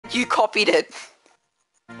You copied it.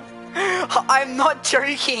 I'm not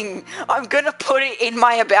joking. I'm gonna put it in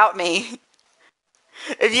my about me.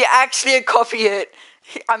 If you actually copy it,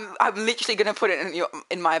 I'm literally gonna put it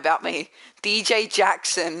in my about me. DJ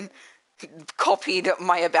Jackson copied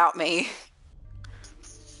my about me.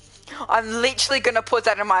 I'm literally gonna put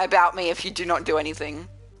that in my about me if you do not do anything.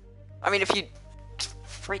 I mean, if you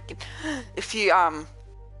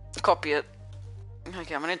copy it.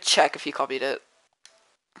 Okay, I'm gonna check if you copied it.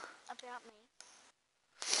 About me.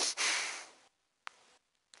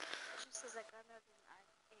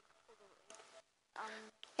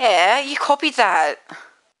 Yeah, you copied that.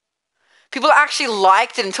 People actually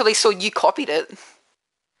liked it until they saw you copied it.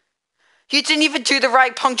 You didn't even do the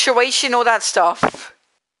right punctuation or that stuff.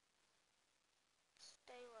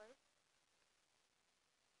 Stay low.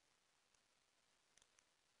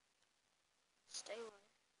 Stay low.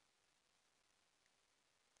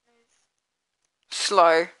 Move.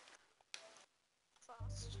 Slow.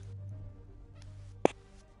 Fast.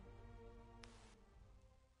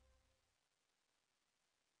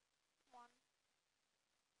 One.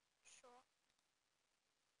 Sure.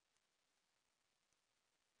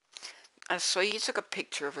 I saw you took a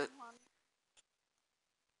picture of it. One.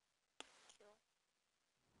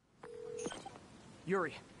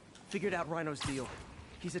 Yuri, figured out Rhino's deal.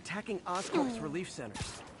 He's attacking Oscorp's relief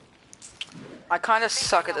centers. I kind of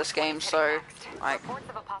suck at this game, so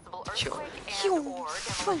sure.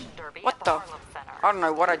 What the? I don't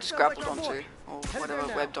know what I just grappled onto, or whatever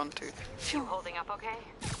webbed onto. You holding up okay?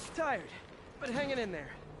 Tired, but hanging in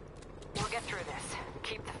there. We'll get through this.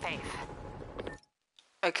 Keep the faith.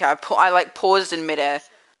 Okay, I paused in midair.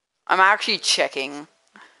 I'm actually checking.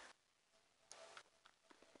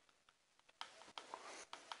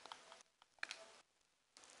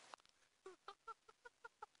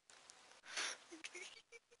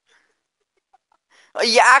 Oh,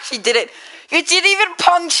 you actually did it. You didn't even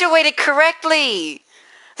punctuate it correctly.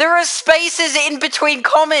 There are spaces in between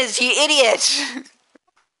commas, you idiot.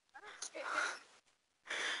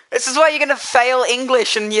 This is why you're gonna fail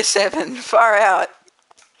English in year 7. Far out.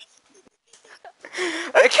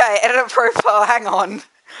 Okay, edit profile. Hang on,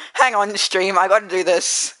 stream. I gotta do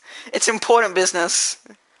this. It's important business.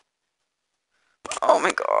 Oh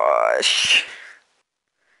my gosh.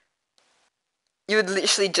 You would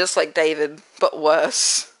literally just like David, but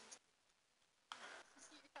worse.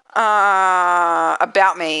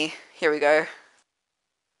 About me. Here we go.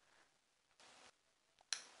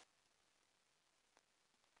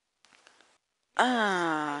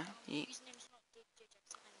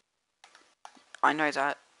 I know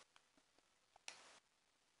that.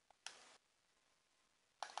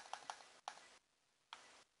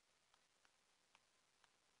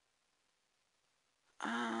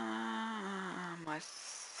 I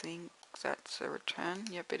think that's a return.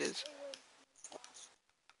 Yep, it is.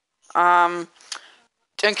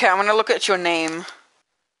 Okay, I'm gonna look at your name.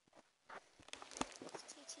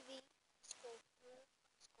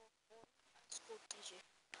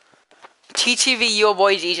 TTV, your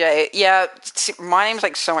boy DJ. Yeah, my name's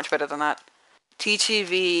like so much better than that.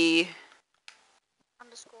 TTV.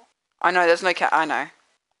 Underscore. I know, there's no cat. I know.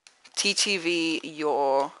 TTV,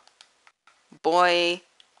 your boy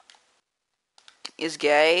is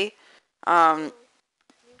gay.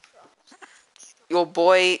 Your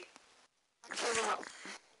boy.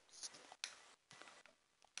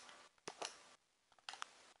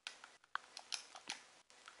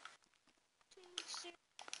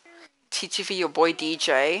 TTV, your boy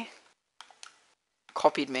DJ.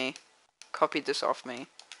 Copied me. Copied this off me.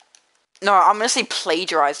 No, I'm gonna say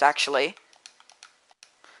plagiarized actually.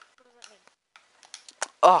 What does that mean?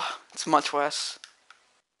 Oh, it's much worse.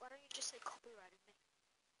 Why don't you just say copyrighted me?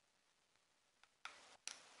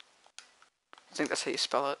 I think that's how you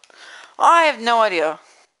spell it. I have no idea.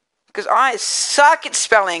 Because I suck at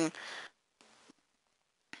spelling.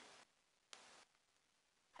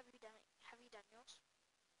 Have you done yours?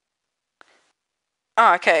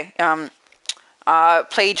 Oh, okay.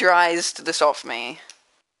 Plagiarized this off me.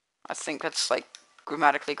 I think that's, like,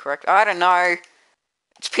 grammatically correct. I don't know.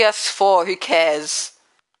 It's PS4, who cares?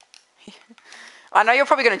 I know you're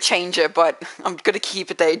probably going to change it, but I'm going to keep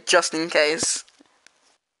it there just in case.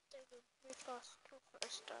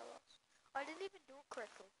 I didn't even do it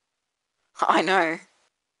correctly. I know.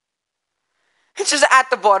 It's just at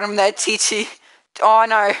the bottom there, TT. Oh,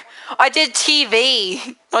 no. I did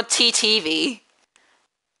TV, not TTV.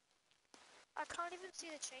 I can't even see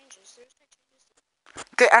the changes. There's no changes.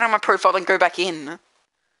 Go out of my profile and go back in. I've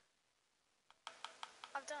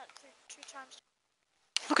done it two times.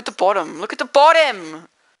 Look at the bottom. Look at the bottom.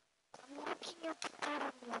 I'm looking at the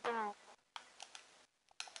bottom now.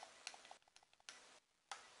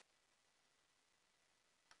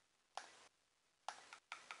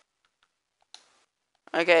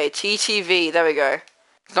 Okay, TTV. There we go.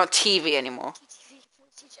 It's not TV anymore. TTV,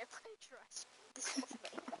 please teach I plagiarized this whole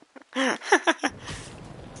thing.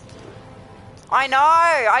 I know!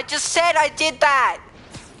 I just said I did that!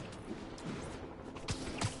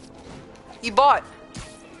 You bought.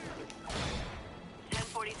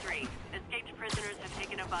 1043. Escaped prisoners have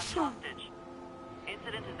taken a bus hostage.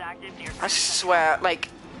 Incident is active near... I swear, like...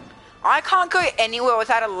 I can't go anywhere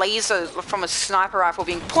without a laser from a sniper rifle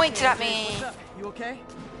being pointed at me. What's up? You okay?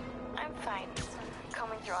 I'm fine.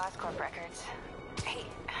 Combing through Oscorp records. Hey,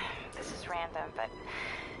 this is random, but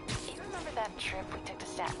you remember that trip we took to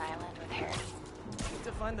Staten Island with Harry?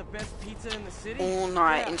 To find the best pizza in the city? All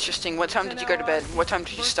night, Yeah. interesting. What time did you go to bed? What time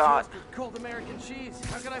did you start? Cold American cheese.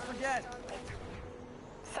 How could I forget?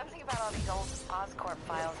 Something about all these old Oscorp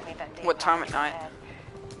files made that day. What time at night?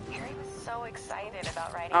 Harry was so excited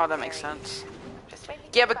about writing. Oh, that makes sense. Just made me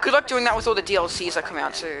Yeah, think but about good luck doing that with all the DLCs that come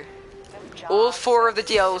out too. All 4 of the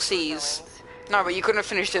DLCs. No, but you couldn't have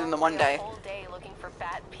finished it in the one day. Whole day looking for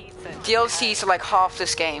bad pizza. DLCs are like half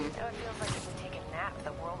this game. You know, it feels like if we take a nap,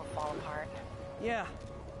 the world will fall apart. Yeah.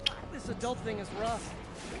 This adult thing is rough.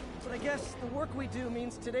 But I guess the work we do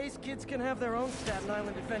means today's kids can have their own Staten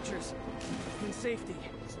Island adventures. In safety.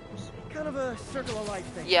 Kind of a circle of life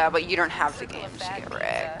thing. Yeah, but you don't have the Circle of games. bad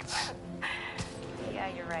Correct. pizza. Yeah,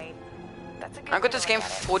 you're right. That's a good I way got to this look game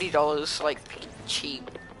at for it. $40, like, cheap.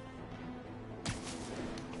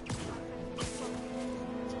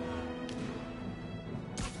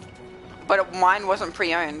 But mine wasn't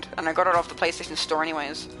pre-owned, and I got it off the PlayStation Store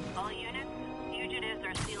anyways. All units, fugitives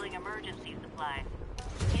are stealing emergency supplies.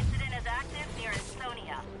 Incident is active near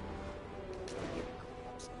Estonia.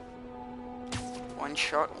 1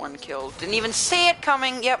 shot, 1 kill. Didn't even see it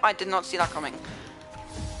coming! Yep, I did not see that coming.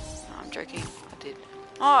 No, I'm joking. I did.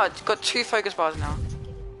 Oh, it's got 2 focus bars now.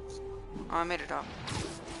 Oh, I made it up.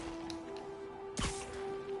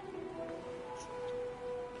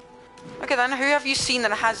 Okay then, who have you seen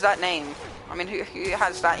that has that name? I mean, who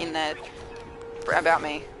has that in there about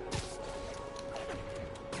me?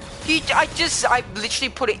 I literally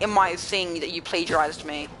put it in my thing that you plagiarized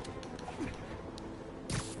me.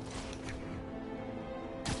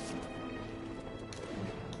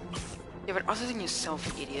 Yeah, but other than yourself,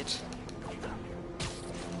 you idiot.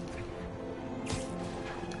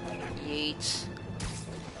 Yeet.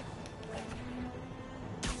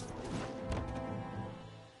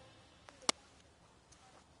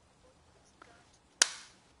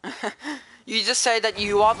 You just say that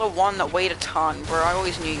you are the one that weighed a ton, bro. I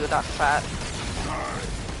always knew you were that fat.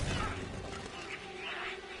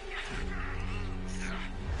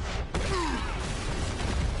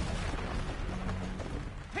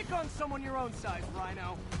 Pick on someone your own size,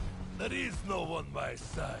 Rhino. There is no one my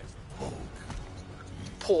size, Poke.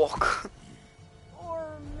 Pork.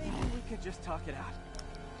 Or maybe we could just talk it out.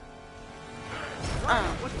 Rhino,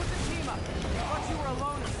 let's put the team up. I thought you were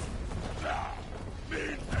alone.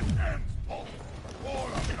 Beans and eggs, Poke. All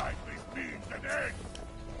of life is beans and eggs.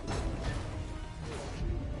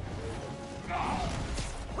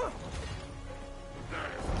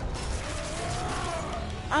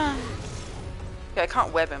 Yeah, I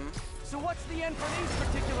can't web him. So what's the end for these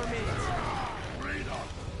particular means? Freedom.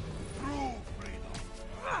 True freedom.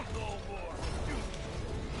 No more duty.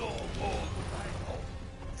 No more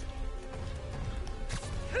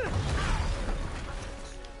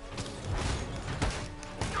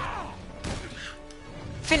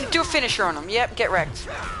Do a finisher on him. Yep, get wrecked.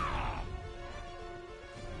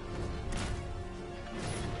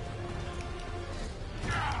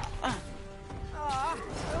 I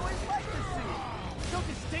always like to see it. So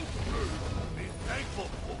distinctive. Be thankful,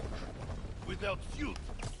 Poke. Without you,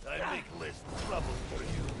 I make less trouble for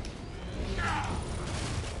you.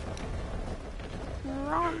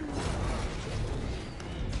 Run.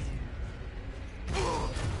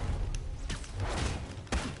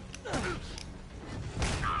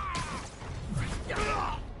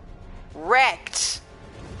 Wrecked.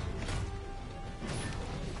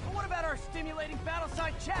 But what about our stimulating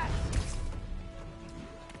battle-side chats?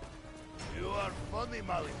 You are funny,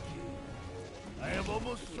 Maliki. I am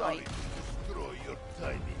almost sorry to destroy your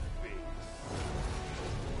tiny face.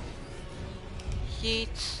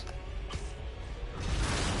 Yeet.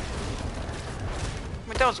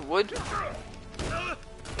 Wait, that was wood.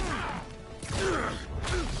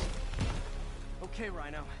 Okay,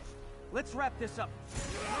 Rhino. Let's wrap this up.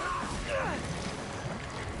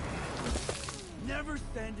 Never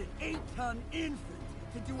send an 8-ton infant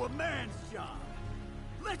to do a man's job.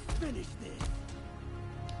 Let's finish this.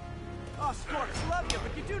 Oh, Scorch, love you,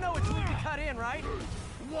 but you do know it's weak to cut in, right?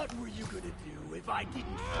 What were you gonna do if I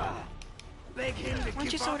didn't beg him to Why'd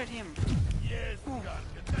you give sword up? at him? Yes,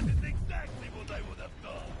 Gargan, that is exactly what I would have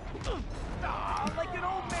done. Ah, like an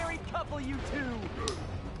old married couple, you two.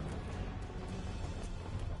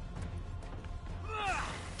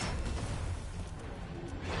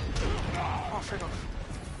 Oh, frig off.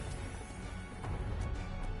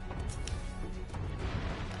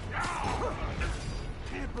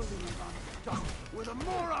 Can't believe I'm stuck with a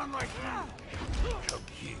moron like you. Come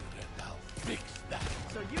here and I'll fix that.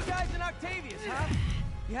 So you guys in Octavius, huh?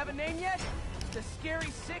 You have a name yet? The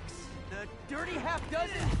Scary Six? The Dirty Half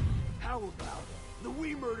Dozen? How about the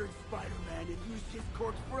we murdered Spider-Man and used his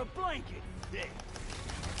corpse for a blanket? Hey,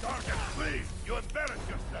 Gargan, please, you embarrass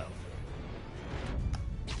yourself.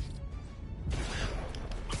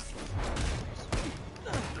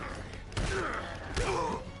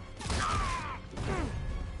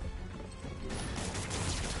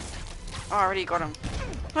 Oh, I already got him.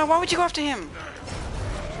 No, why would you go after him?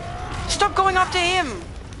 Stop going after him!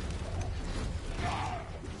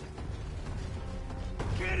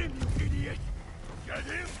 Get him, you idiot! Get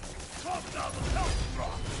him? Calm down, the health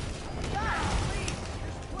drop. Guys, please!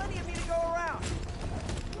 There's plenty of me to go around.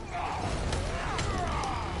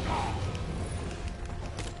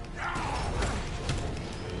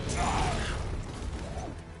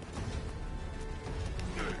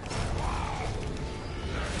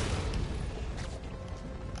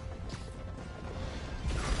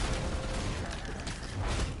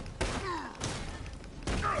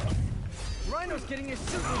 Rhino's getting his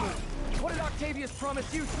suit removed. What did Octavius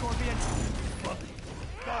promise you, Scorpion? Money.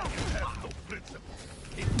 Gargan has no principles.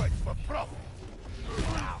 He fights for profit.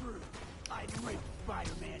 I'd rip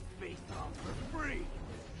Spider-Man's face off for free.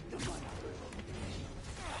 The money.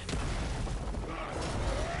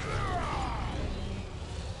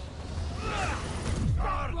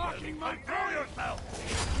 Gargan, blocking my control face! yourself.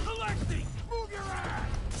 Alexi, move your ass!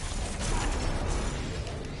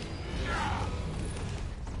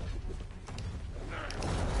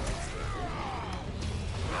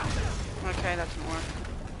 Okay, that didn't work.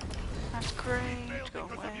 That's great. Failed Go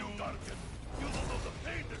because away. of you, Gargan. You don't know the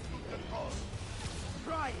pain this suit can cause.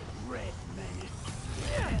 Try it, Red Menace.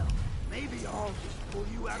 Hell, maybe I'll just pull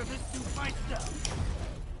you out of this suit myself.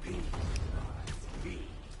 Piece by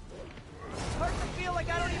piece. Starts to feel like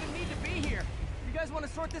I don't even need to be here. You guys want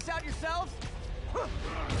to sort this out yourselves? I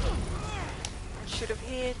should have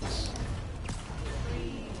hit.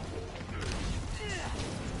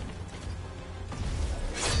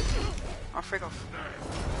 Oh, freak off.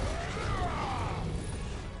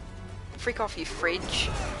 Freak off, you fridge.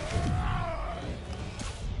 How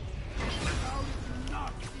did you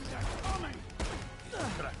not see that coming?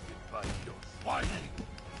 Distracted by your whining.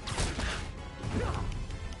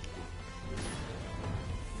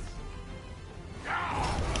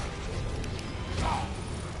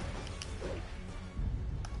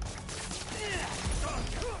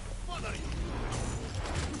 What are you?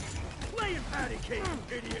 Playing patty cake,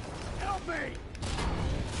 you idiot! Help me!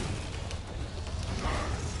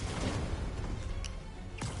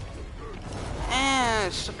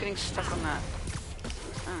 Stop getting stuck on that.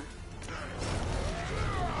 I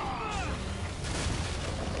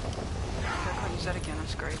can't use that again,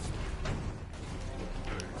 that's great.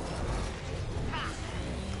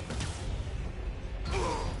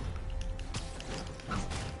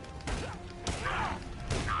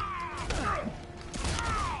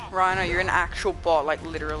 Rhino, you're an actual bot, like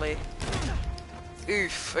literally.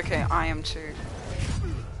 Oof, okay, I am too.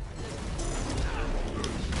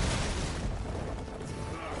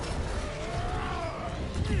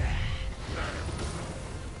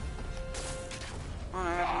 Oh no,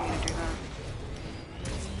 I didn't mean to do that.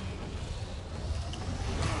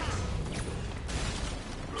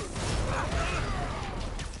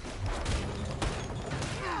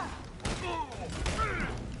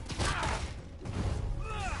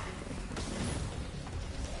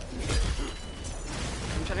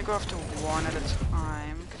 I'm trying to go after one at a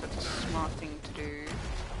time, because that's a smart thing to do.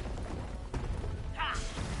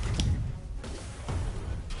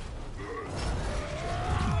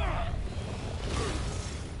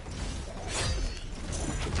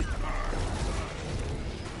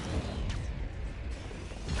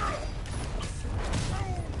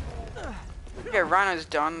 Okay, Rhino's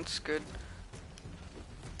done, it's good.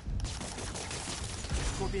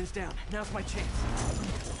 Scorpion's down. Now's my chance.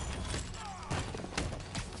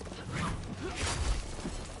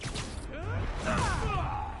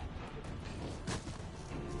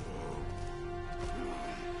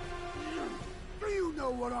 Do you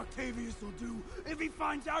know what Octavius will do if he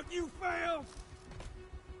finds out you failed?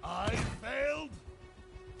 I failed?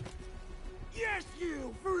 Yes,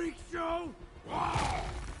 you, freak show!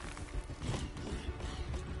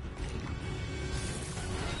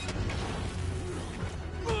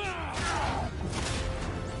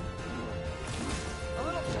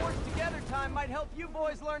 time might help you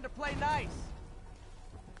boys learn to play nice.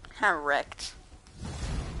 Correct.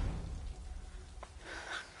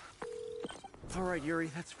 All right, Yuri,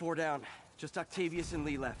 that's 4 down. Just Octavius and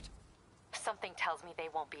Lee left. Something tells me they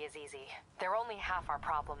won't be as easy. They're only half our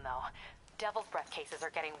problem, though. Devil's Breath cases are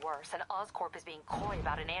getting worse, and Oscorp is being coy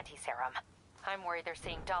about an anti-serum. I'm worried they're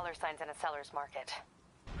seeing dollar signs in a seller's market.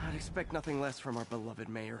 I'd expect nothing less from our beloved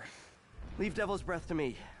mayor. Leave Devil's Breath to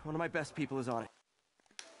me. One of my best people is on it.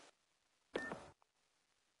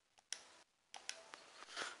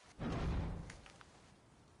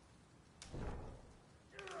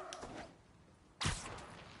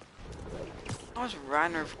 I was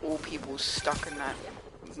Reiner of all people stuck in that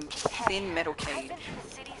thin metal I've cage. been through the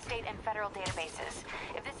city, state, and federal databases.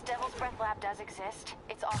 If this Devil's Breath lab does exist,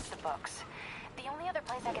 it's off the books. The only other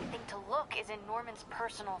place I can think to look is in Norman's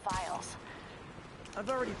personal files. I've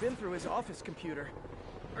already been through his office computer.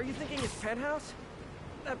 Are you thinking his penthouse?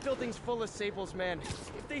 That building's full of Sable's men.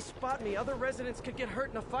 If they spot me, other residents could get hurt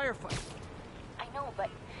in a firefight. I know, but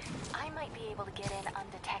I might be able to get in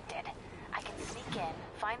undetected. I can sneak in,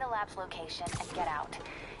 find the lab's location, and get out.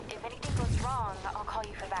 If anything goes wrong, I'll call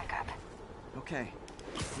you for backup. Okay.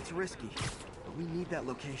 It's risky, but we need that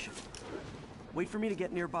location. Wait for me to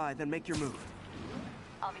get nearby, then make your move.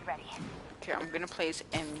 I'll be ready. Okay, I'm gonna play as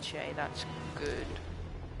MJ. That's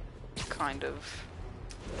good. Kind of.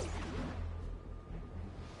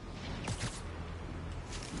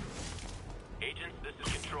 Agents, this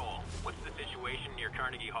is Control. What's the situation near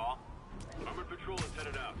Carnegie Hall? Armored patrol is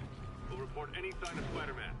headed out. We'll report any sign of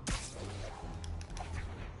Spiderman.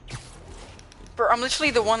 Bro, I'm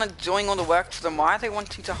literally the one that's doing all the work for them. Why are they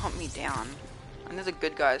wanting to hunt me down? And they're the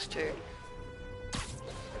good guys too.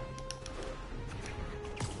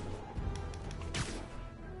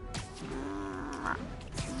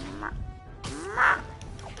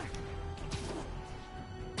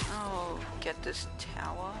 I'll get this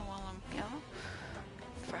tower while I'm here.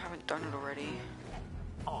 If I haven't done it already.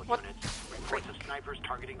 All What? units, reports of snipers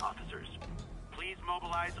targeting officers. Please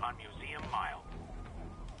mobilize on Museum Mile.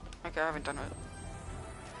 Okay, I haven't done it.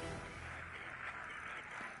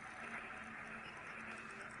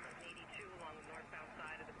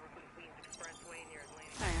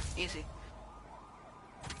 Oh yeah, easy.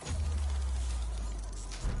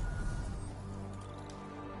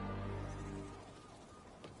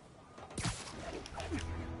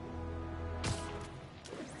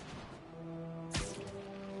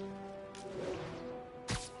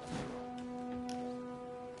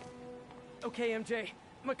 Okay, MJ.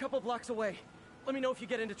 I'm a couple blocks away. Let me know if you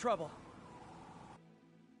get into trouble.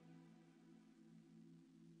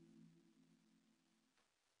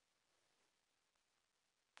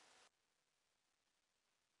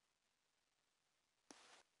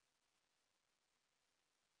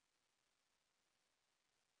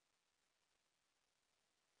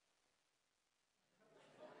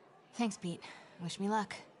 Thanks, Pete. Wish me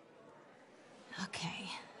luck. Okay.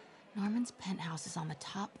 Norman's penthouse is on the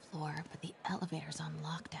top floor, but the elevator's on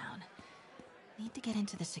lockdown. Need to get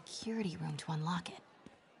into the security room to unlock it.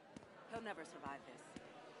 He'll never survive this.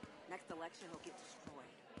 Next election, he'll get destroyed.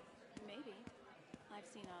 Maybe. I've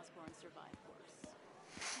seen Osborn survive worse.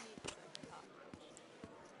 He's a cockroach.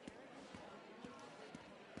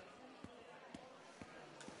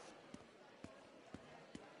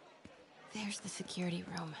 There's the security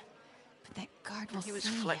room. But that guard will He was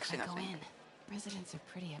see me flexing, if I I go think. in. Residents are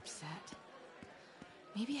pretty upset.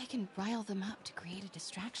 Maybe I can rile them up to create a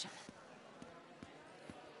distraction.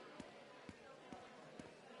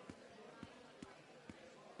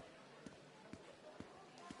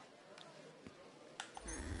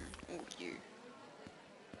 Oh, you.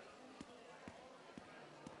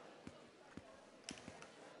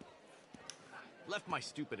 Left my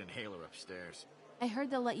stupid inhaler upstairs. I heard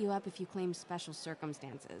they'll let you up if you claim special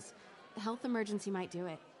circumstances. The health emergency might do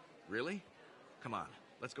it. Really? Come on,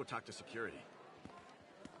 let's go talk to security.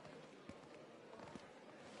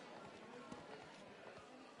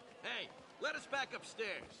 Hey, let us back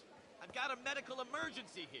upstairs. I've got a medical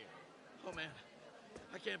emergency here. Oh man,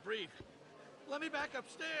 I can't breathe. Let me back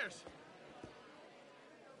upstairs.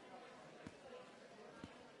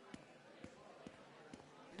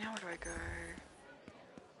 Now where do I go?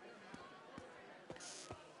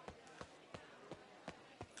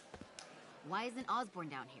 Why isn't Osborn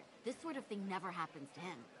down here? This sort of thing never happens to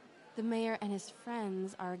him. The mayor and his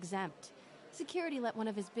friends are exempt. Security let one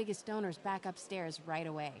of his biggest donors back upstairs right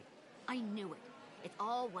away. I knew it. It's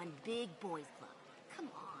all one big boys club. Come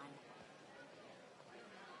on.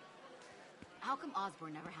 How come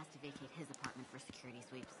Osborn never has to vacate his apartment for security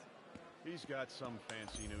sweeps? He's got some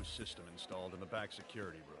fancy new system installed in the back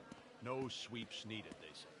security room. No sweeps needed,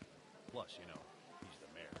 they say. Plus, you know, he's the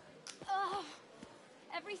mayor. Ugh.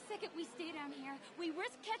 Every second we stay down here, we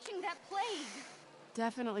risk catching that plague.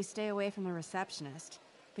 Definitely stay away from the receptionist.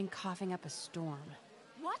 Been coughing up a storm.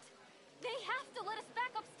 What? They have to let us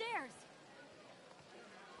back upstairs.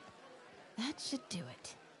 That should do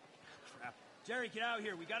it. Crap. Jerry, get out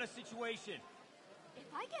here. We got a situation. If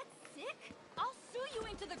I get sick, I'll sue you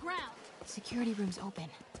into the ground. Security room's open.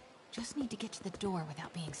 Just need to get to the door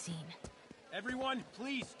without being seen. Everyone,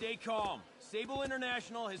 please stay calm. Sable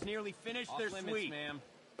International has nearly finished their sweep. Ma'am.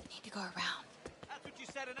 Need to go around. That's what you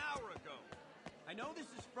said an hour ago. I know this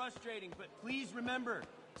is frustrating, but please remember,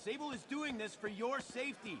 Sable is doing this for your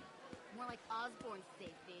safety. More like Osborn's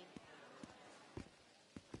safety.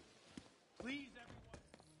 Please, everyone.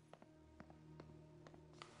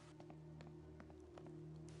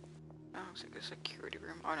 Oh, it's like a security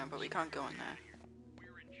room. Oh no, but we can't go in there.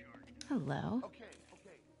 Hello. Okay,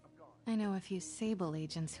 I'm gone. I know a few Sable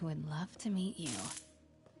agents who would love to meet you.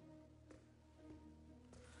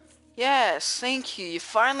 Yes, thank you. You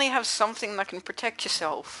finally have something that can protect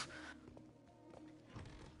yourself.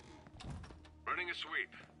 Running a sweep.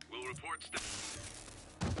 We'll report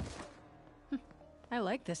I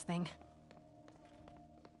like this thing.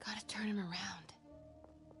 Gotta turn him around.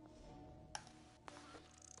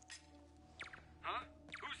 Huh?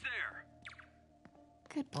 Who's there?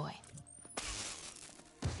 Good boy.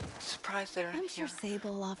 Surprised they don't I'm hear sure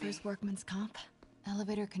Sable offers workman's comp.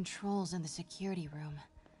 Elevator controls in the security room.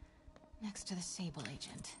 Next to the Sable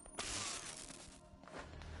agent.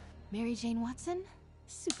 Mary Jane Watson?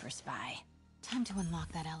 Super spy. Time to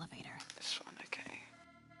unlock that elevator. This one, okay.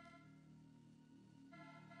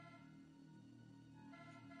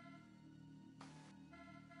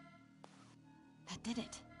 That did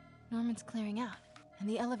it. Norman's clearing out, and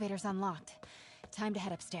the elevator's unlocked. Time to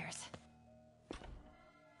head upstairs.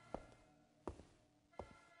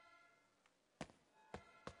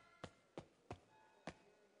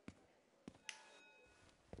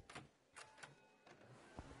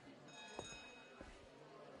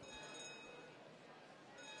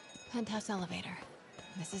 Penthouse elevator.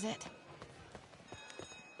 This is it.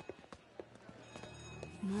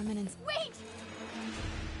 Norman and... Wait!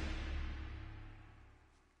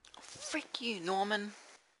 Frick you, Norman.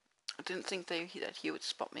 I didn't think that he would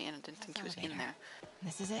spot me, and I didn't think he was in there.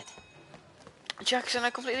 This is it. Jackson, I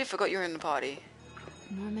completely forgot you were in the party.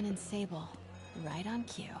 Norman and Sable. Right on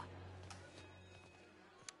cue.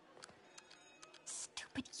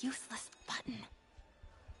 Stupid, useless button.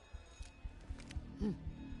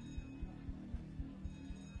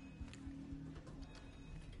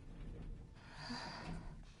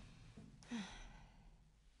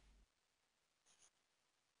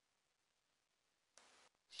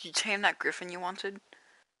 Did you tame that griffin you wanted?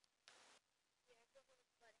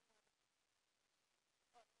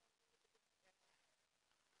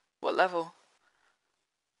 What level?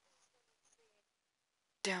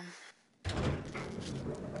 Damn.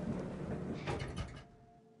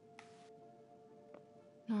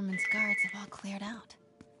 Norman's guards have all cleared out.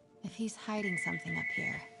 If he's hiding something up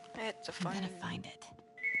here, It's a I'm fun. gonna find it.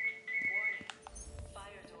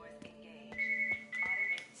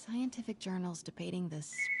 Scientific journals debating the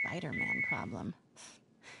Spiderman problem.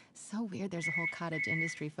 So weird there's a whole cottage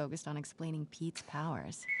industry focused on explaining Pete's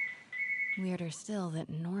powers. Weirder still that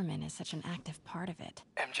Norman is such an active part of it.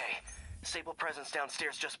 MJ, Sable presence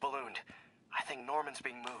downstairs just ballooned. I think Norman's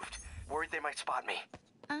being moved. Worried they might spot me.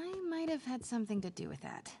 I might have had something to do with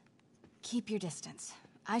that. Keep your distance.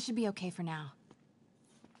 I should be okay for now.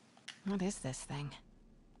 What is this thing?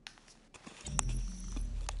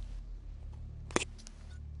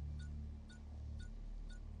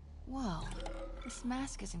 Whoa, this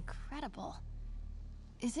mask is incredible.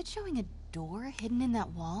 Is it showing a door hidden in that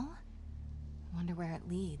wall? Wonder where it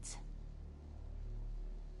leads.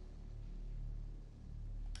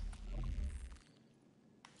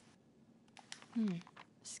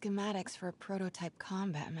 Schematics for a prototype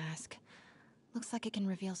combat mask. Looks like it can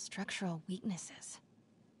reveal structural weaknesses.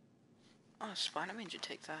 Oh, Spiderman should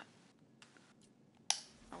take that.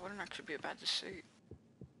 I wouldn't actually be a bad to suit.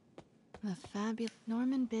 The fabulous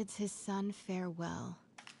Norman bids his son farewell.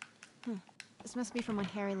 This must be from when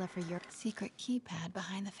Harry left for Europe. Secret keypad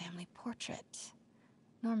behind the family portrait.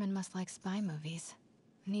 Norman must like spy movies.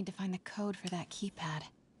 Need to find the code for that keypad.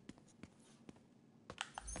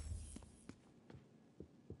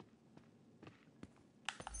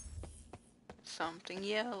 Something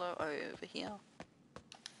yellow over here.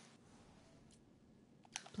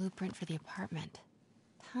 Blueprint for the apartment.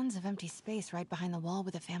 Tons of empty space right behind the wall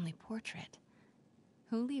with a family portrait.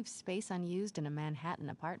 Who leaves space unused in a Manhattan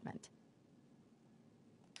apartment?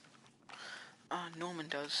 Norman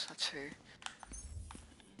does. That's who.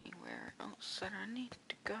 Anywhere else that I need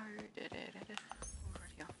to go? Right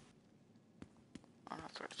here. Oh, I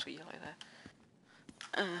thought I saw yellow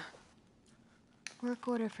there. Work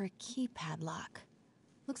order for a keypad lock.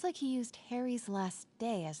 Looks like he used Harry's last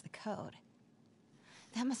day as the code.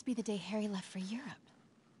 That must be the day Harry left for Europe.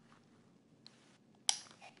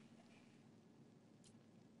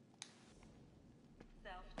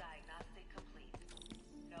 Self-diagnostic complete.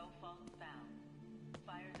 No faults found.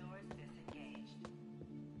 Fire doors disengaged.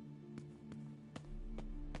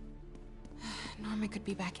 Norman could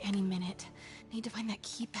be back any minute. Need to find that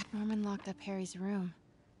keypad. Norman locked up Harry's room.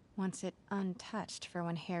 Wants it untouched for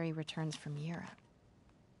when Harry returns from Europe.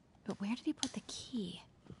 But where did he put the key?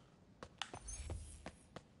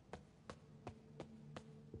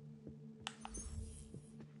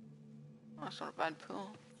 Oh, that's not a bad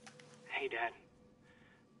pool. Hey, Dad.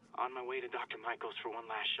 On my way to Dr. Michael's for one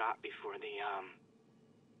last shot before the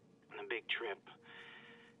big trip.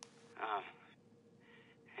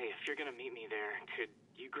 Hey, if you're gonna meet me there, could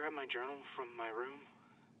you grab my journal from my room?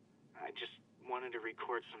 I just wanted to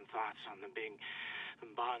record some thoughts on the big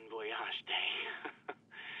Bon Voyage day.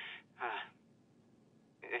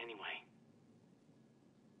 Anyway.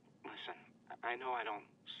 Listen, I know I don't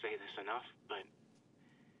say this enough, but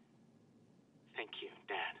thank you,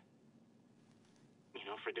 Dad. You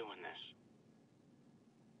know, for doing this.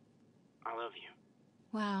 I love you.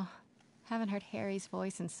 Wow. Haven't heard Harry's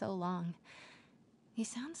voice in so long. He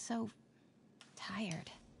sounds so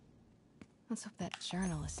tired. Let's hope that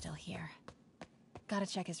journal is still here. Gotta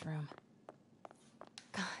check his room.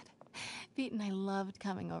 God, Pete and I loved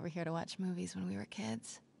coming over here to watch movies when we were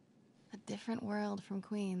kids. A different world from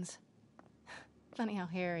Queens. Funny how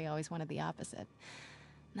Harry always wanted the opposite.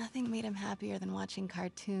 Nothing made him happier than watching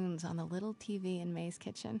cartoons on the little TV in May's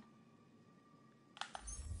kitchen.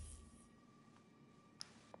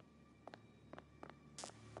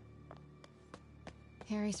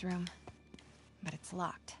 Harry's room, but it's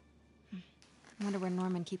locked. I wonder where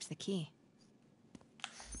Norman keeps the key.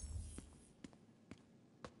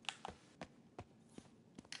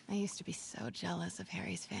 I used to be so jealous of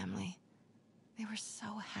Harry's family. They were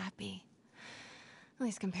so happy. At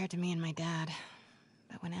least compared to me and my dad.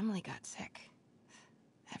 But when Emily got sick,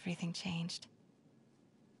 everything changed.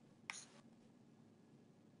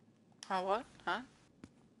 Oh, what? Huh?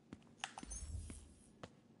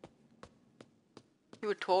 You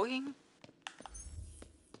were talking?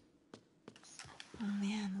 Oh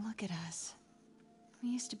man, look at us. We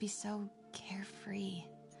used to be so carefree.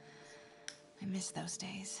 I miss those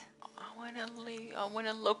days. I wanna leave. I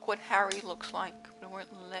wanna look what Harry looks like, but it won't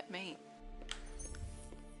let me.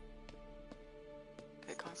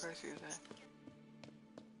 Okay, can't go through there.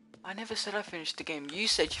 I never said I finished the game. You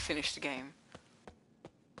said you finished the game.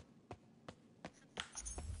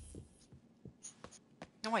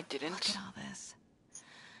 No, I didn't. Look at all this.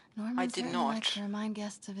 Norman I did certainly not. likes to remind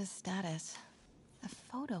guests of his status. The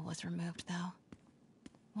photo was removed, though.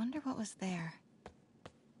 Wonder what was there.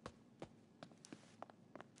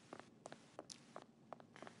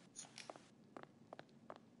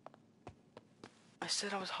 I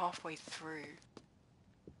said I was halfway through.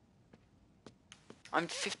 I'm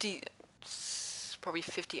 50, probably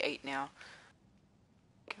 58 now.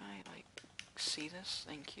 Can I, like, see this?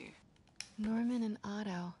 Thank you. Norman and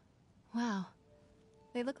Otto. Wow.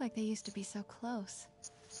 They look like they used to be so close.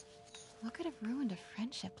 What could have ruined a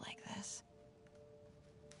friendship like this?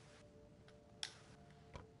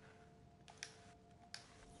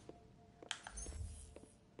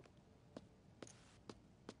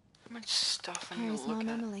 So much stuff I need Harry's to look mom,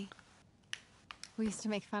 at. Emily. We used to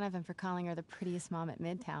make fun of him for calling her the prettiest mom at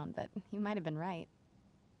Midtown, but he might have been right.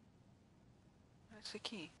 That's the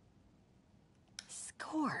key.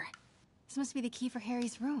 Score! This must be the key for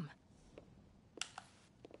Harry's room.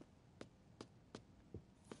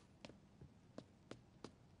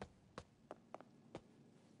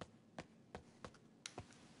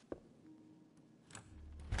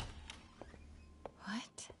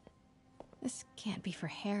 What? This can't be for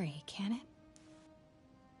Harry, can it?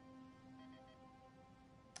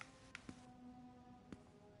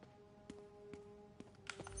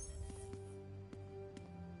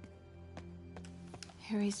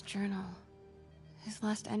 Harry's journal. His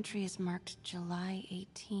last entry is marked July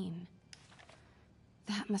 18.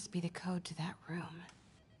 That must be the code to that room.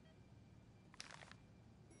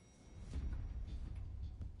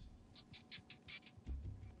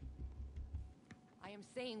 I am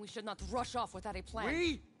saying we should not rush off without a plan.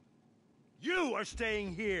 We? You are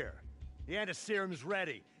staying here. The antiserum's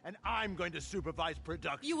ready, and I'm going to supervise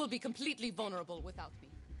production. You will be completely vulnerable without me.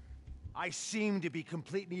 I seem to be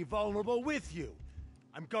completely vulnerable with you.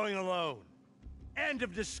 I'm going alone. End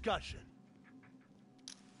of discussion.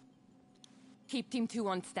 Keep Team 2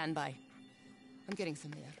 on standby. I'm getting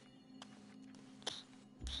some air.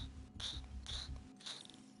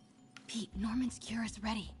 Pete, Norman's cure is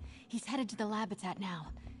ready. He's headed to the lab it's at now.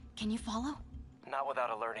 Can you follow? Not without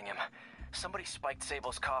alerting him. Somebody spiked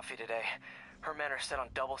Sable's coffee today. Her men are set on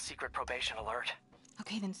double secret probation alert.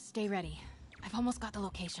 Okay, then stay ready. I've almost got the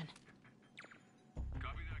location.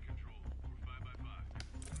 Copy that, Control. We're 5 by 5.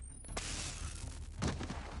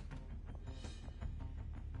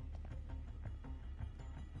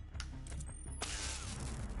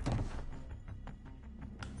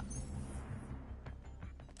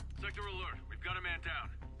 Sector alert. We've got a man down.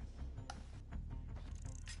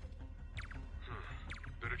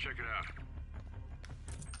 Better check it out.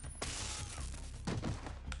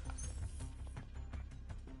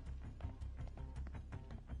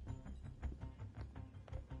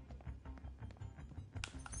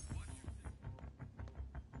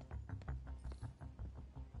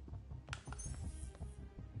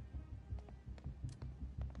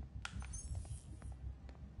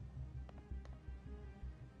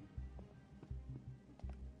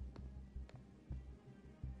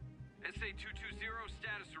 SA-220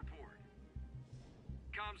 status report.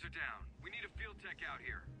 Comms are down. We need a field tech out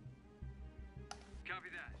here. Copy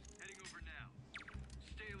that. Heading over now.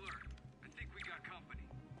 Stay alert. I think we got company.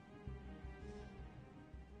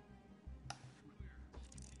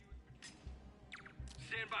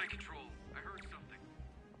 Stand by, Control. I heard something.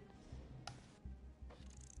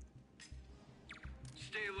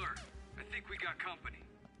 Stay alert. I think we got company.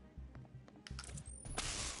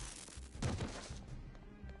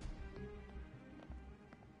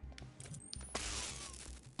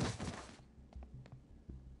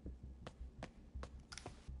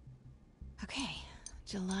 Okay,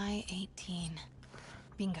 July 18.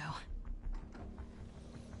 Bingo.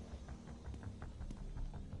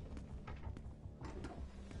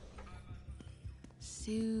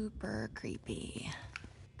 Super creepy.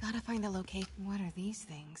 Gotta find the location. What are these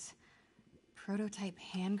things? Prototype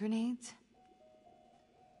hand grenades?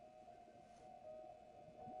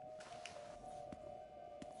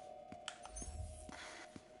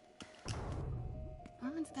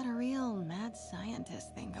 Norman's got a real mad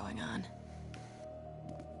scientist thing going on.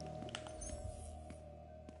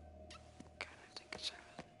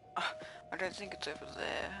 I don't think it's over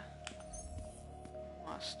there.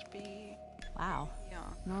 Must be. Wow. Yeah.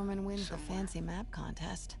 Norman wins Somewhere. the fancy map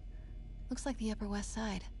contest. Looks like the Upper West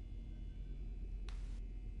Side.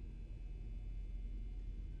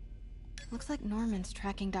 Looks like Norman's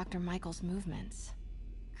tracking Dr. Michael's movements.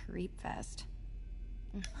 Creepfest.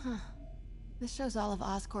 Huh. This shows all of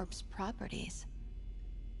Oscorp's properties.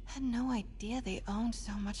 Had no idea they owned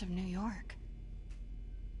so much of New York.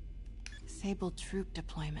 Sable troop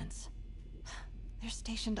deployments. They're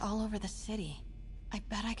stationed all over the city. I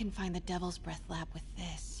bet I can find the Devil's Breath lab with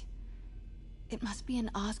this. It must be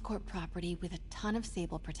an Oscorp property with a ton of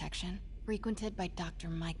Sable protection, frequented by Dr.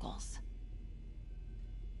 Michaels.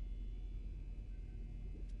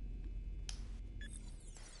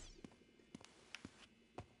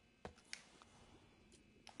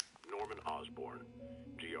 Norman Osborn,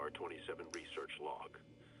 GR-27 research log.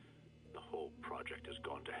 The whole project has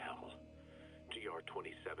gone to hell.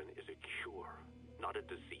 GR-27 is a cure, not a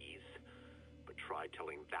disease. But try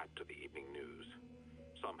telling that to the evening news.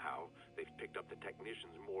 Somehow, they've picked up the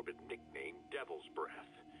technician's morbid nickname, Devil's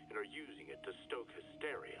Breath, and are using it to stoke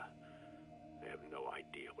hysteria. They have no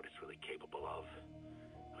idea what it's really capable of.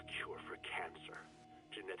 A cure for cancer,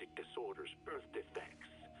 genetic disorders, birth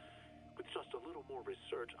defects. With just a little more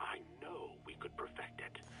research, I know we could perfect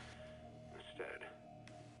it. Instead,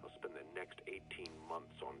 I'll spend the next 18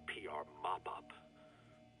 months on PR mop-up.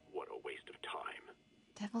 What a waste of time.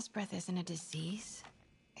 Devil's Breath isn't a disease.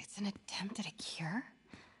 It's an attempt at a cure?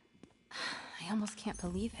 I almost can't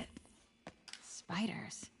believe it.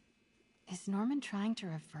 Spiders. Is Norman trying to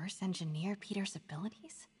reverse engineer Peter's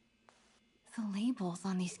abilities? The labels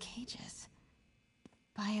on these cages.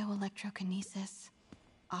 Bioelectrokinesis.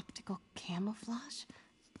 Optical camouflage?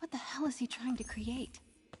 What the hell is he trying to create?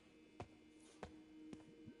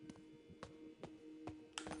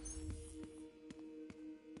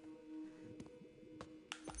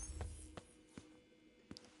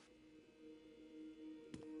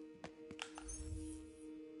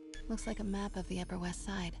 Looks like a map of the Upper West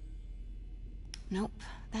Side. Nope,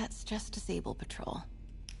 that's just a Sable patrol.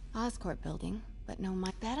 Oscorp building, but no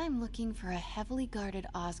bet I'm looking for a heavily guarded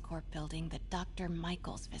Oscorp building that Dr.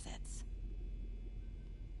 Michaels visits.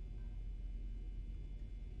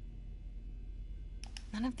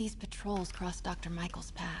 None of these patrols crossed Dr.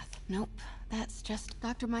 Michaels' path. Nope, that's just...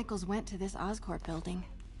 Dr. Michaels went to this Oscorp building,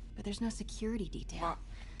 but there's no security detail. What?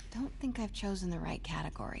 Don't think I've chosen the right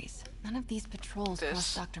categories. None of these patrols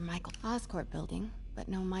crossed Dr. Michaels' Oscorp building, but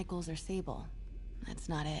no Michaels or Sable. That's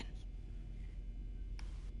not it.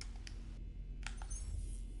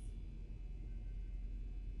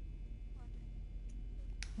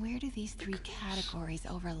 Where do these three categories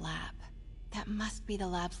overlap? That must be the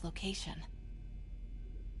lab's location.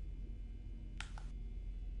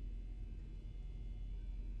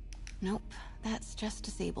 Nope, that's just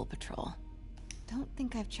a Sable patrol. Don't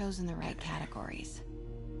think I've chosen the right categories.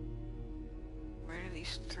 Where do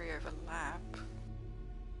these three overlap?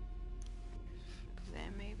 There,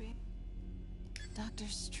 maybe? Dr.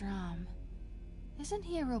 Strom. Isn't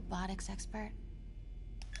he a robotics expert?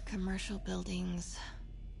 Commercial buildings.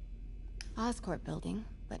 Oscorp building,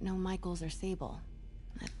 but no Michaels or Sable.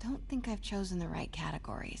 I don't think I've chosen the right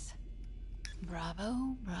categories.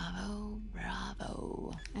 Bravo, bravo,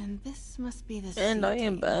 bravo. And this must be the And I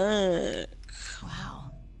am back.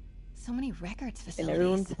 Wow. So many records And facilities.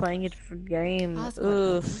 everyone's playing a different game. Oscorp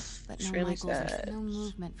Ugh, building, but it's no really Michaels or sad. no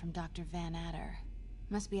movement from Dr. Van Adder.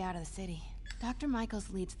 Must be out of the city. Dr. Michaels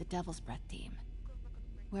leads the Devil's Breath team.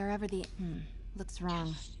 Wherever the... looks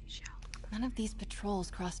wrong. None of these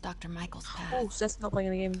patrols cross Dr. Michaels' path. Oh, so that's not playing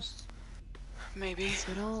any games. Maybe.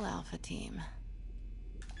 Good old Alpha team.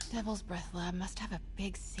 Devil's Breath lab must have a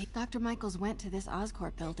big safe. Dr. Michaels went to this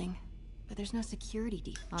Oscorp building, but there's no security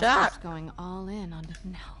detail. Oscorp's going all in on...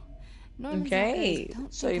 No. Norman's Okay,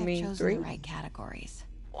 don't so think you I've mean chosen 3? the right categories.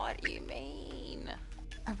 What do you mean?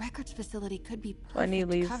 A records facility could be I need to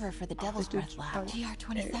perfect leave. cover for the Devil's Breath lab.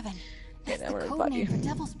 GR-27. Yeah, That's now the we're code body. name for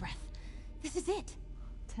Devil's Breath. This is it.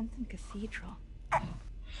 10th and Cathedral.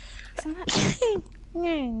 Isn't that...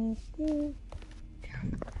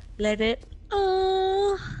 Let it.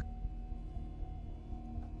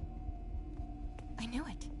 I knew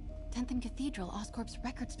it. 10th and Cathedral, Oscorp's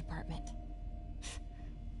records department.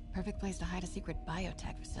 Perfect place to hide a secret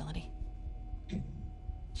biotech facility.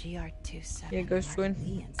 GR-27. Yeah, Ghost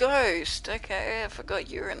win. Ghost. Okay, I forgot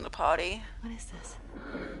you were in the party. What is this?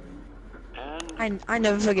 And I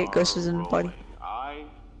never forget Ghost is in the party. I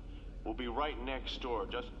will be right next door.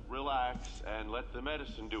 Just relax and let the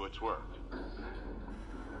medicine do its work.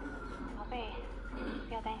 宝贝，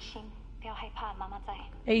不要担心，不要害怕，妈妈在。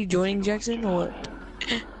 Are you joining Jackson or what?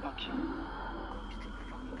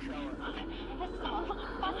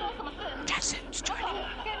 Jackson's joining.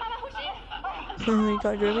 You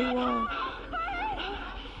got really wrong.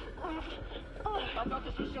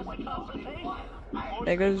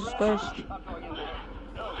 There goes Ghost.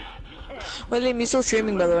 Wait, Liam, you're still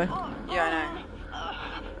streaming, by the way. Yeah,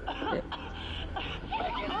 I know.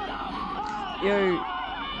 Yo,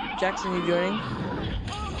 Jackson, you joining?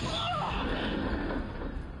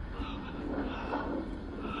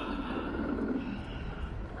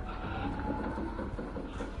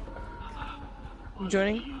 You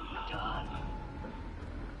joining?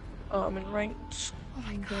 Oh, I'm in ranked. Oh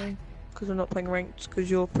my god. Because I'm not playing ranked, because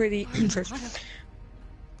you're pretty interesting.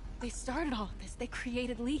 They started all of this. They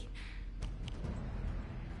created Lee.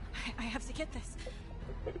 I have to get this.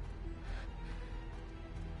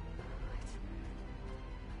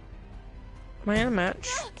 Am I in a match?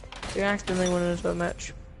 You accidentally went into a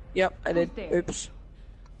match. Yep, I did. Oops.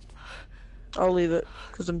 I'll leave it,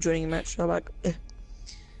 because I'm joining a match. So I'm like, eh.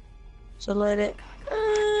 So let it.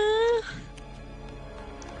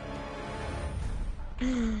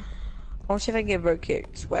 I'll see if I can get vote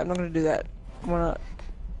kicked. Wait, I'm not gonna do that. Why not?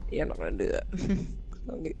 Yeah, I'm not gonna do that.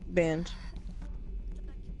 I'll get banned.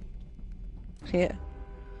 Yeah.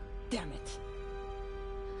 Damn it.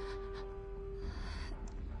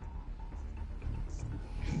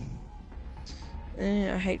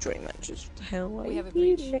 I hate joining matches. What the hell? Why We have a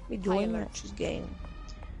you breach. make me High join alert. matches game?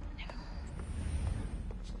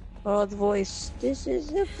 Oh, the voice. This is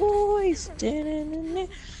the voice. Da-da-da-da.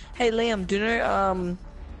 Hey, Liam, do you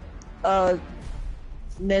know,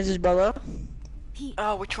 Nez's brother? Pete,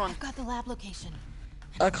 oh, which one? I've got the lab location.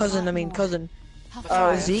 Cousin, I mean, more. cousin.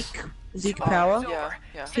 Matthias. Zeke Power.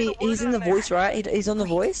 Yeah. He's in the voice, right? He's on the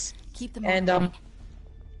voice. Keep them And, on.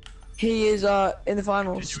 he is, in the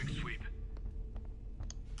finals.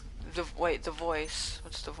 Wait, the voice.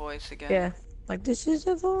 What's the voice again? Yeah. Like, this is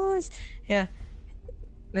the voice. Yeah.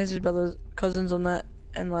 Nez's brother's cousin's on that.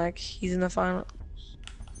 And, like, he's in the final.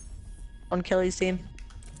 On Kelly's team.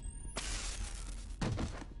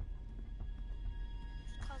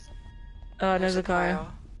 Nezukiah.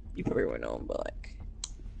 You probably won't know him, but like,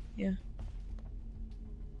 yeah.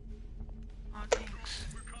 Oh, thanks.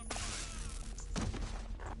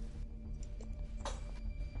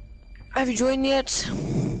 Have you joined yet?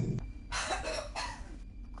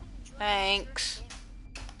 Thanks.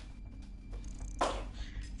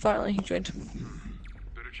 Finally, he joined.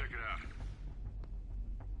 Better check it out.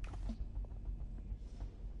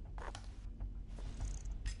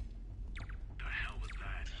 The hell was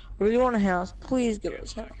that? I really want a house. Please give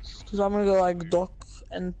us a house. Because I'm gonna go like dock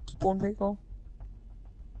and spawn people.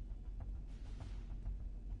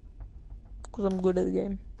 Because I'm good at the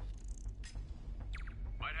game.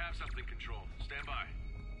 Might have something, Control. Stand by.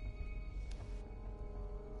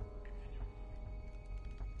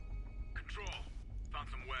 Control. Found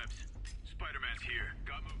some webs. Spider-Man's here.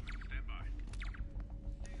 Got movement. Stand by.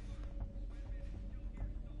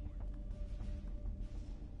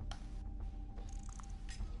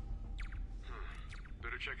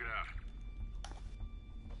 Better check it out.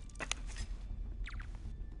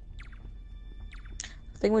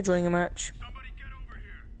 I think we're joining a match.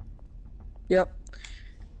 Yep.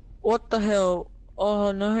 What the hell?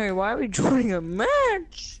 Oh no, why are we joining a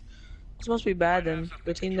match? This must be bad then.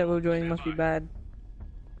 The team that we're joining must be bad.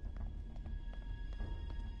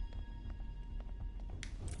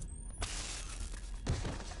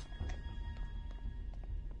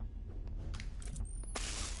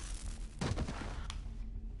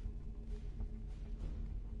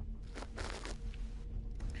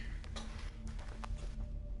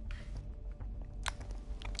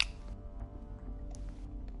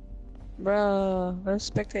 Bruh, let's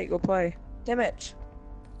spectate go play. Damn it.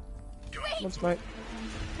 One smoke.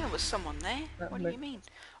 There was someone there. What do you mean?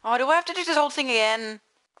 Oh, do I have to do this whole thing again?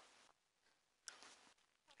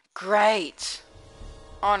 Great.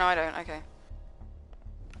 Oh no, I don't. Okay.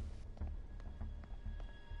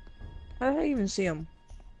 How did I even see him?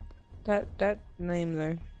 That name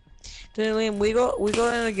though. Liam, we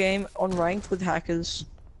got in a game on ranked with hackers.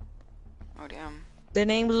 Oh damn. Their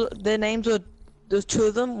names were there's two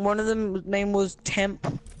of them. One of them name was Temp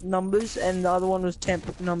Numbers, and the other one was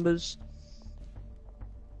Temp Numbers.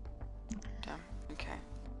 Damn. Okay.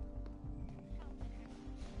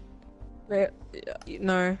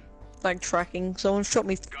 No, like tracking. Someone shot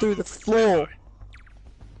me through the floor.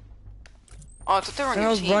 Oh, I thought they were on And your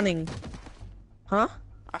I was team. running. Huh?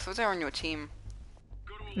 I thought they were on your team.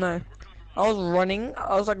 No. I was running.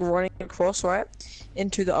 I was like running across, right,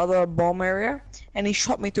 into the other bomb area, and he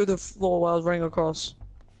shot me through the floor while I was running across.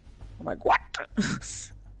 I'm like, what?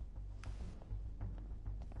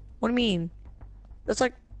 What do you mean? That's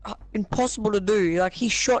like impossible to do. Like he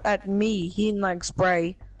shot at me. He didn't like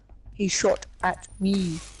spray. He shot at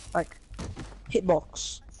me, like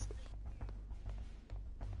hitbox.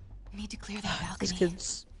 Need to clear that balcony. These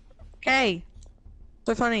kids. Okay.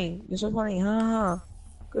 So funny. You're so funny. Ha ha.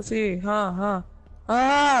 Good for you. Ha ha.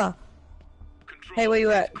 Ah. Hey, where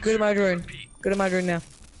you at? Go to my drone. Go to my drone now.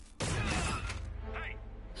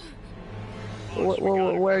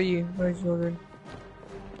 Where are you? Where's your drone?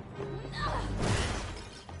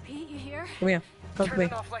 Pete, you here? Come here. Come to me.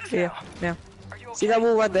 Here. Now. See that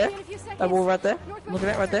wall right there? That wall right there? Look at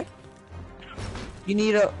that right there? You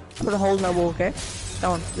need to put a hole in that wall, okay? That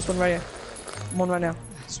one. This one right here. One right now.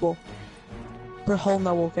 This wall. Put a hole in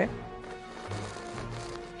that wall, okay?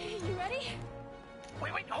 You ready?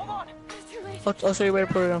 Wait, hold on. It's too late. I'll show you where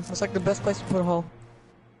to put it on. It's like the best place to put a hole.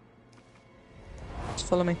 Just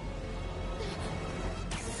follow me.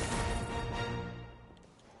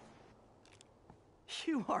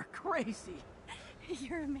 You are crazy.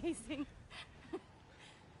 You're amazing.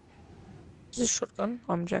 Is this shotgun?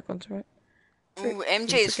 Jack onto it. Ooh,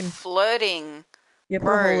 MJ is flirting. Yeah, put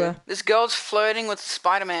a hole Bro, there. this girl's flirting with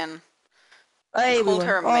Spider-Man. Hey, He called everyone.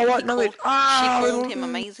 her Oh, amazing. what? No, wait. She Ah, called him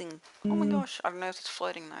amazing. Oh my gosh, I don't know if it's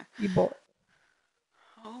flirting though. You bought.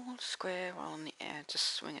 Hold square while in the air,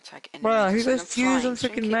 just swing attack enemies. Bruh, who Instead goes of fuse flying, on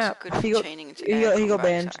swing freaking kicks are map? good for He got chaining into air he got combat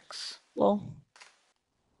banned. attacks. Lol.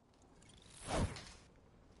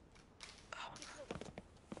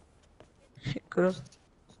 Good.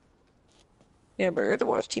 Yeah, but you're the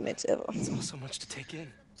worst teammates ever. It's all so much to take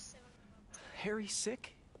in. Harry's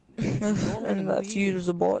sick. And that feud is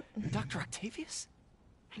a bot. Dr. Octavius?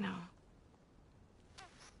 I know.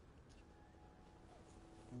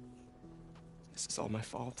 This is all my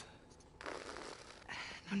fault.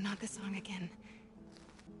 No, not the song again.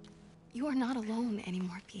 You are not alone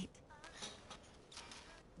anymore, Pete.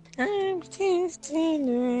 I'm still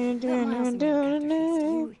standing. Let Miles and me look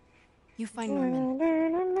after this. You find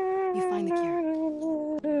Norman. You find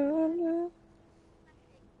the cure.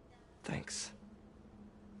 Thanks.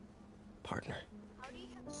 Partner.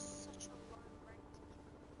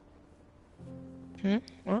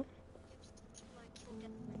 What?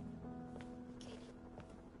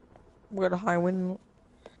 We got a high wind.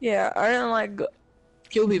 Yeah, I didn't like.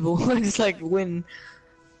 kill people. Just like win.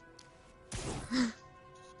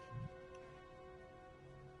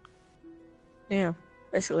 Yeah,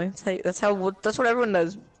 basically, that's what everyone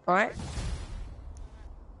does, right?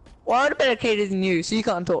 Well, I'm better educated than you, so you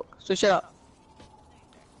can't talk. So shut up.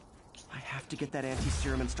 I have to get that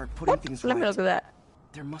anti-serum and start putting things Let right. me look at that.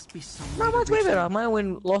 There must be some No, way to mine's way reach better. them. My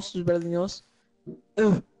win loss is better than yours.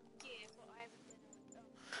 Ugh.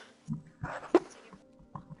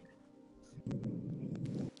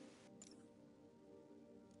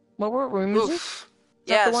 What room is this? Is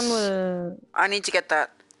that the one with... I need to get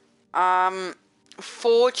that.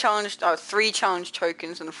 3 challenge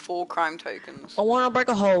tokens and 4 crime tokens. I want to break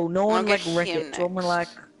a hole. No one get like wreck him it. So I'm gonna like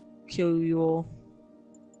kill you all.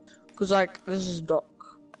 Cause like this is dark.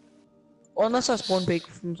 Or unless I spawn peek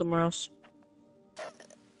from somewhere else.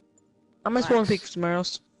 I'm gonna spawn peek from somewhere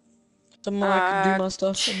else. So I'm gonna like do my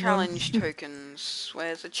stuff. Challenge tokens.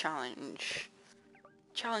 Where's the challenge?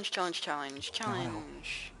 Challenge.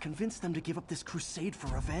 Convince them to give up this crusade for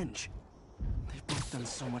revenge. They've both done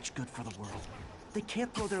so much good for the world. They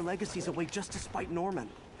can't throw their legacies away just to spite Norman.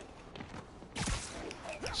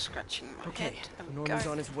 Scratching my Okay, head. Norman's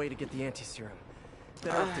on his way to get the anti-serum.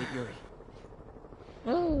 Better update Yuri.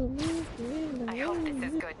 I hope this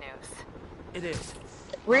is good news. It is.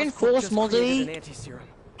 Reinforce Mozzie. Mozzie. Anti-serum.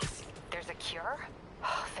 There's a cure?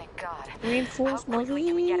 Oh, thank God. Reinforce How quickly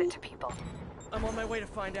can we get it Mozzie. to people? I'm on my way to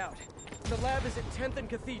find out. The lab is at 10th and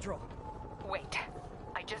Cathedral. Wait.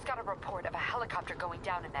 I just got a report of a helicopter going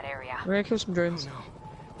down in that area. We're gonna kill some drones. Oh,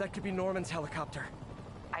 no. That could be Norman's helicopter.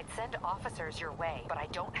 I'd send officers your way, but I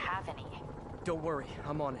don't have any. Don't worry,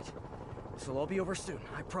 I'm on it. This'll all be over soon,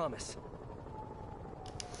 I promise.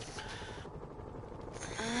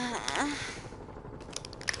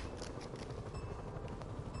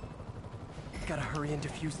 Gotta hurry and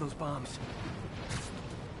defuse those bombs.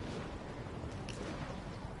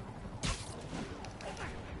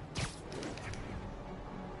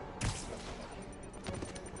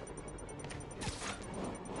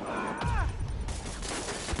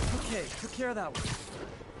 Okay, took care of that one.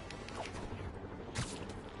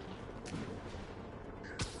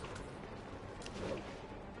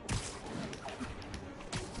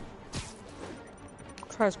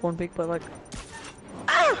 Try to spawn peek, but like...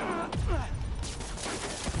 Ah!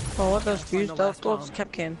 Oh, what those fuse? Those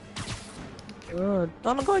cap can. Good.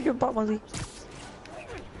 Oh my god, you're a bot, Mozzie.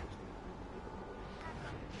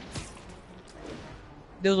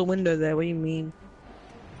 There was a window there, what do you mean?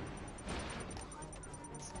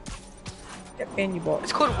 Cap can, you bot.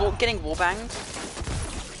 It's called getting wallbanged.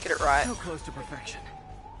 Get it right. So close to perfection.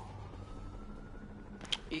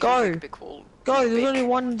 You Go! can make a big wall. Go,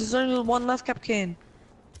 there's only one left cap can.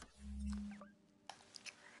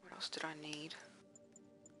 What else did I need?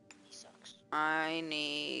 I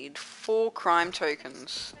need 4 crime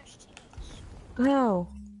tokens. How?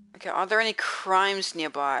 Okay, are there any crimes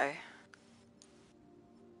nearby?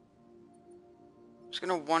 I'm just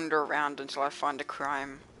gonna wander around until I find a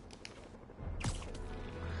crime.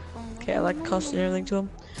 Okay, I like cussing and everything to him.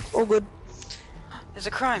 All good. There's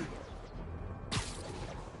a crime.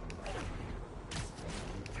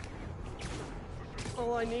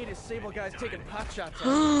 All I need is Sable guys taking pot shots at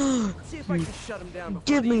me. See if I can shut him down before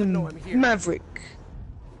Give they me even know I'm here. Maverick.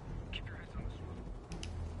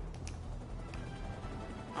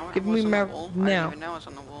 Oh, Give it was me on the Maverick wall. I now. didn't even know it was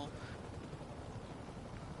on the wall.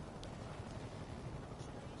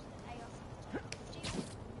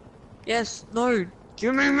 Yes, no.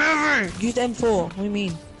 Give me Maverick. Use M4. What do you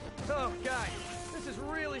mean? Oh, guys, this is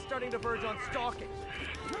really starting to verge on stalking.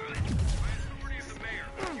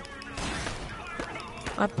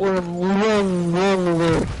 I put him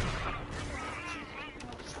whoa.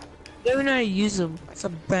 Don't know how to use them. That's how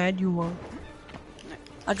bad you are.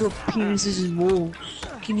 I draw penises in walls.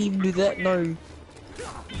 Can you even do that? No.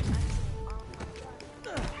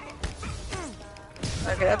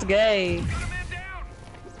 Okay, that's gay.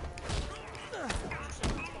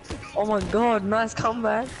 Oh my god, nice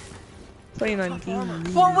comeback.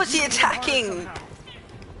 2019. What was he attacking?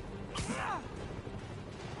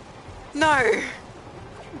 No.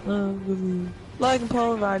 Like and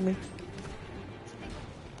Paul ride me.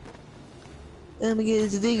 Let me get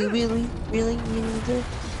this digger, really?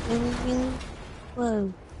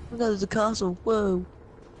 Whoa. I thought it was a castle, whoa.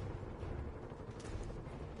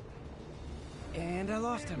 And I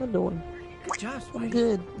lost him. What am I doing? Good job, I'm Spidey.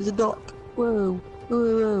 good. There's a dock. Whoa.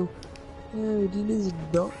 Whoa, dude, there's a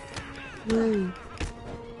dock. Whoa.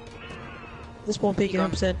 This won't pick it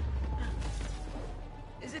up, said.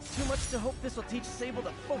 Is it too much to hope this will teach Sable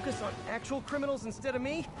to focus on actual criminals instead of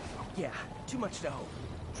me? Yeah, too much to hope.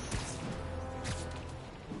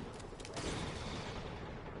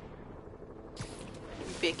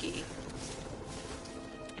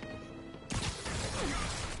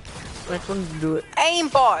 I just wanted to do it.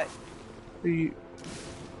 Aimbot!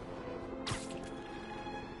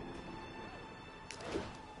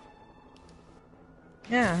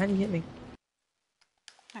 Yeah, how do you hit me?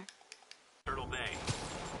 Turtle Bay.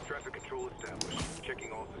 Traffic control established.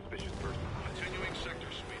 Checking all suspicious persons. Continuing sector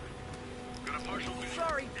sweep. Got a partial visual.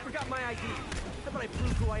 Sorry, forgot my ID. How about I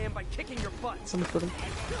prove who I am by kicking your butt? Someone put him.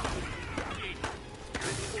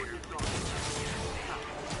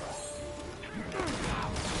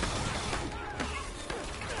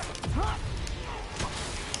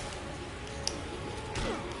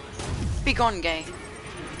 Be gone, gay.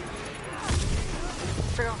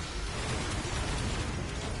 Figure.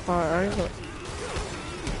 Alright,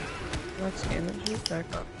 let's scan it. Just back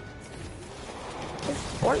up.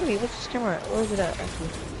 What's this camera at? Where is it at, actually?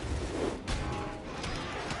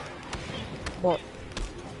 What?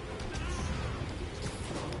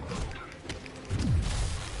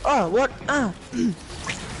 Oh, what? Ah!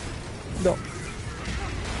 No.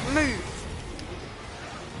 Move!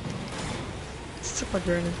 Stop my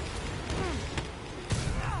journey.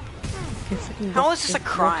 How is this a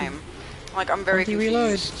crime? Like, I'm very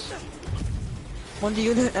confused. What do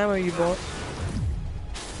you unit ammo you bought?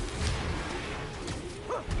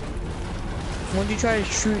 When do you try to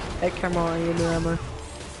shoot at camera and you get ammo?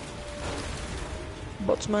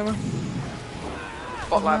 Bots matter.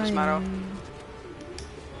 Bot labs matter.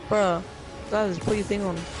 Bruh, guys, put your thing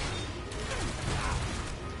on.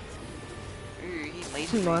 Ooh, he's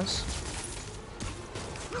lazy. Nice.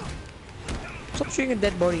 Stop shooting a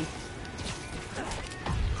dead body.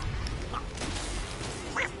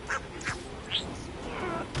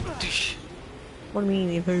 What do you mean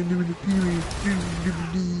if I live in a period?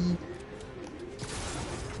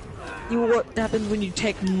 You know what happens when you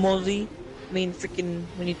take Mozzie? I mean freaking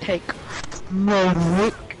when you take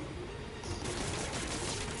Maverick.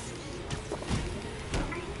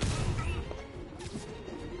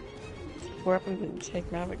 What happens when you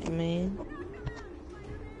take Maverick, man?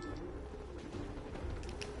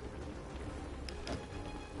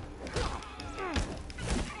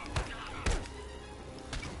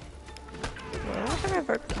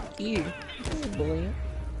 You. Bullying.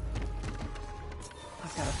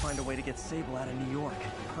 I've got to find a way to get Sable out of New York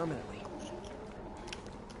permanently.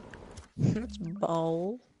 That's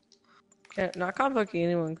bold. Okay, no, I can't fuck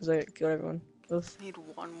anyone because I killed everyone. Oof. Need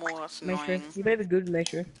one more. That's Make annoying. sure you play the good. Make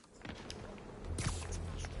sure.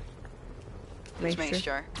 It's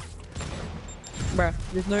Maestro. Bruh,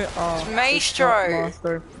 there's no R. It's Maestro. It's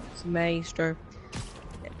Maestro.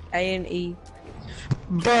 A and E.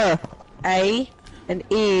 Bruh. A and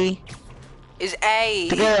E. Is A.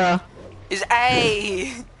 Together. Is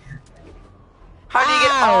A. How do you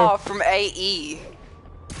get R from AE?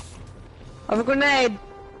 I have a grenade.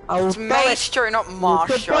 I will it's Maestro, not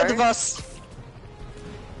Maestro. Both of us.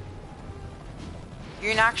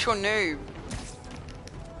 You're an actual noob.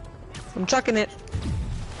 I'm chucking it.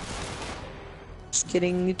 Just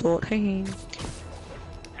kidding, you thought. Hey.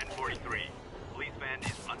 1043. Police van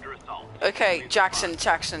is under assault. Okay, Jackson.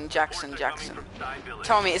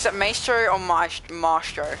 Tell me, is it Maestro or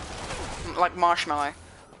Maestro? Like Marshmallow.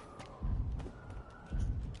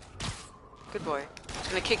 Good boy. I was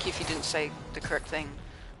gonna kick you if you didn't say the correct thing.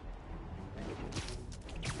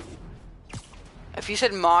 If you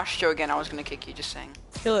said Maestro again, I was gonna kick you, just saying.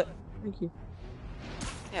 Kill it. Thank you.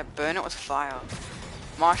 Yeah, burn it with fire.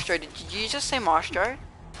 Maestro, did you just say Maestro?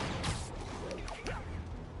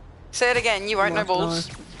 Say it again, you won't know balls.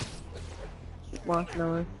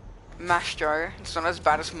 Marshmallow. Maestro. It's not as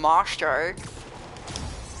bad as Maestro.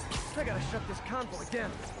 I gotta shut this convoy down.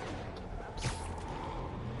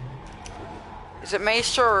 Is it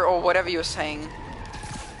Maestro or whatever you were saying? You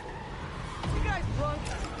guys drunk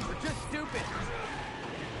or just stupid?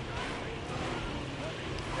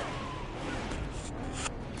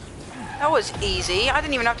 That was easy. I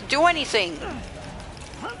didn't even have to do anything.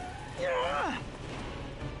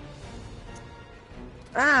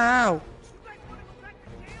 Ow!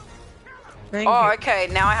 Oh, okay.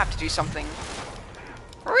 Now I have to do something.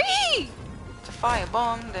 Whee! It's a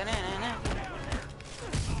firebomb. Da-na-na-na.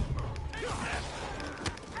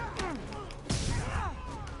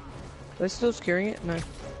 Are they still scaring it? No.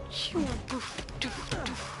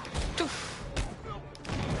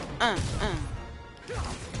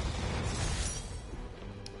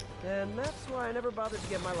 And that's why I never bothered to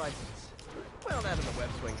get my license. Well, that and the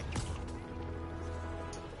web swing.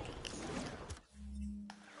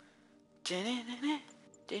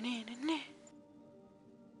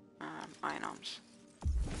 Iron arms.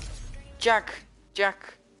 Jack.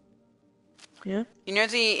 Yeah? You know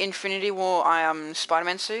the Infinity War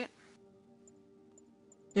Spiderman suit?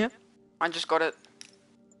 Yeah. I just got it.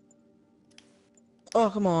 Oh,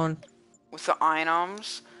 come on. With the iron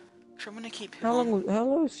arms. So I'm gonna keep him on. How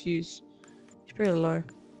low is Fuse? He's pretty low.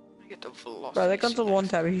 I get the velocity. Bro, that gun's a one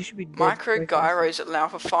tab. He should be dead. Micro gyros allow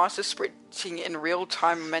for faster sprinting in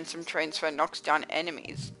real-time momentum transfer, knocks down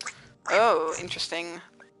enemies. Oh, interesting.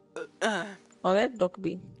 Oh, that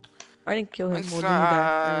Dockerby. I didn't kill him. Or did he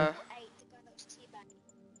die?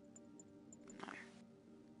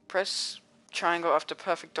 Press triangle after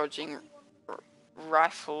perfect dodging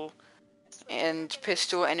rifle and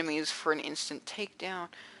pistol enemies for an instant takedown.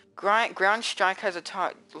 Ground strike has a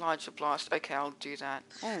larger blast. Okay, I'll do that.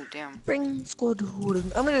 Oh, damn. Bring squad.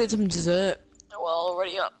 I'm gonna get some dessert. Well,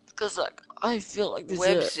 already up. Because, like, I feel like dessert.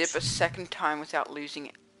 Web zip a second time without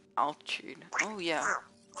losing altitude. Oh, yeah.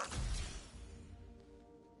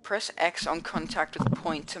 Press X on contact with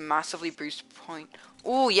point to massively boost point.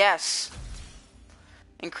 Oh, yes.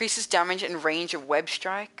 Increases damage and range of web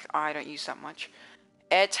strike. I don't use that much.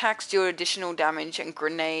 Air attacks deal additional damage and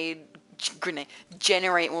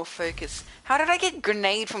generate more focus. How did I get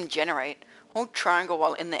grenade from generate? Hold triangle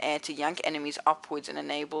while in the air to yank enemies upwards and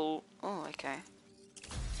enable... Oh, okay.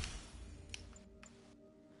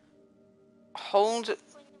 Hold...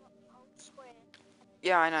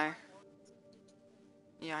 Yeah, I know.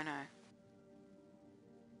 Yeah, I know.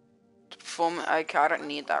 Okay, I don't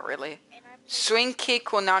need that really. Swing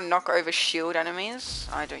kick will now knock over shield enemies.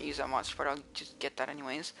 I don't use that much, but I'll just get that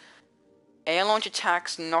anyways. Air launch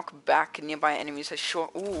attacks knock back nearby enemies as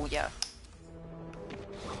short. Ooh, yeah.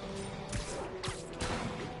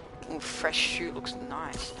 Ooh, fresh shoot looks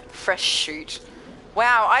nice. Fresh shoot.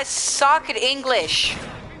 Wow, I suck at English.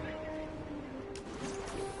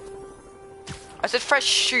 I said fresh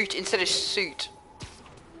shoot instead of suit.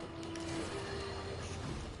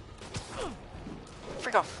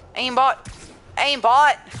 Frick off. Aimbot.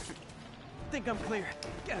 Aimbot. Think I'm clear.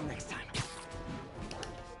 Get him next time.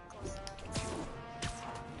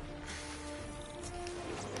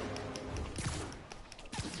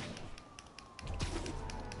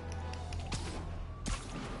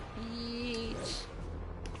 Yeet.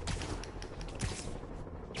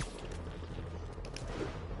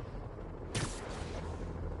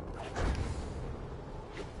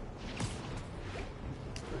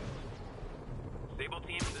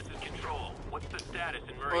 What's the status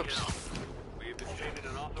in Murray Hill? We have detained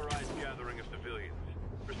an unauthorized gathering of civilians.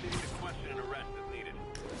 Proceeding to question and arrest as needed.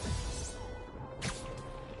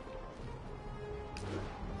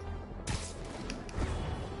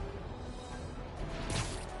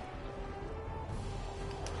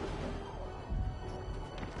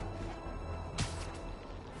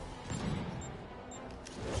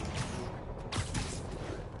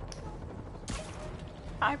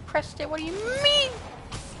 I pressed it, what do you mean?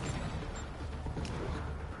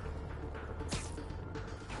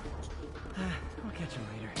 I'll catch him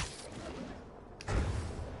later.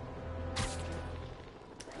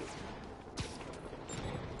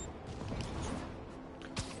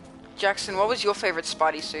 Jackson, what was your favorite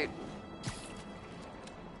Spidey suit?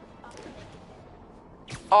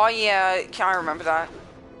 Oh yeah, I remember that.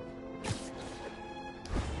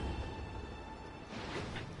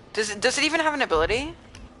 Does it even have an ability?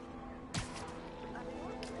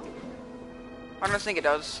 I don't think it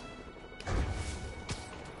does.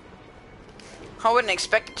 I wouldn't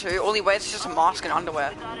expect it to. All he wears is just a mask and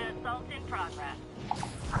underwear.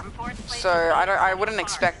 So I wouldn't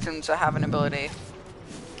expect him to have an ability.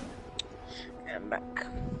 I'm back.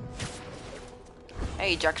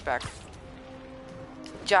 Hey, Jack's back.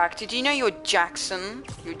 Jack, did you know you're Jackson?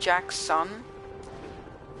 You're Jack's son?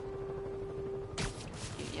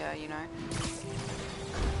 Yeah, you know.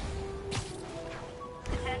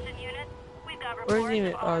 Attention units, we've got Where's reports he?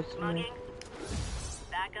 of Oh, armed it's me. muggings.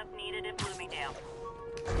 Backup needed in Bloomingdale.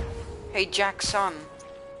 Hey, Jack's son.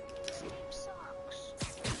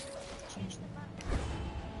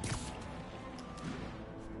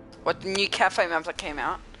 What, the new cafe map that came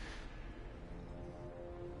out?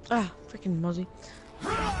 Ah, freaking Mozzie.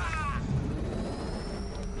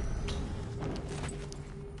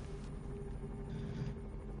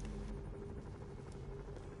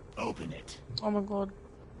 Open it. Oh my god.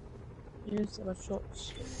 Use a lot of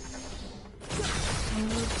shots.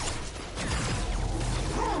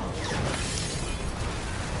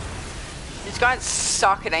 These guys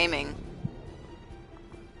suck at aiming.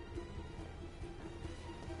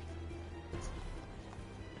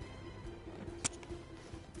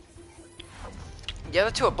 The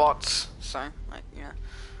other two are bots, so, like, yeah.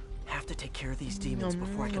 Have to take care of these demons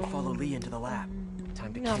before I can follow Lee into the lab.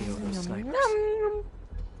 Time to KO those snipers.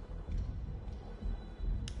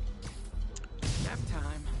 Nap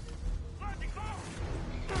time.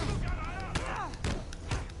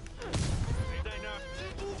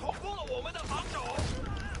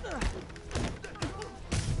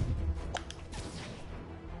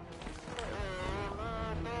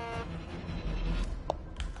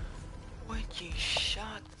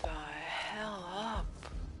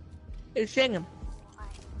 It's singing.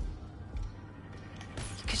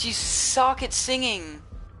 Because you suck at singing.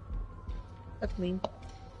 That's mean.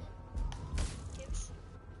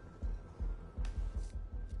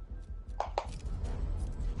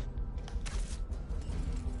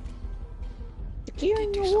 The key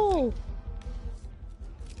on the wall.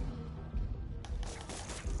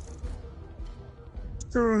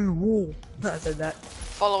 On the wall. I said that.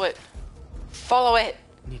 Follow it. Follow it.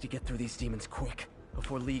 Need to get through these demons quick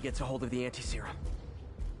before Lee gets a hold of the anti-serum.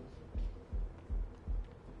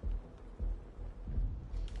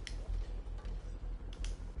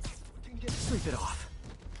 Sleep it off.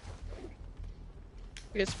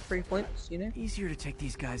 I guess 3 points, you know? Easier to take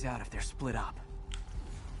these guys out if they're split up.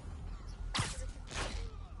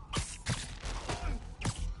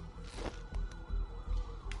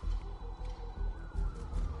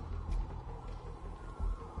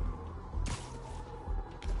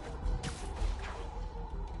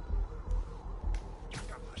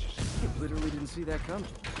 Literally didn't see that coming.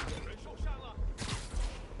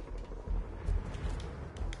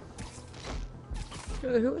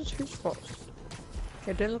 Who was whose fault?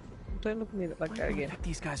 Okay, don't look at me like that again. Pick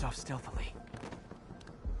these guys off stealthily.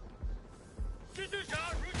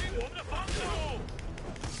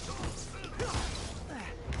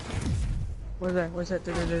 Where's that? Where's that?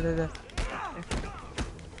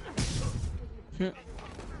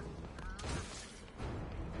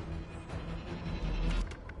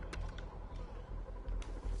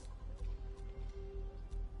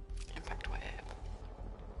 Impact web.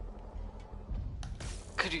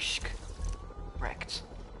 Kadushk. Wrecked.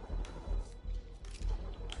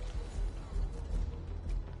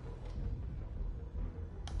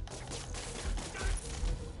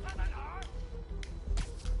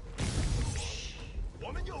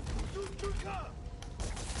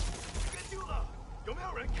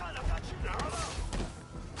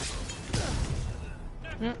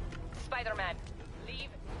 Spiderman, leave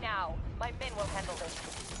now. My men will handle this.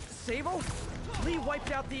 Sable? Lee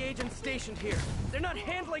wiped out the agents stationed here. They're not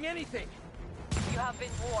handling anything. You have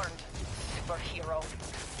been warned, superhero.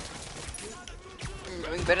 I'm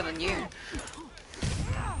doing better than you.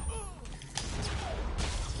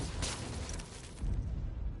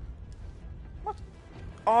 What?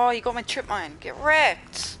 Oh, you got my trip mine. Get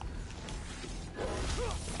wrecked.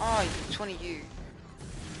 Oh, it's one of you.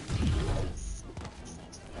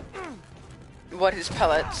 What is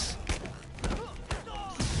pellets?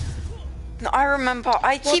 No, I remember.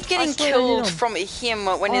 I keep getting killed from him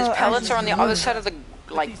when his pellets are on the other side of the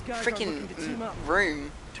freaking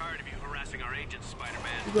room. Tired of you harassing our agents,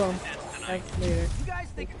 Spider-Man. You go. Thanks later.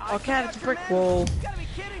 Oh, cat, it's a brick wall. You gotta be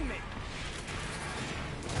kidding me.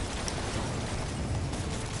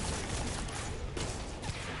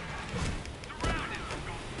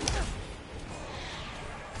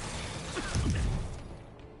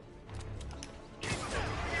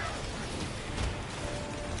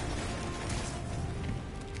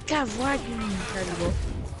 God, why do you incredible?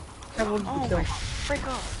 Oh my frick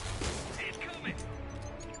off.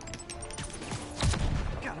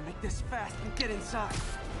 Gotta make this fast and get inside.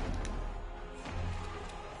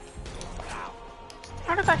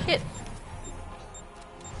 How did I hit?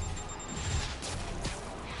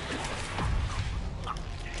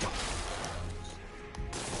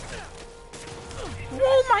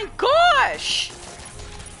 Oh my gosh!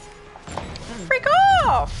 Frick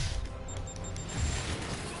off!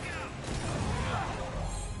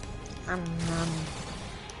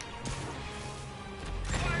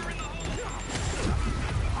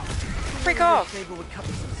 Frick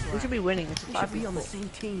off! We should be winning. It's We should be on the same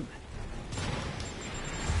team.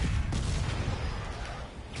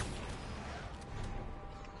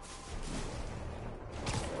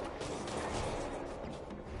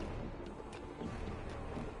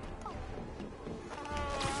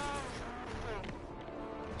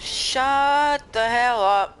 Shut the hell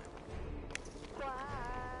up.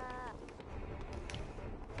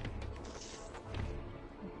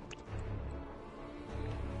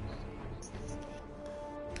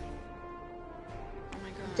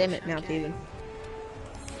 Damn it, now, Steven.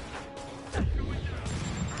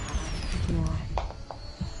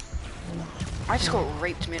 I just got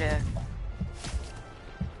raped midair.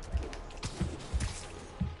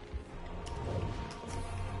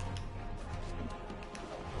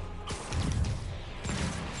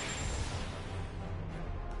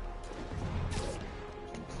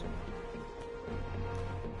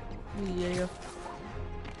 Yeah.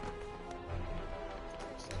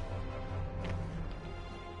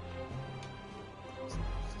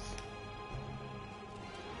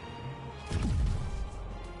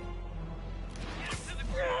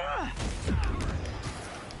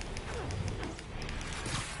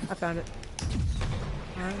 I found it.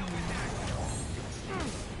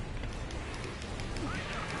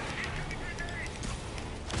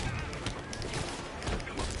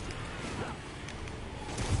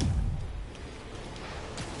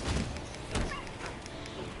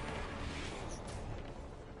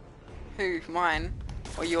 Who? Mine?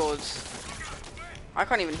 Or yours? I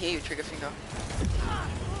can't even hear you, trigger finger.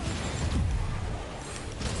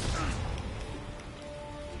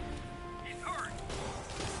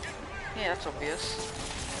 Yeah, that's obvious.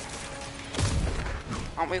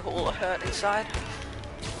 Aren't we all hurt inside?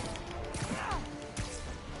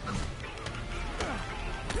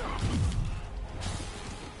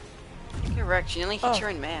 Get wrecked, you nearly hit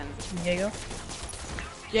your own man. Jaeger.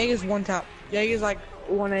 Jaeger's one tap. Jaeger's like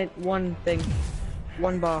one thing.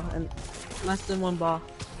 One bar and less than one bar.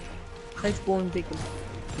 Nice spawn beacon.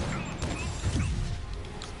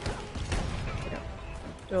 Yeah.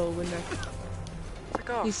 Still a window.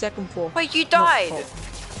 He's second floor. Wait, you died!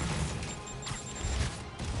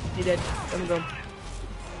 He did. Let me go.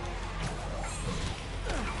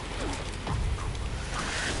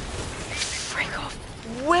 Freak off!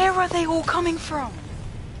 Where are they all coming from?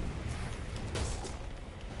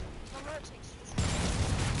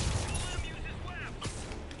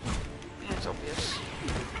 Yeah, it's obvious.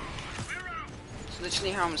 It's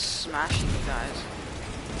literally how I'm smashing you guys.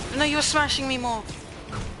 No, you're smashing me more.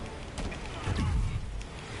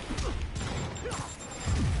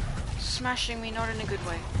 Smashing me, not in a good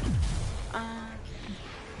way.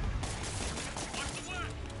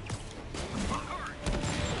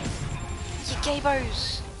 You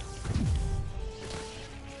gabos!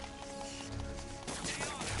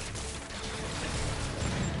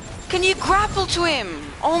 Can you grapple to him?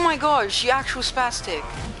 Oh my gosh, you actual spastic.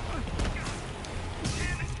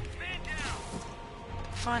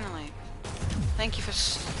 Finally. Thank you for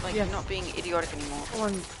not being idiotic anymore. Come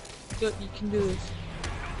on, you can do this.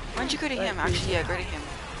 Why'd you go to him? Actually, yeah, go to him.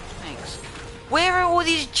 Thanks. Where are all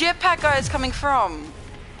these jetpack guys coming from?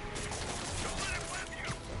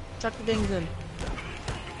 Chuck the things in.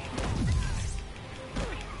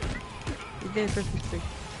 He's getting Christmas tree.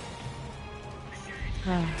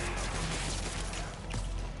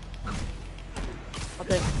 I'll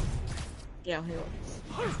take it. Yeah, here.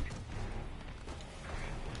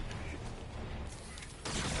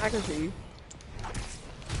 I can see you.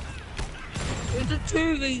 It's a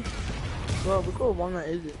 2v. Well, we got one that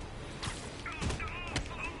is it.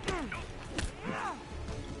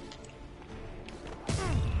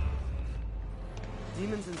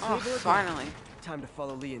 Demons and oh, Silver. Finally. Time to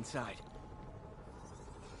follow Lee inside.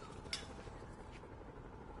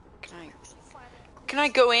 Can I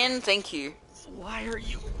go in? Thank you. Why are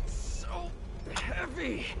you so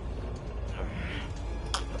heavy?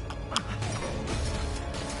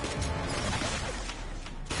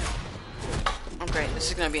 Oh great, this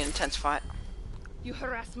is gonna be an intense fight. You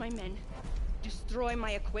harass my men, destroy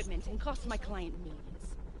my equipment, and cost my client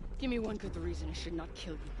millions. Give me one good reason I should not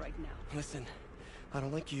kill you right now. Listen, I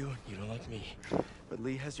don't like you, you don't like me. But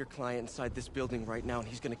Lee has your client inside this building right now, and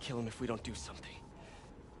he's gonna kill him if we don't do something.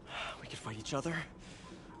 We could fight each other,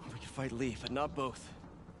 or we could fight Lee, but not both.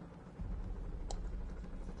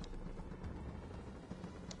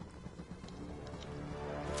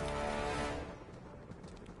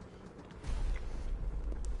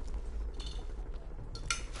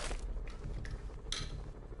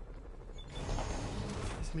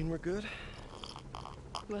 Does this mean we're good?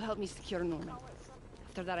 You will help me secure Norman.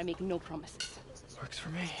 After that, I make no promises. Works for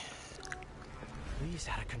me. Lee's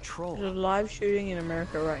out of control. There's a live shooting in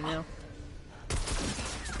America right now.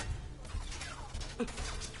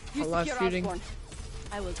 You a live shooting. Osborn.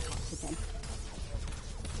 I will talk to them.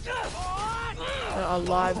 A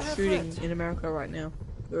live shooting in America right now.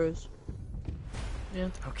 There is. Yeah.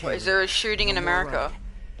 Okay. What, is there a shooting in America?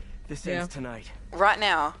 This ends tonight. Right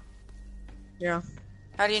now? Yeah.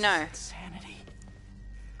 How do you know? Insanity.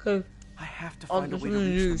 Cause I have to find a way to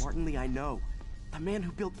reach the Martin Lee I know. The man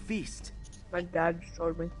who built Feast. My dad just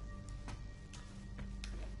told me.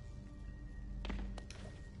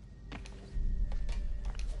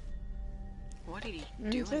 What did he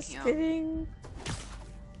do just here? Kidding.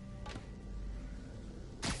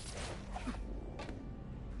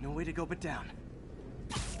 No way to go but down.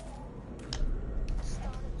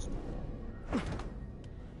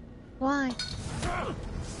 Why? Turn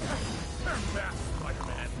back,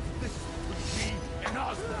 Spider-Man. This is me and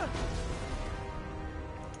Osborn.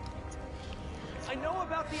 I know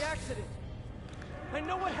about the accident. I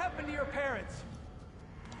know what happened to your parents.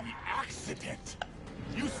 The accident?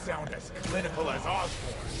 You sound as clinical as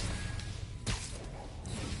Osborn.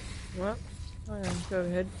 Well, go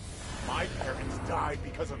ahead. My parents died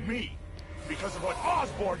because of me. Because of what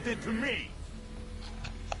Osborn did to me.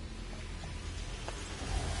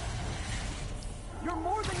 You're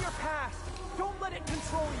more than your past. Don't let it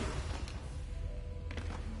control you.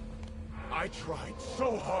 I tried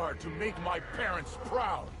so hard to make my parents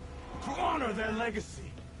proud. To honor their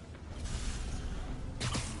legacy.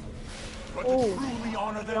 But to truly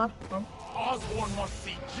honor them, Osborn must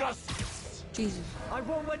see justice. Jesus. I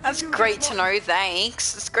won't let That's you do great this, to know,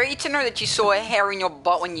 thanks. It's great to know that you saw a hair in your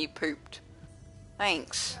butt when you pooped.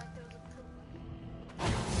 Thanks.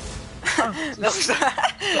 There was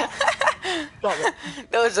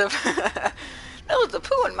a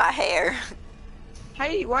poo in my hair.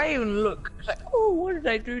 Hey, why even look? It's like, oh, what did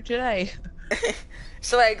I do today?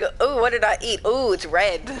 So I go, oh, what did I eat? Oh, it's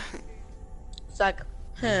red. It's like,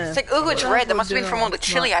 It's like, oh, it's red. That must have been from all the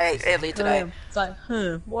chili I ate earlier today. It's like,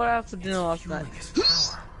 what I had for dinner last night?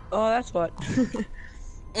 Oh, that's what.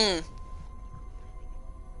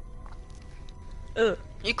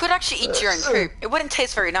 You could actually eat your own poop. It wouldn't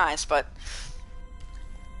taste very nice, but...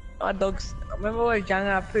 My dogs... I remember when I was young,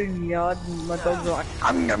 I put in the yard and my dogs were like,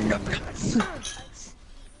 nom, nom.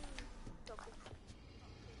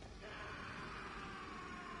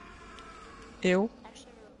 Ew.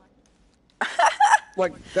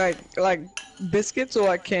 like biscuits or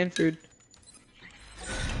like canned food?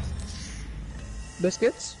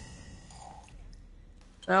 Biscuits?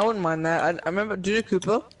 I wouldn't mind that. I remember, do you know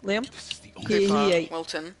Cooper, Liam? He ate.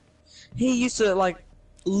 Wilton. He used to like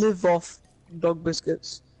live off dog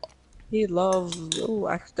biscuits. He loves. Oh,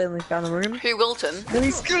 accidentally found the room. Who, Wilton? Then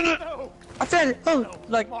he's gonna. I found it. Oh,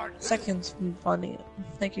 like seconds from finding it.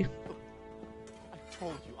 Thank you. I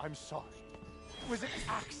told you, I'm sorry. Was it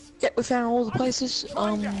axe? Yeah, we found all the places.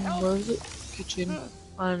 Where is it? Kitchen.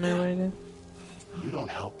 I don't know where it is. You don't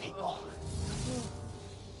help people.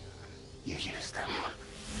 You use them.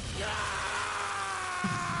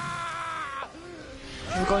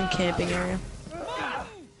 We're going camping area.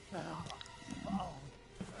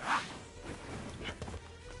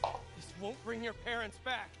 This won't bring your parents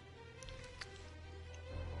back.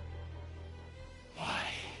 Why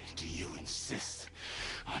do you insist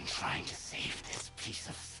on trying to save this piece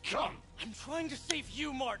of scum? I'm trying to save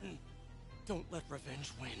you, Martin. Don't let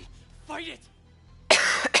revenge win. Fight it!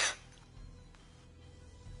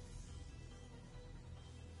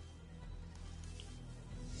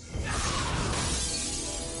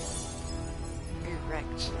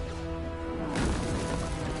 Correct.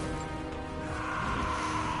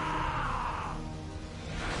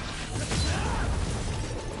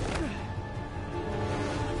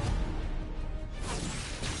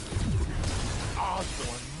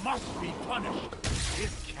 Osborn must be punished.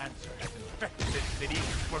 His cancer has infected this city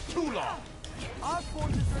for too long.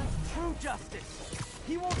 Osborn deserves true justice.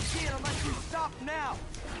 He won't see it unless you stop now.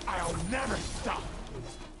 I'll never stop.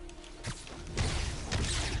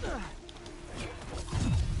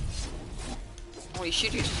 Well, you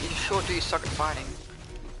sure do suck at fighting.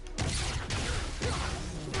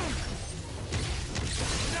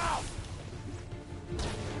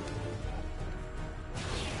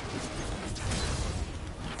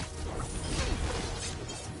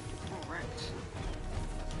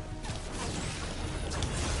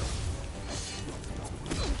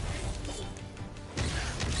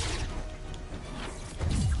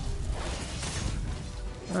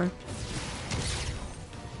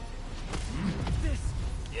 This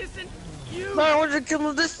isn't you. No, I wanted to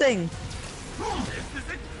kill this thing. This is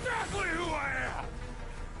exactly who I am.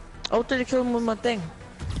 I wanted to kill him with my thing.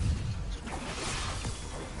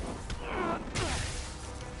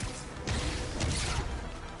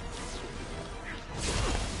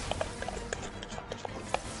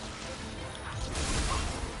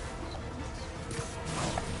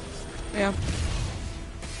 Yeah.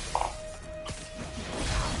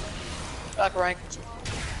 Back rank.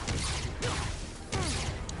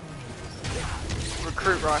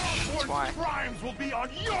 Recruit rush, that's why. Crimes will be on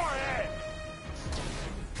your head.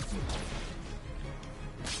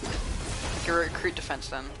 Your recruit defense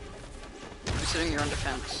then. Considering you're on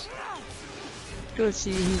defense. Good,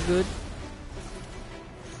 see, he's good.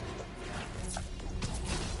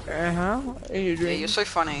 Yeah, you're so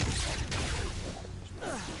funny.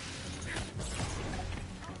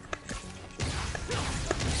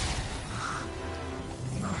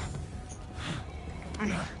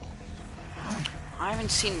 I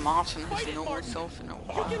haven't seen Martin his normal self in a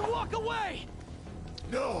while. You can walk away.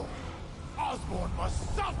 No, Osborn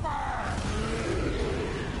must suffer.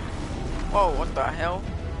 Whoa, what the hell?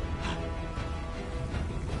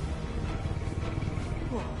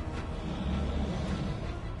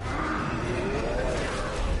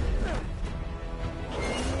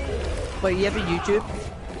 Wait, you have a YouTube?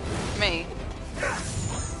 Me.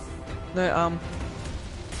 No,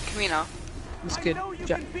 Kamina. this kid.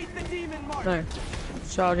 No.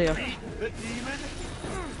 Child here. The demon?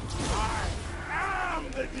 I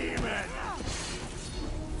am the demon!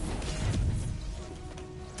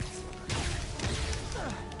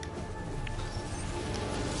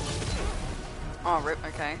 Oh, rip,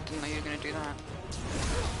 okay. Didn't know you were gonna do that.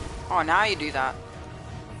 Oh, now you do that.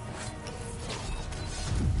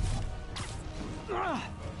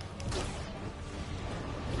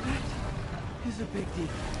 He's a big deal.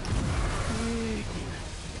 Big deal.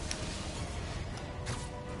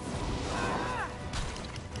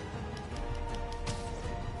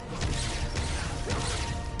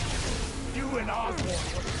 You and Osborn will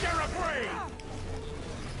share a grave!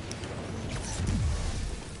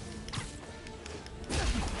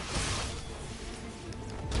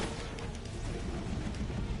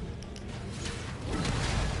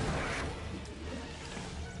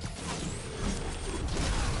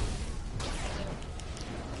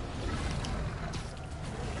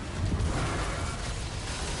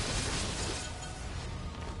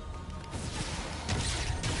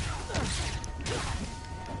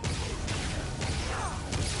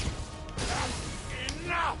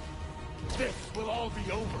 This will all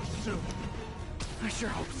be over soon. I sure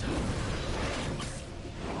hope so.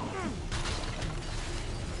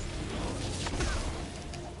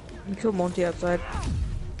 You killed Monty outside.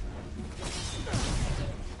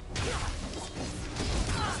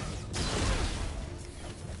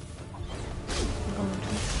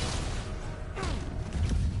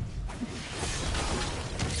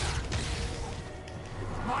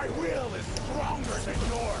 My will is stronger than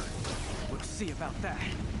yours. We'll see about that.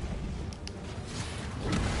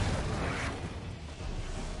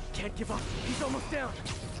 Can't give up. He's almost down.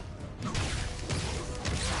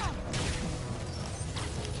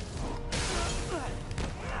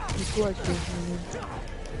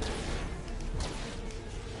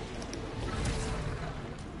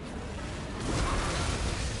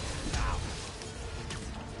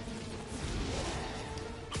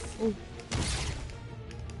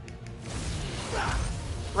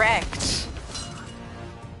 Wrecked.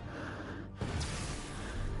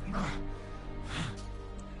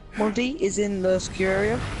 Monty is in the secure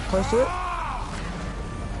area, close to it.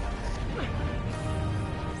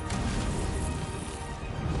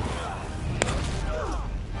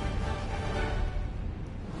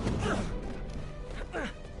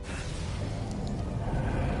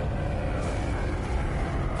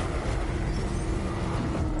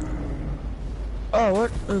 Oh,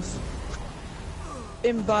 what is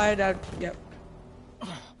imbibed out? Yep.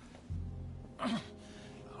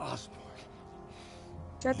 Osborn.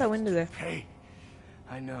 Check that window there. Hey,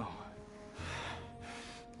 I know.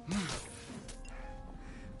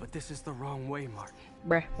 But this is the wrong way, Martin.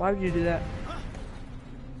 Bruh, why would you do that?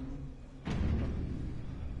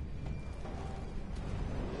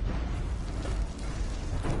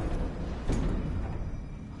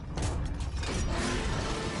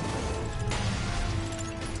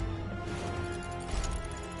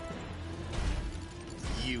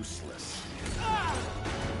 Useless.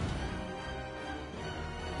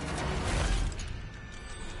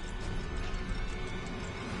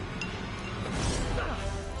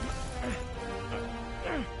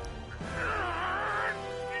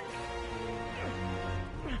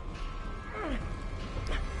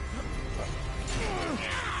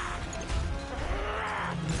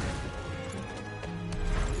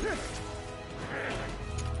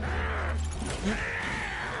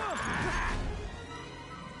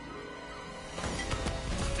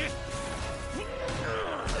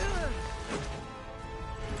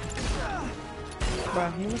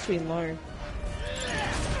 Bruh, he must be low.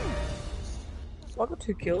 So I got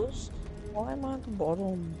 2 kills. Why am I at the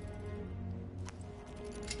bottom?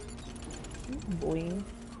 Boy.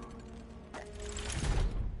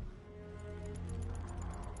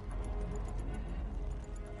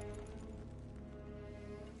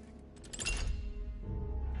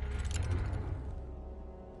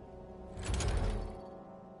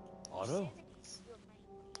 Otto?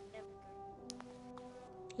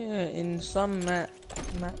 Yeah, in some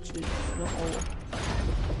matches, not all.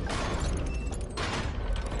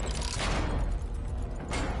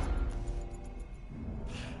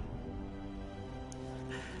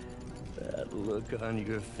 That look on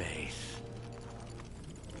your face.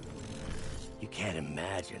 You can't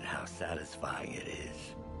imagine how satisfying it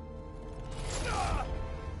is.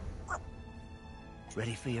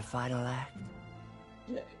 Ready for your final act?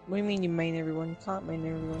 Yeah, what do you mean you main everyone? You can't main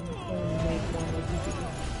everyone. You only make one of you do.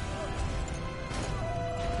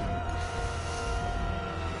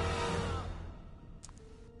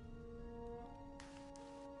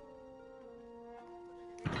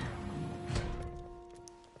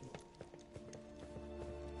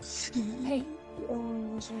 Hey.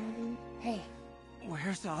 Oh, Hey.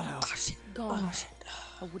 Where's Otto? Gone.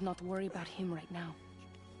 I would not worry about him right now.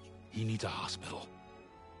 He needs a hospital.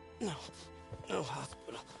 No. No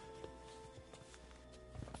hospital.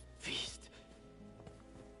 Feast.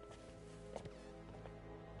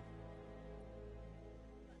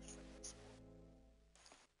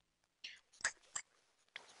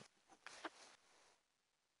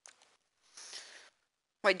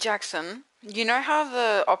 Wait, Jackson, you know how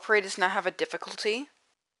the operators now have a difficulty?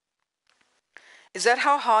 Is that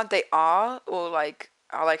how hard they are, or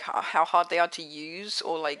how hard they are to use,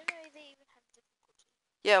 or like?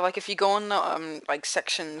 Yeah, like if you go on the like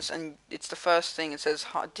sections and it's the first thing, it says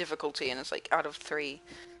hard difficulty and it's like out of 3.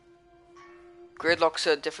 Gridlock's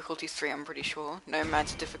a difficulty 3, I'm pretty sure.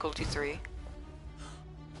 Nomad's difficulty 3.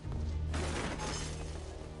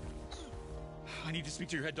 I need to speak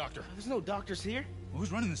to your head doctor. There's no doctors here.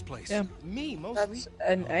 Who's running this place? Yeah. Me, mostly. That's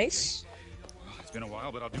an ace. Well, it's been a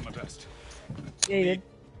while, but I'll do my best. Yeah, you did.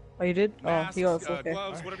 Oh, you did? Masks, oh, you got a 4K.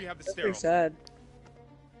 gloves, whatever you have to That's sterile. pretty sad.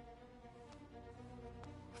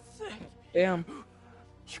 Damn.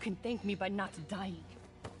 You can thank me by not dying.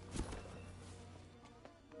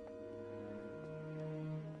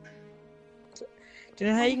 Do you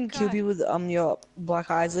know how you can kill people with your black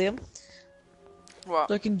eyes, Liam? What?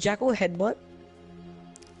 So can Jackal headbutt?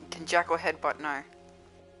 Can Jackal headbutt? No.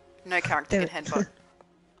 No character can headbutt.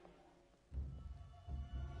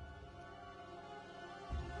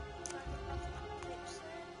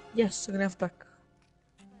 Yes, I can have back.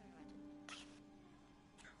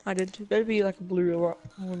 I did. That'd be like a blue or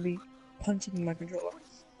I'm gonna be punching my controller.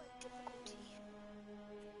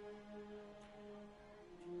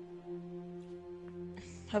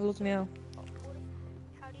 Have a look now.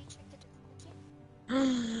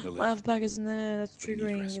 The My health pack isn't there. That's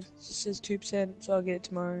triggering. It just says 2%, so I'll get it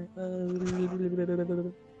tomorrow.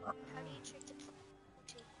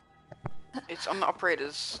 It's on the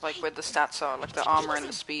operators, like where the stats are, like the armor and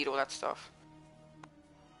the speed, all that stuff.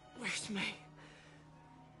 Where's May?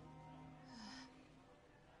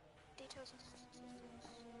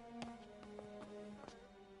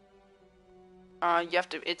 You have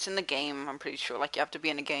to, it's in the game, I'm pretty sure, like you have to be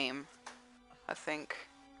in a game, I think.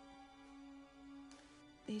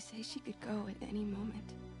 They say she could go at any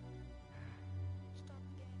moment.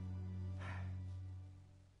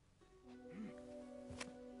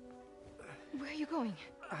 Where are you going?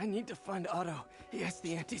 I need to find Otto. He has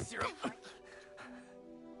the anti-serum. I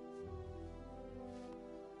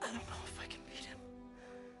don't know if I can beat him.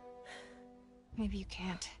 Maybe you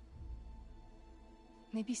can't.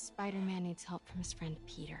 Maybe Spider-Man needs help from his friend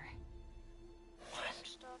Peter.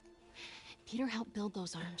 What? Peter helped build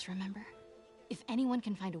those arms, remember? If anyone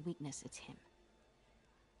can find a weakness, it's him.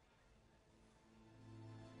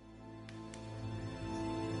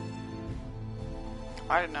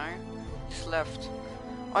 I don't know. Just left.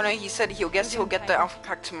 Oh no, he said he'll get the alpha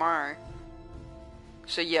pack tomorrow.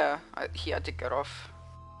 So yeah, he had to get off.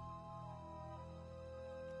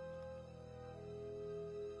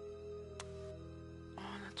 Oh,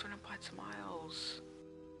 that's when I bite some miles.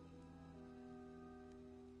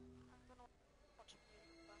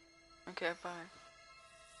 Okay, bye.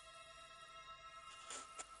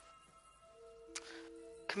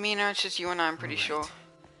 Camino, it's just you and I, I'm pretty sure.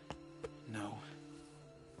 No.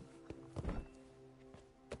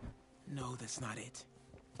 No, that's not it.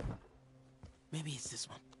 Maybe it's this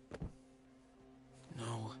one.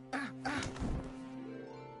 No.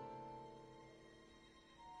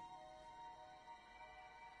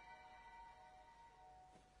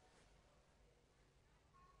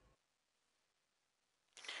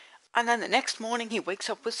 And then the next morning he wakes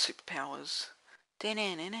up with superpowers.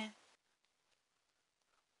 Da-na-na-na.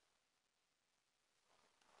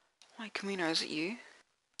 Why, Camino, is it you?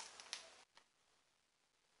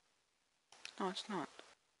 No, it's not.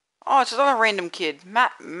 Oh, it's another random kid.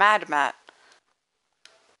 Mad Matt.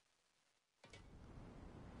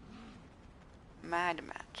 Mad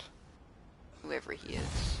Matt. Whoever he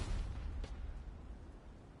is.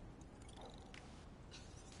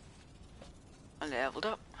 I leveled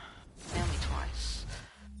up. Only twice.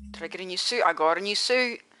 Did I get a new suit? I got a new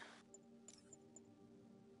suit.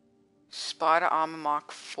 Spider Armor Mark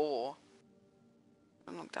IV.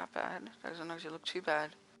 Doesn't look that bad. Doesn't actually look too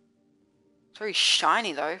bad. It's very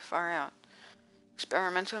shiny though, far out.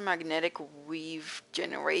 Experimental magnetic weave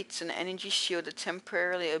generates an energy shield that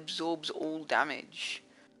temporarily absorbs all damage.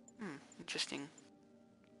 Interesting.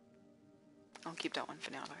 I'll keep that one for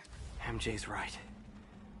now though. MJ's right.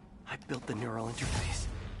 I built the neural interface.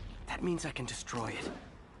 That means I can destroy it.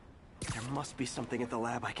 There must be something at the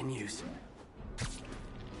lab I can use.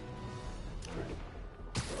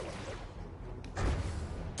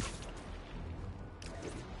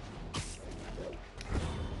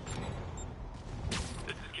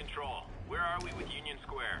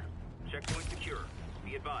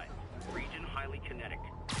 advised. Region highly kinetic.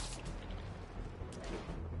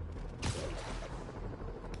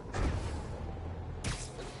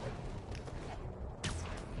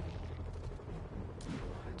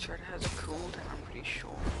 It has a cooldown, I'm pretty sure.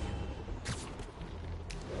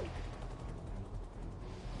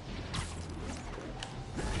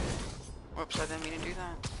 Whoops, I didn't mean to do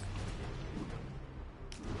that.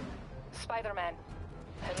 Spiderman.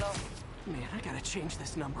 Hello. Man, I gotta change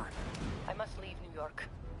this number. I must leave New York.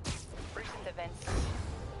 Recent events.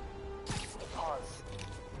 Pause.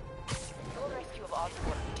 Your rescue of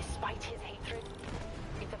Osborn, despite his hatred,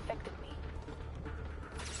 it affected me.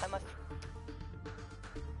 I must...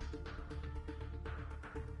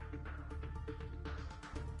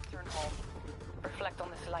 return home. Reflect on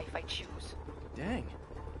this life I choose. Dang.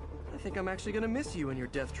 I think I'm actually gonna miss you and your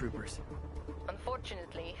death troopers.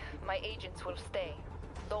 Unfortunately, my agents will stay.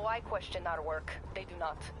 Though I question our work, they do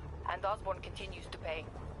not. And Osborn continues to pay.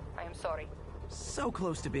 I am sorry. So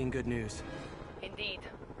close to being good news. Indeed.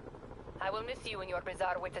 I will miss you and your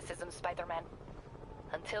bizarre witticism, Spider-Man.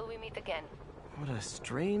 Until we meet again. What a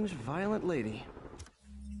strange, violent lady.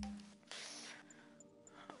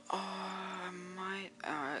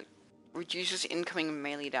 Reduces incoming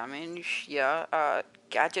melee damage. Yeah.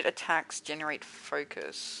 Gadget attacks generate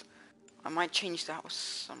focus. I might change that with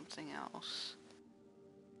something else.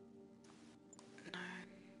 No.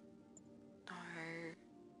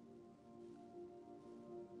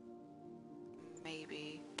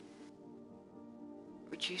 Maybe.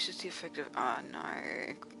 Reduces the effect of...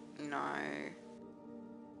 no.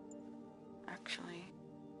 Actually.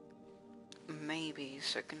 Maybe,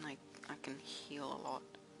 so I can heal a lot.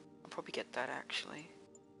 I'll probably get that actually.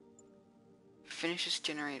 Finishes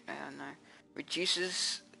generate... I don't know.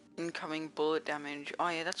 Reduces incoming bullet damage. Oh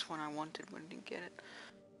yeah, that's one I wanted when I didn't get it.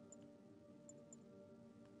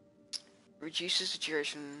 Reduces the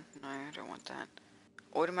duration. No, I don't want that.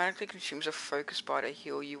 Automatically consumes a focus bar to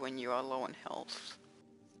heal you when you are low on health.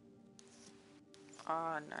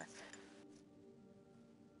 Ah, no.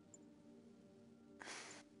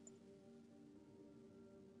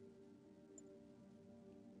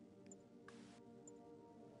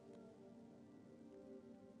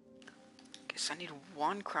 Guess I need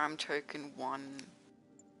one crime token, one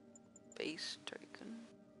base token.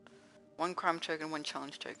 One crime token, one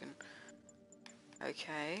challenge token.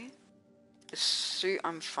 Okay. The suit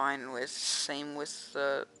I'm fine with. Same with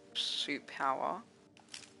the suit power.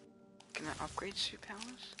 Can I upgrade suit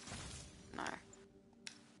powers? No.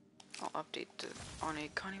 I'll update the... oh no, you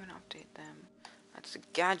can't even update them. That's the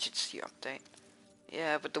gadgets you update.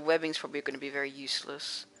 Yeah, but the webbing's probably going to be very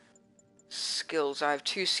useless. Skills. I have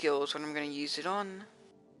 2 skills. When I'm going to use it on...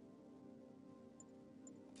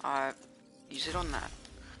 I use it on that.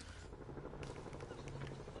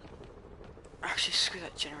 Actually, screw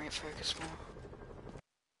that. Generate focus more.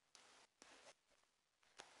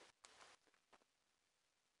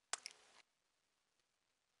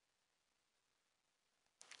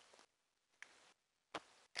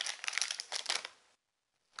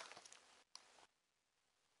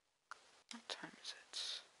 What time is it?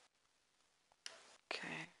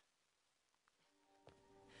 Okay.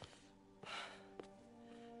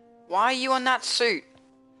 Why are you in that suit?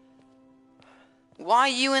 Why are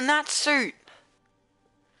you in that suit?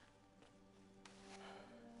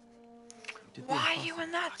 Why are you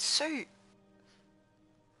in that suit?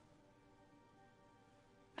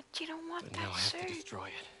 But you don't want But that now I have suit. to destroy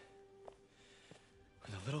it.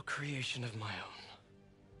 With a little creation of my own.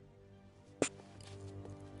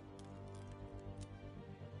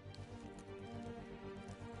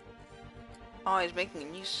 Oh, he's making a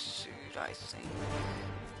new suit, I think.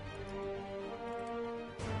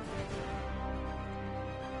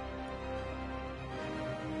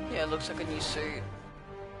 Yeah, it looks like a new suit.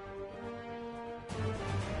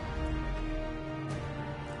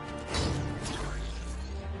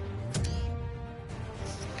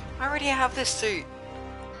 I already have this suit.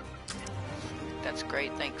 That's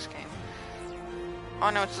great, thanks, game.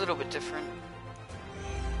 Oh no, it's a little bit different.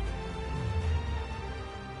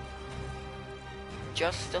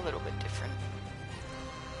 Just a little bit different.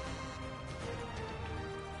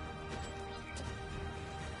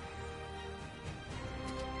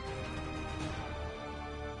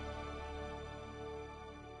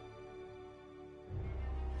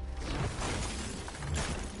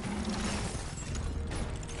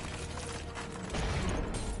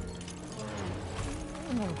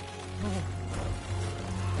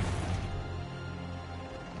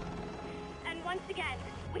 And once again,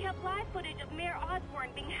 we have live footage of Mayor Osborn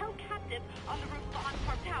being held captive on the roof of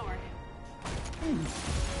Oscorp Tower.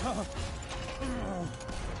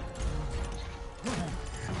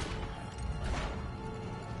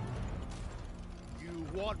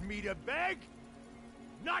 Want me to beg?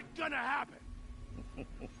 Not gonna happen!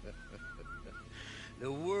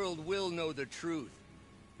 The world will know the truth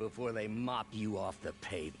before they mop you off the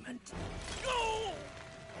pavement. Go!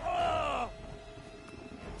 Ah!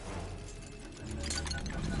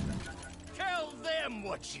 Tell them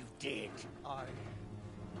what you did. I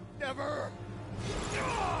never...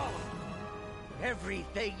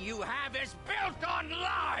 Everything you have is built on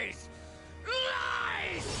lies!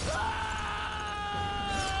 Lies!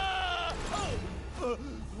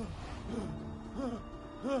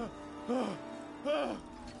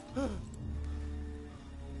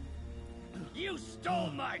 You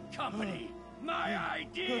stole my company, my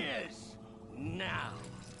ideas! Now,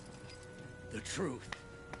 the truth.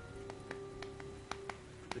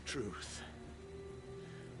 The truth.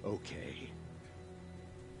 Okay.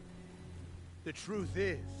 The truth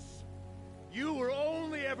is, you were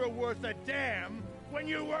only ever worth a damn when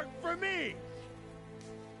you worked for me!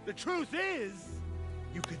 The truth is,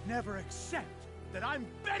 you could never accept that I'm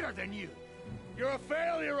better than you! You're a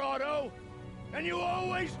failure, Otto! And you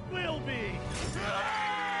always will be!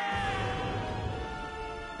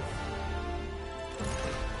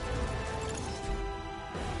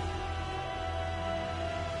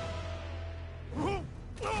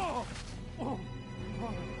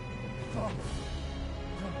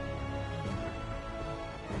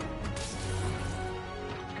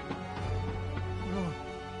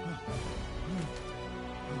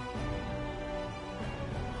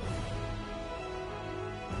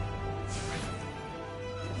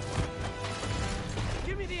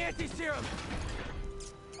 Give me the anti-serum!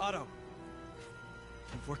 Otto,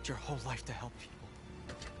 you've worked your whole life to help people.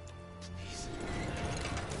 Please.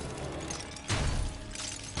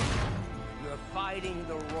 You're fighting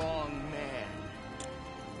the wrong man.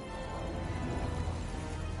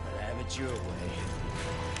 But have it your way.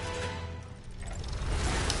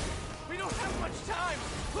 We don't have much time!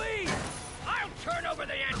 Please! I'll turn over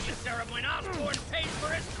the anti-serum when Osborn pays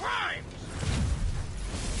for his crimes!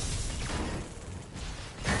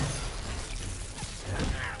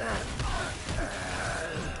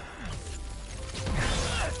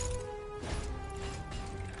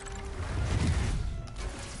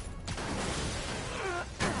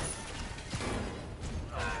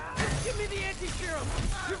 Give me the anti-serum!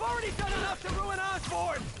 You've already done enough to ruin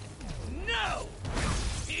Osborn! No!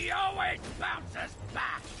 He always bounces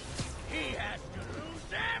back! He has to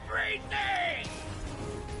lose everything!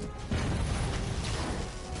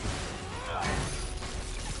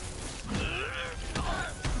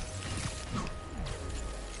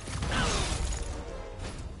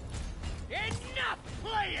 Enough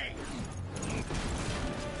playing!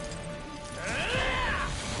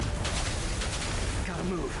 Gotta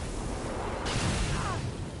move.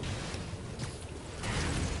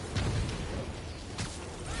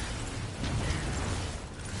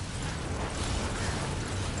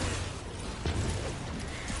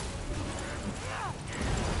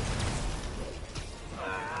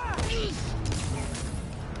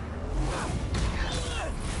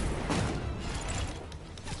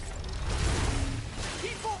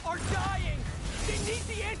 People are dying! They need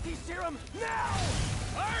the anti-serum now!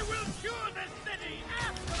 I will cure the city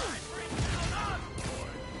after I bring down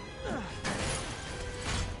Osborn!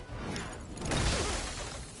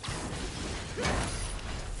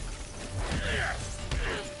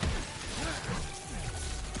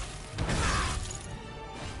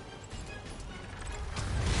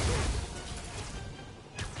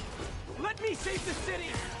 Let me save the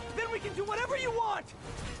city! Then we can do whatever you want!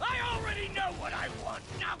 I already know what I want!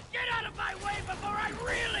 Now get out of my way before I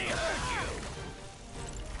really hurt you!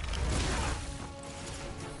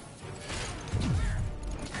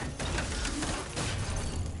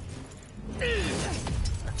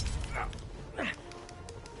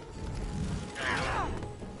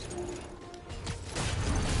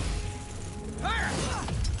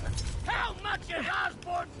 How much is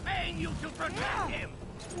Osborn paying you to protect him?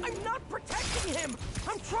 I'm not protecting him!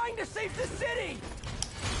 I'm trying to save the city!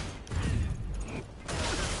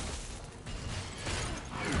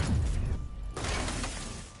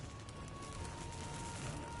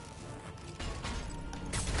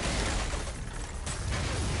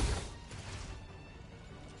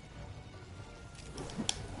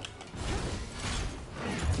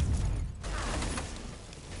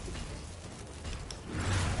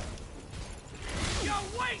 You're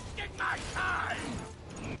wasting my time!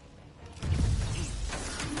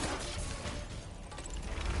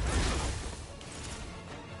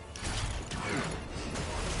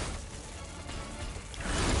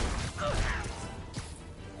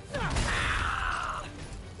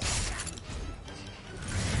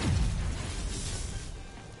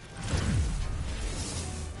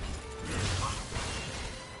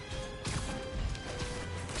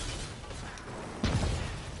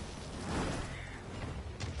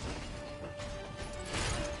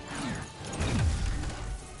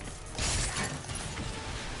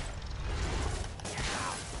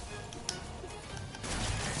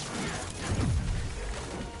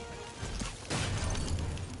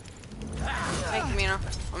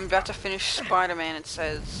 I'm about to finish Spider-Man, it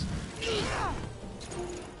says.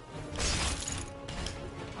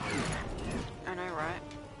 I know, right?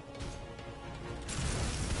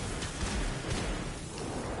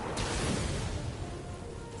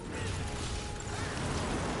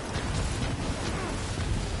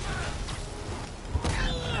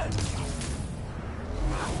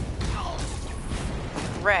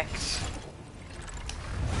 Wrecked.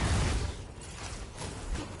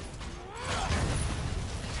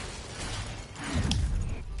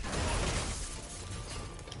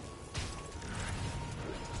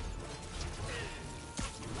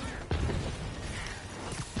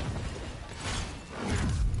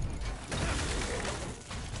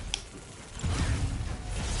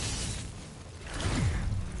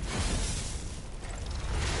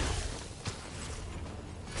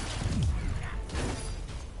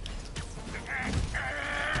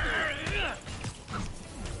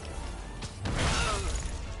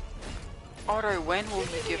 Otto, when will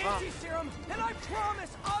you give up? Serum, and I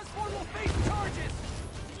promise Osborn will face charges!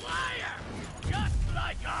 Liar! Just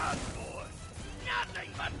like Osborn! Nothing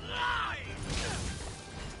but lies!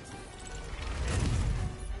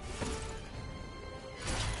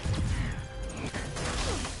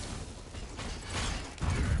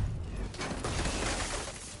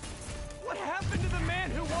 What happened to the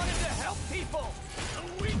man who wanted to help people? The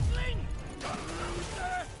weakling? The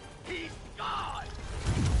loser? He's gone!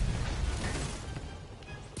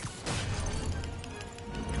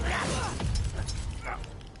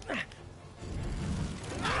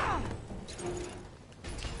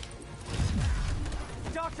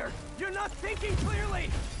 Doctor, you're not thinking clearly!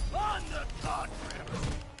 On the contrary,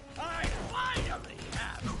 I finally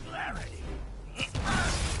have clarity.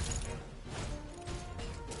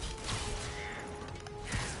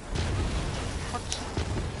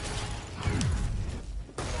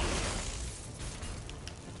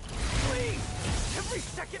 Please! Every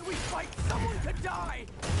second we fight, someone could die!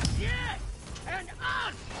 Yes! And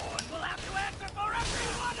Osborn will have to answer for every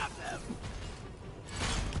one of them!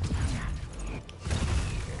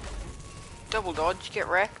 Double dodge, get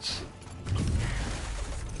wrecked.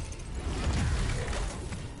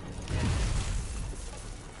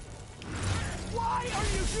 Why are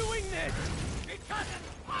you doing this? Because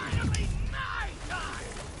it's finally my time!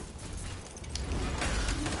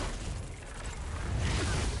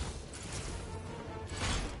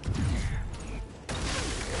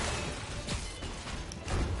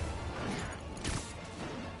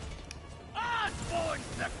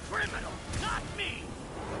 Osborn's the criminal, not me!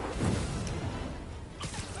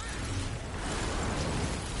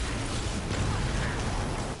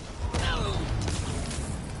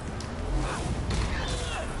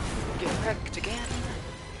 Get wrecked again.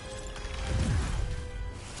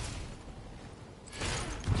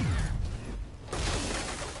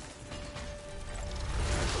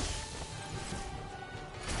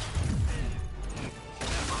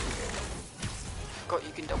 Forgot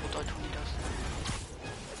you can double dodge when he does that.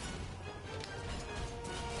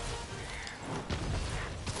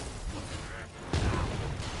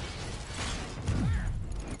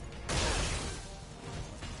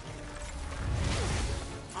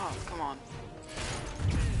 Oh, come on.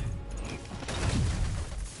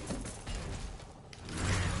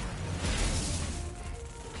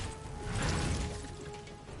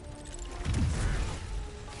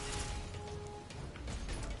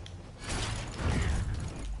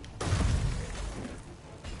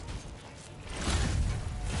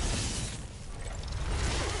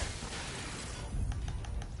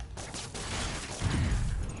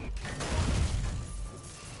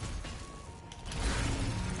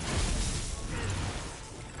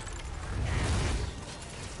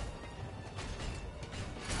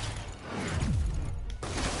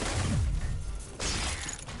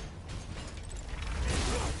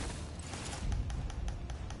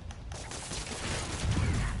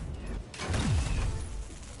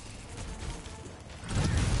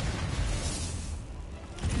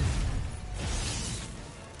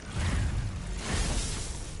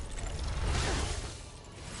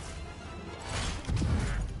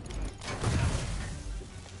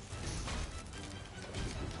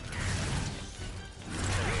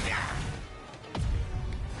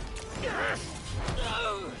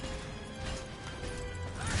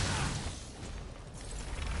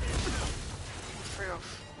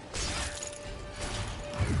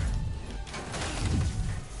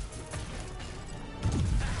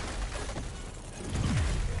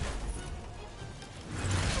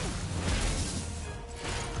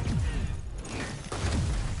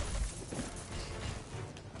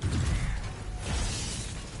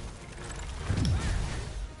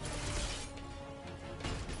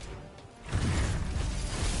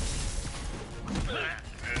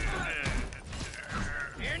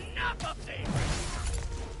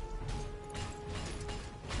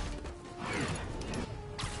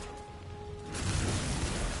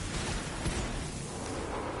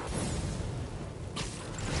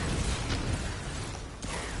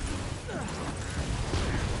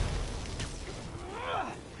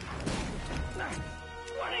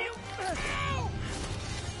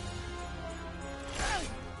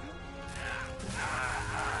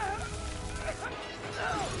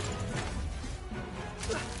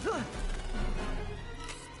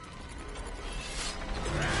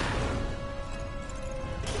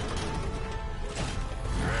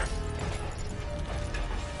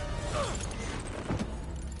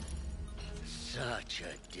 Such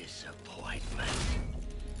a disappointment.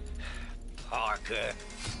 Parker.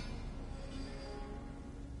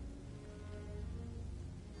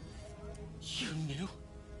 You knew?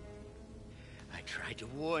 I tried to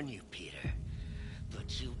warn you, Peter,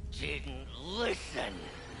 but you didn't listen.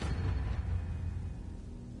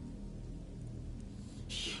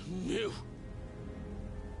 You knew.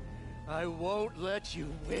 I won't let you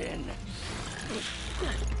win.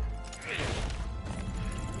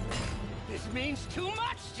 This means too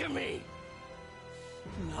much to me!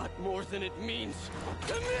 Not more than it means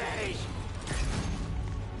to me!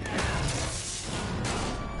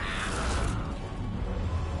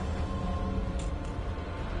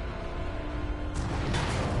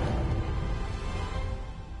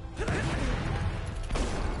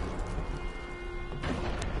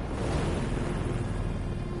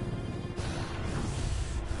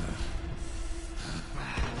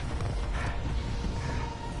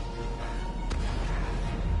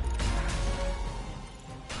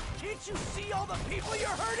 Can't you see all the people you're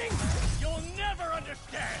hurting? You'll never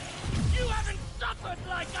understand! You haven't suffered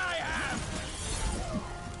like I have!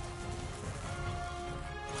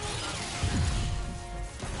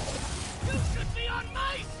 You should be on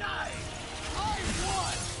my side! I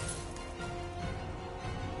won!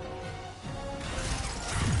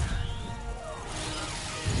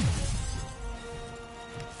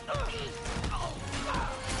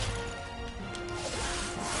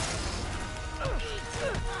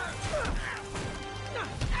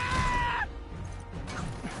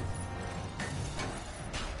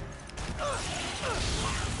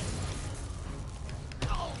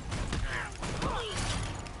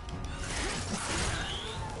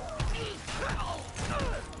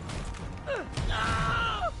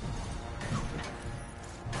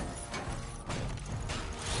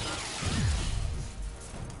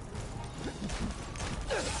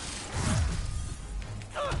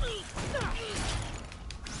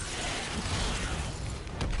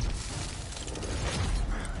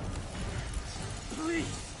 Please,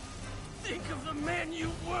 think of the man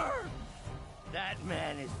you were! That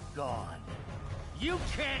man is gone. You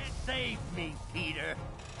can't save me, Peter.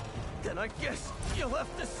 Then I guess you'll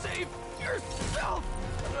have to save yourself!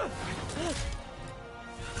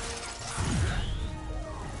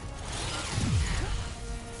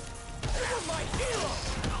 You're my hero!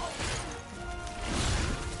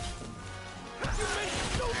 You meant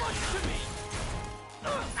so much to me!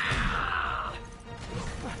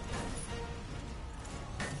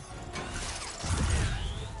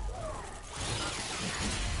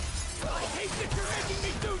 I hate that you're making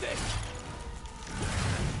me do this!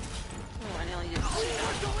 Oh, I nearly didn't We see are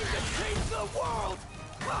that. going to change the world!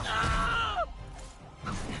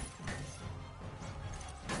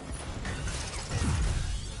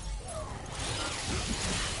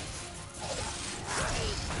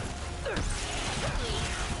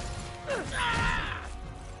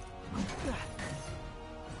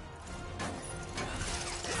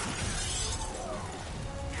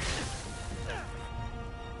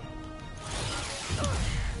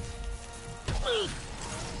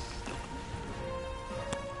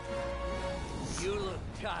 You look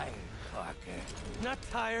tired, Parker. Not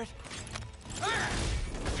tired.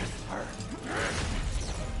 Just hurt.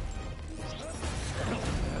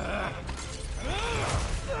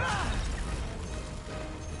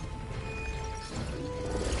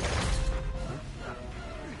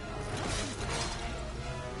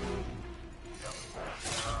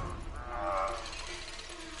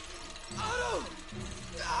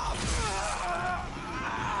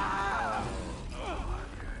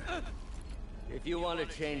 If you want to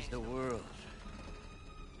change the world,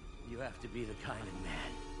 you have to be the kind of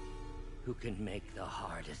man who can make the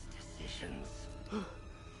hardest decisions.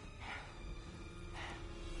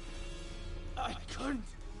 I couldn't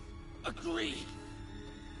agree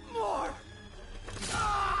more.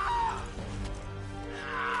 No!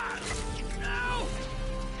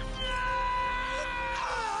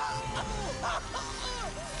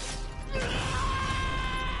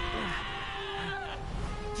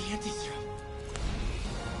 The anti-serum.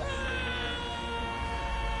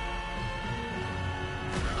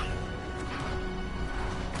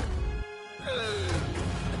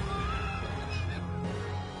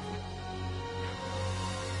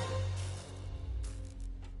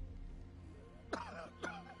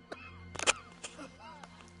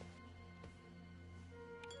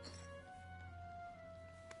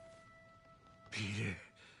 Peter,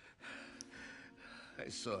 I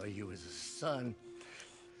saw you as a son.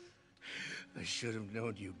 I should have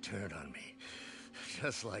known you'd turn on me,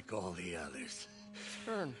 just like all the others.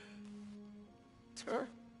 Turn?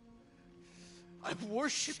 I've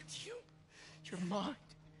worshipped you. Your mind,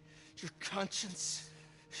 your conscience,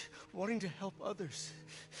 wanting to help others.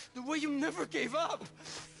 The way you never gave up.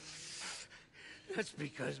 That's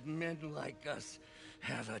because men like us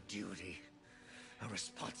have a duty, a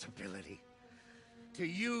responsibility, to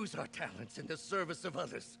use our talents in the service of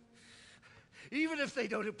others. Even if they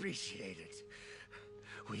don't appreciate it,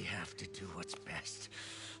 we have to do what's best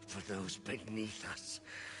for those beneath us,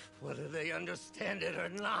 whether they understand it or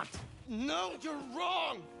not. No, you're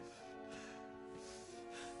wrong!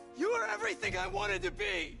 You are everything I wanted to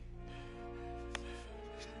be!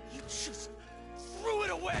 You just threw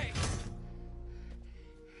it away!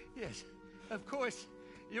 Yes, of course.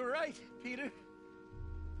 You're right, Peter.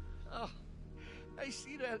 Oh, I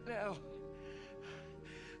see that now.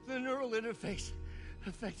 The neural interface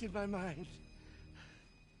affected my mind.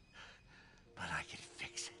 But I can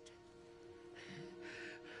fix it.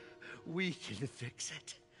 We can fix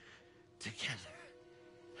it. Together.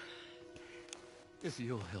 If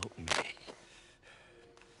you'll help me.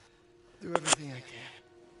 Do everything I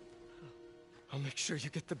can. I'll make sure you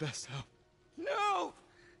get the best help. No!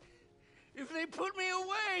 If they put me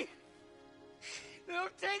away, they'll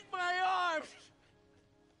take my arms.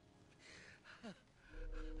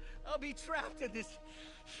 I'll be trapped in this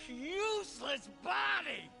useless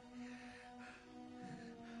body.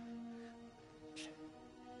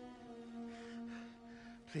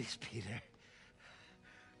 Please, Peter.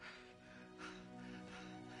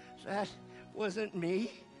 That wasn't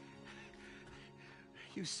me.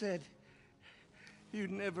 You said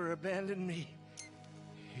you'd never abandon me.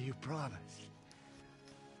 You promised.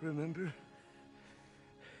 Remember?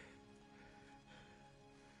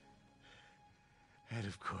 And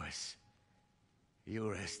of course, you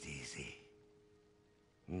rest easy,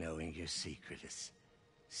 knowing your secret is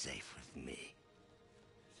safe with me.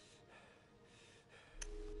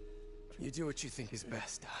 You do what you think is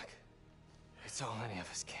best, Doc. It's all any of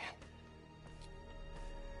us can.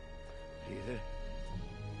 Peter?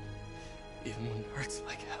 Even when it hurts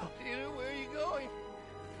like hell. Peter, where are you going?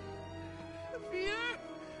 Peter?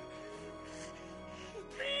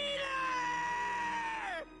 Peter!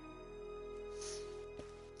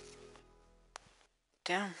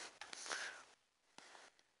 Damn.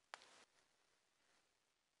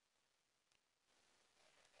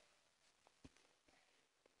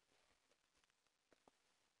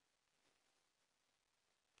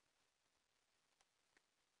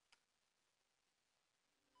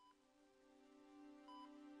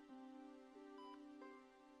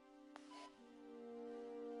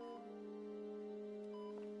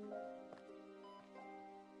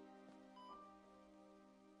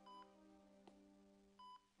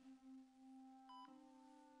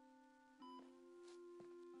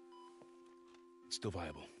 It's still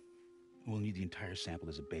viable. We'll need the entire sample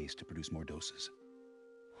as a base to produce more doses.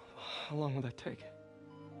 How long will that take?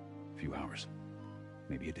 A few hours.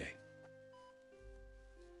 Maybe a day.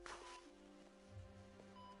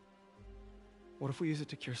 What if we use it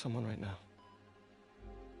to cure someone right now?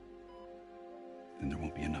 Then there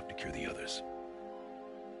won't be enough to cure the others.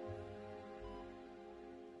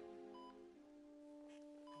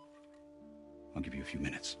 I'll give you a few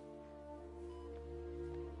minutes.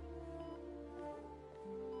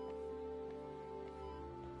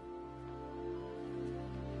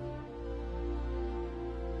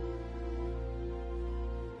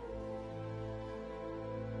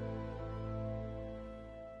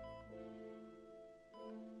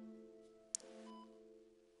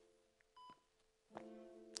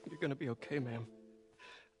 You're gonna be okay, ma'am.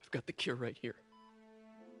 I've got the cure right here.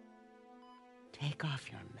 Take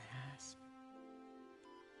off your mask.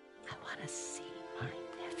 I want to see my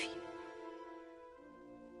nephew.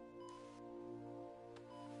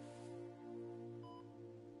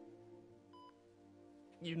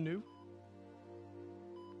 You knew?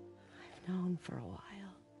 I've known for a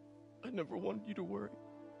while. I never wanted you to worry.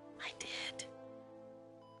 I did.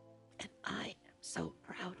 And I am so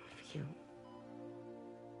proud of you.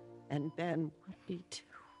 And Ben would be too.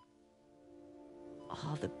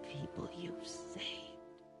 All the people you've saved.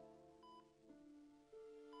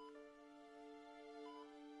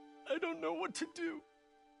 I don't know what to do.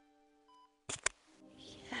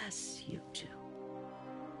 Yes, you do.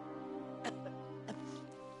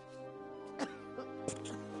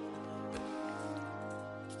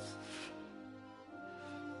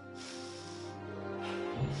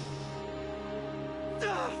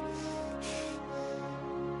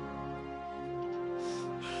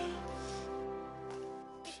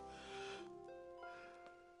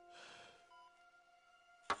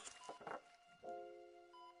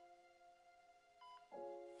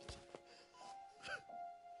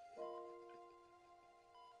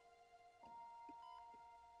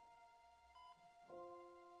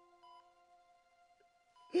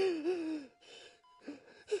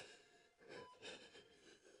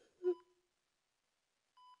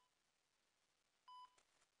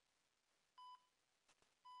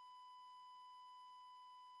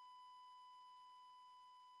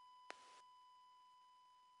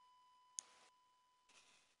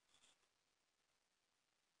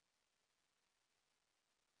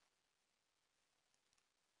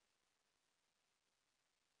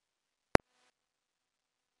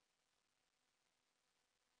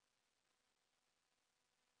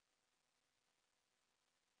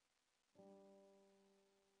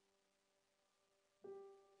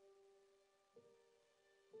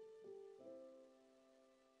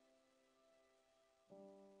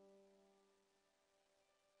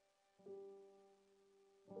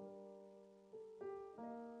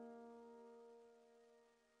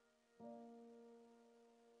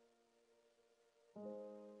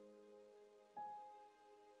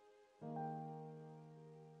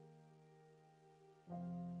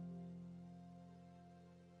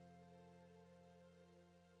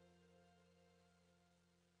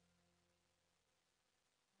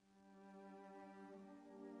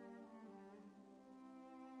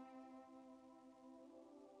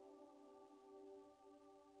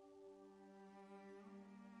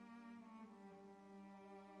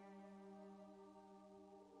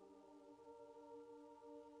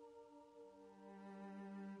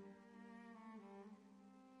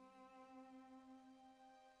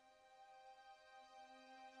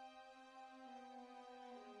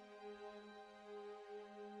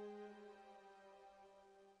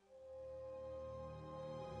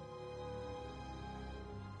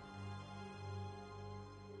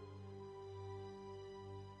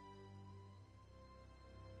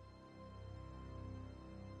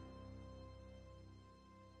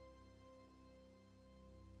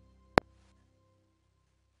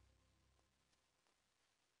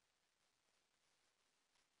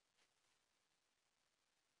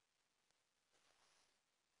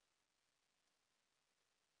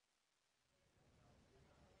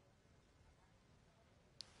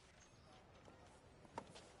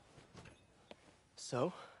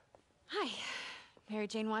 So? Hi, Mary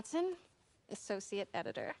Jane Watson, associate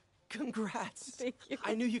editor. Congrats! Thank you.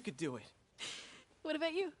 I knew you could do it. What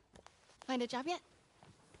about you? Find a job yet?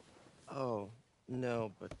 Oh,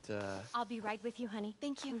 no, but, I'll be right with you, honey.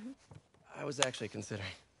 Thank you. I was actually considering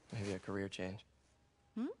maybe a career change.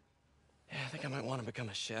 Hmm? Yeah, I think I might want to become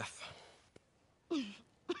a chef. I'm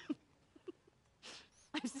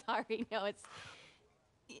sorry, no, it's...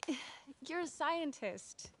 You're a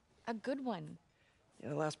scientist. A good one. Yeah,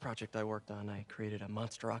 the last project I worked on, I created a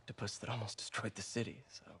monster octopus that almost destroyed the city,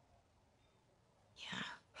 so... Yeah.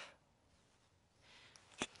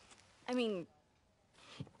 I mean,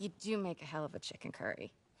 you do make a hell of a chicken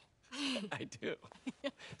curry. I do.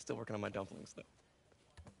 Still working on my dumplings, though.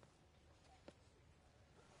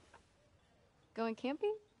 Going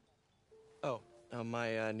camping? Oh,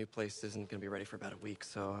 my new place isn't gonna be ready for about a week,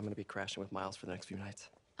 so I'm gonna be crashing with Miles for the next few nights.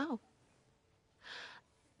 Oh.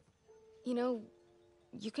 You know,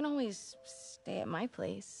 you can always stay at my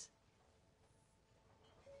place.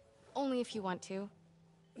 Only if you want to.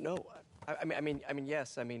 No, I mean,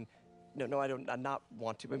 yes. I mean, no, I don't. I not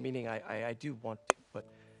want to. But meaning, I do want to, but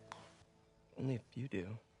only if you do.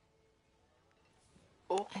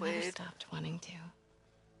 I never stopped wanting to.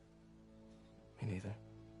 Me neither.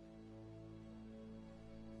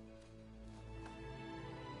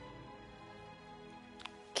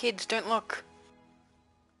 Kids, don't look.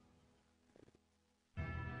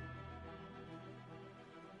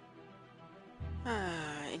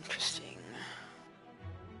 Ah, interesting.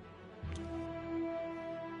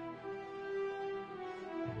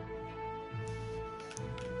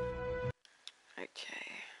 Okay.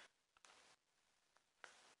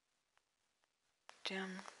 Damn. I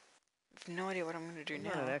have no idea what I'm gonna do I'm now.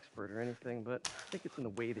 not an expert or anything, but I think it's in the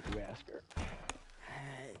way that you ask her.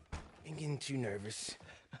 I'm getting too nervous.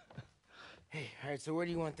 Hey, all right, so where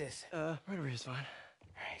do you want this? Right over here's fine.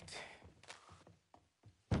 All right.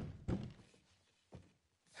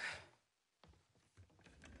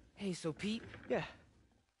 Hey, so Pete? Yeah?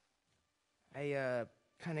 I,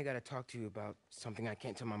 kinda gotta talk to you about something I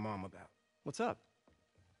can't tell my mom about. What's up?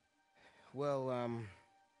 Well,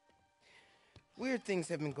 weird things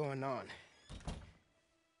have been going on.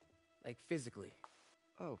 Like, physically.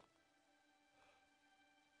 Oh.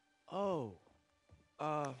 Oh.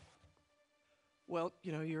 Well,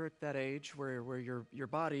 you know, you're at that age where your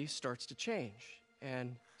body starts to change.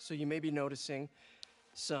 And so you may be noticing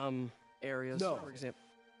some areas, No. for example.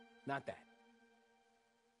 Not that.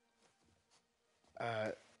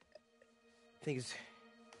 Thing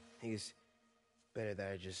is, better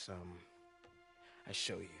that I just, I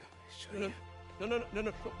show you. Show No, you.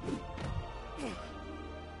 no.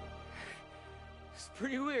 It's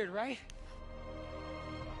pretty weird, right?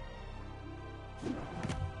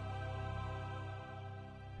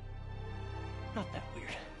 Not that weird.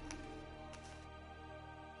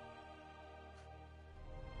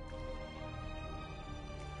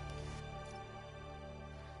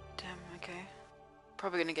 Damn, okay.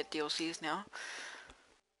 Probably gonna get DLCs now.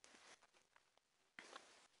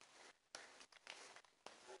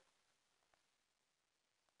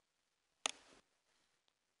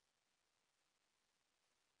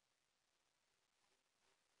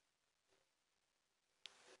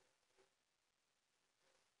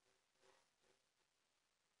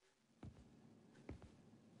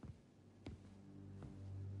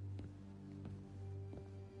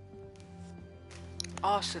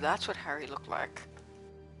 Oh, so that's what Harry looked like.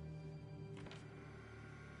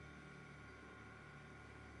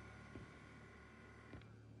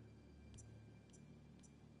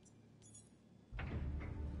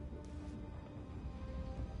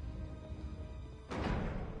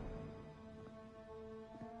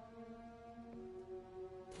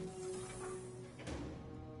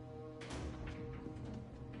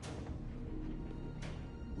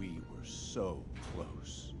 We were so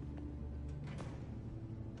close.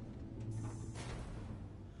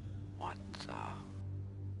 What the?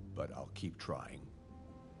 But I'll keep trying.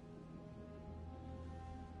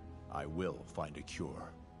 I will find a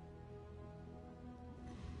cure.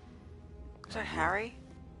 Is that Harry?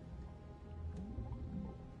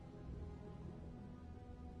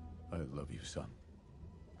 I love you, son.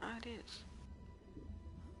 Oh, it is.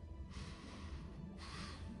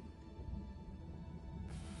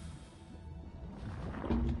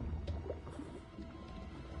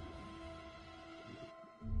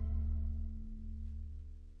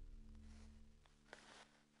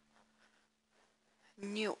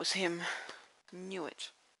 Knew it was him. Knew it.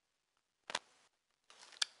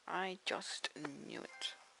 I just knew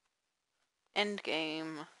it.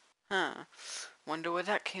 Endgame. Huh. Wonder where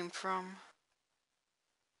that came from.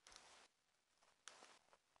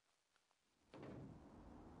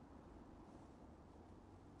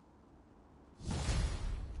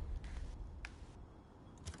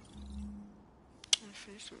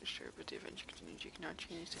 Finish the mystery, but the adventure continues. You can now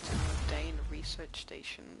change the time of day in the research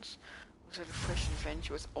stations. Was it a fresh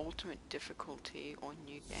adventure with ultimate difficulty or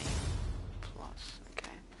new game plus?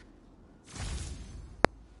 Okay.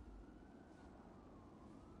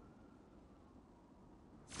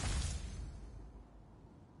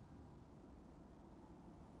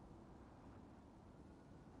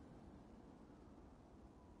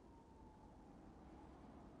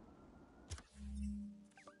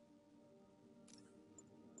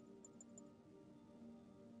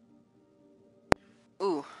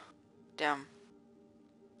 Ooh, damn.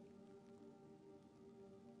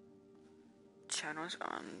 Channels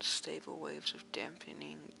unstable waves of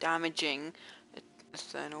damaging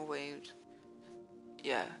eternal waves.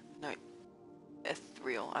 Yeah, no,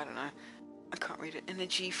 ethereal. I don't know. I can't read it.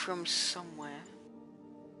 Energy from somewhere.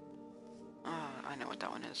 Oh, I know what that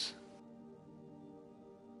one is.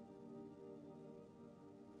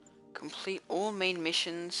 Complete all main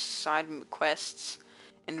missions, side quests,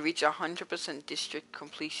 and reach 100% district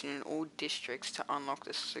completion in all districts to unlock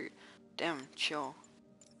the suit. Damn, chill.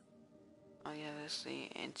 Oh yeah, there's the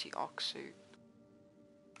anti-ox suit.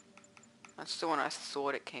 That's the one I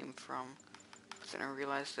thought it came from, but then I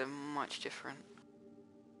realized they're much different.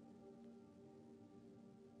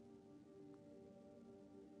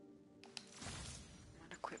 I'm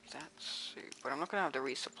gonna equip that suit, but I'm not gonna have the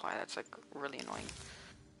resupply. That's like really annoying.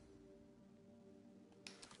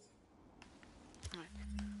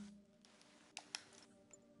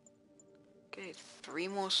 Okay, 3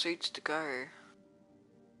 more suits to go.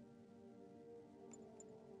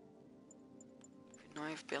 Now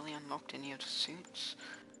I've barely unlocked any of the suits.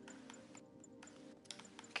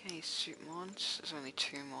 Okay, suit mods. There's only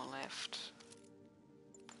 2 more left.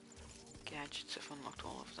 Gadgets, I've unlocked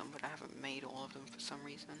all of them, but I haven't made all of them for some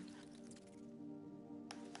reason.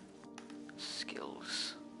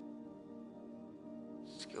 Skills.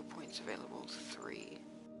 Skill points available, 3.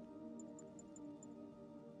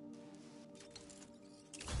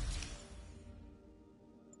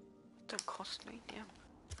 What that cost me? Damn.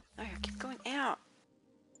 No, I keep going out.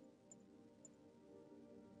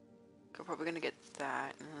 I'm probably gonna get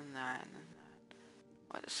that, and then that, and then that.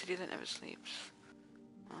 What, the city that never sleeps.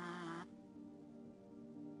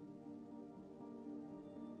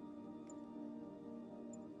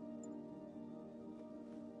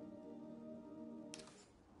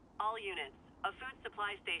 All units, A food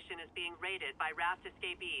supply station is being raided by raft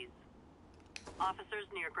escapees. Officers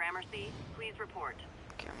near Gramercy, please report.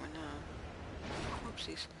 Okay, I'm gonna...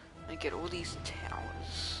 Oopsies. I'm gonna get all these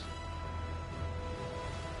towers.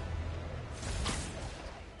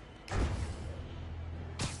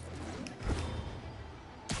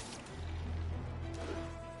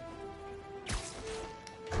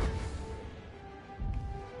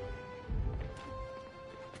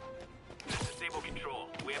 Disable control.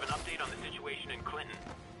 We have an update on the situation in Clinton.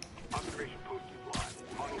 Observation post is live.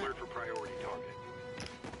 On alert for priority target.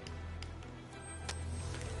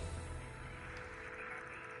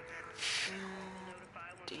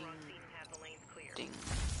 Ding. Ding.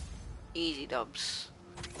 Easy dubs.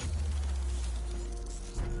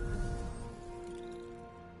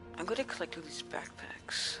 I'm gonna collect all these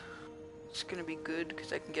backpacks. It's gonna be good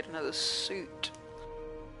because I can get another suit.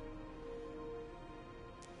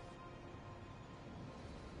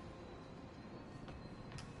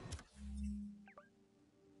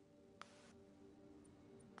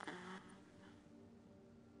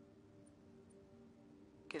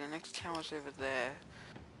 Okay, the next tower's over there.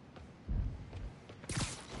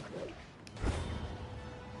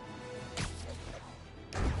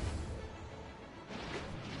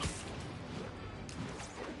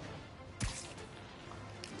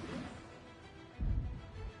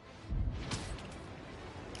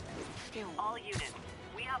 All units,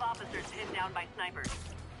 we have officers pinned down by snipers.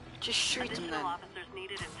 Just shoot them Additional then. officers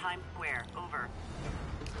needed in Times Square. Over.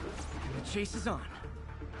 The chase is on.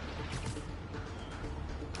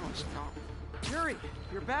 No, it's not. Yuri,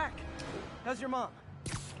 you're back. How's your mom?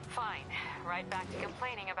 Fine. Right back to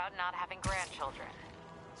complaining about not having grandchildren.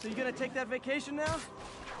 So you gonna take that vacation now?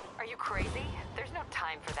 Are you crazy? There's no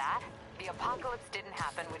time for that. The apocalypse didn't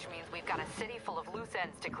happen, which means we've got a city full of loose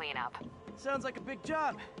ends to clean up. Sounds like a big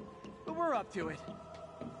job, but we're up to it.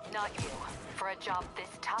 Not you. For a job this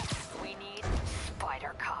tough, we need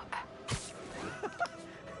Spider Cop.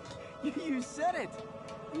 You said it.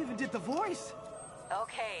 You even did the voice.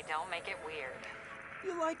 Okay, don't make it weird.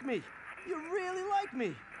 You like me. You really like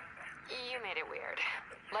me. You made it weird.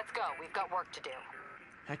 Let's go. We've got work to do.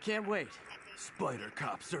 I can't wait. Spider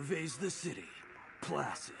Cop surveys the city,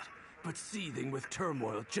 placid, but seething with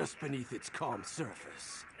turmoil just beneath its calm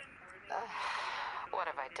surface. What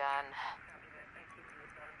have I done?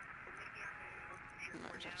 No,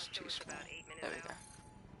 that's too small. There we go.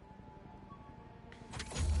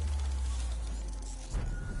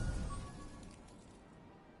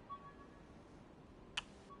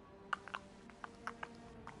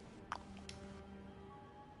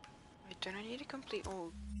 Wait, don't I need to complete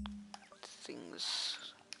all things?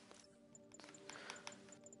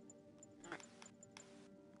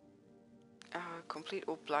 Complete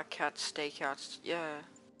all Black Cat stakeouts. Yeah.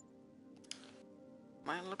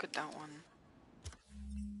 Might look at that one.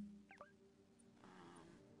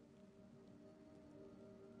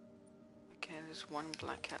 Okay, there's one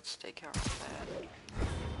Black Cat stakeout there.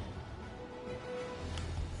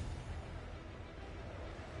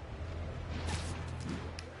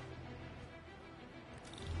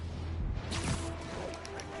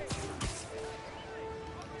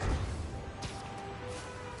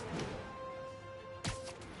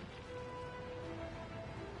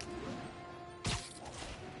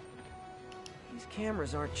 These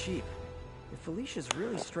cameras aren't cheap. If Felicia's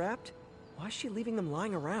really strapped, why is she leaving them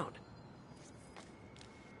lying around?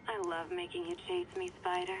 I love making you chase me,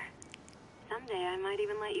 Spider. Someday I might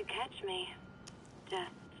even let you catch me.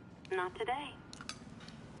 Just not today.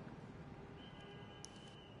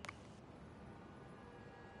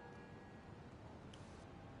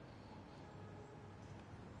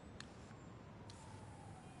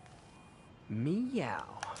 Meow.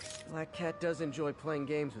 Black Cat does enjoy playing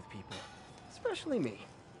games with people. Especially me.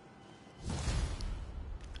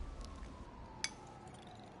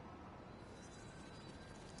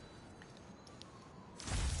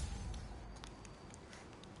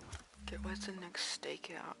 Okay, where's the next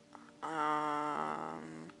stakeout?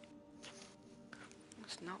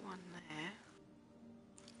 There's not one there.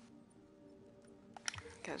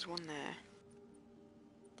 Okay, there's one there.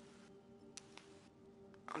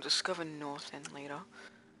 I'll discover North End later.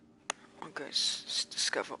 I'll go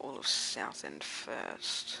discover all of South End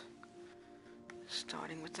first.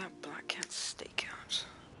 Starting with that Black Cat stakeout.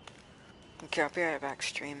 Okay, I'll be right back,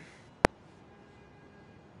 stream.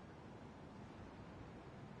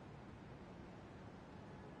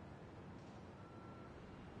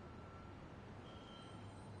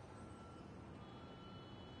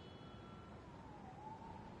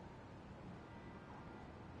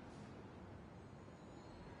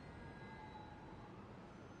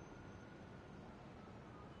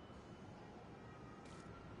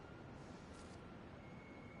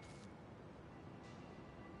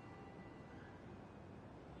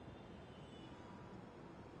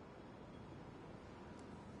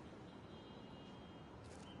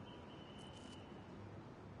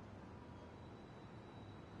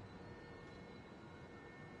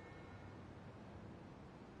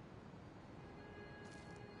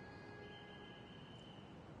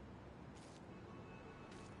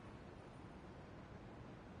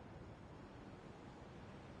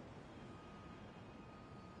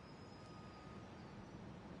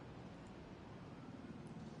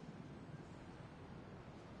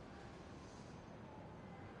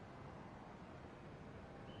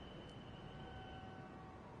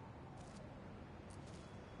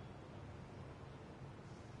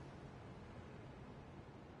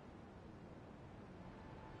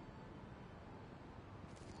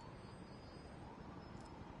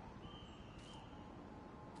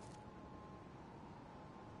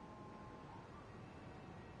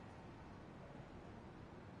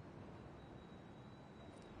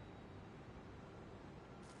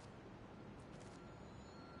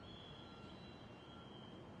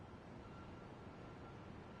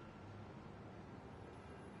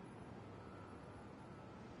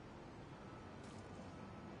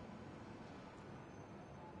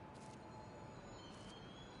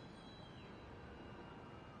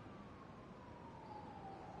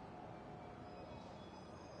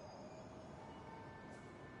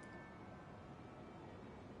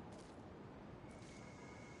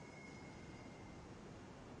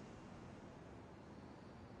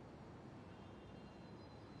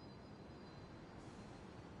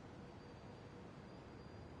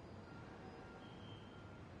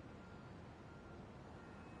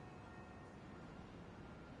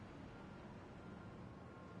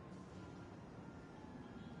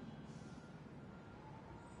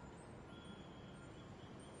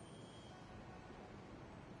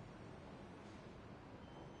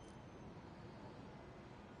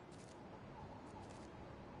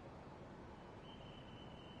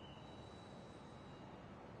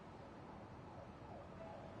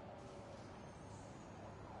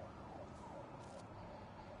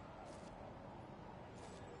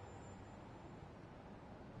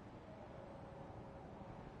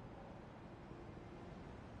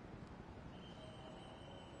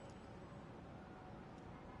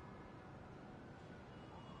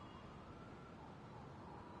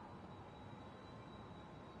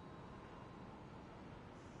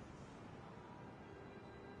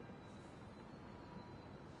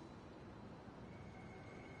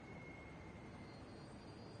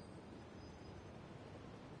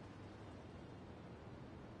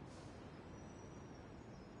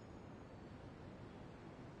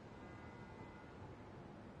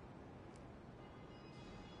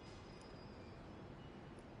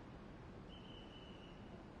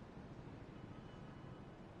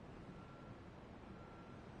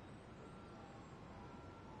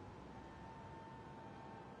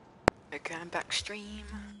 Okay, I'm back stream.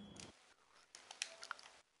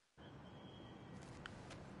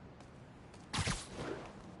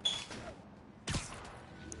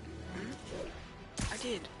 I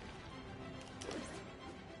did.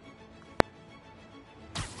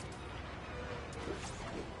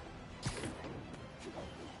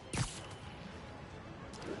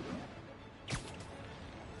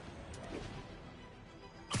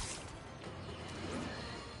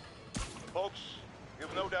 Folks,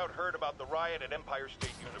 you've no doubt heard about the riot at Empire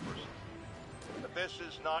State University. But this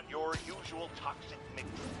is not your usual toxic mix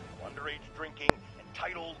of underage drinking,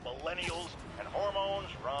 entitled millennials, and hormones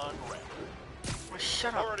run rampant.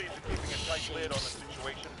 Shut up. Authorities are keeping a tight lid on the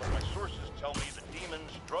situation, but my sources tell me the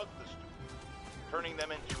demons drug the students, turning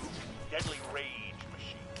them into deadly rage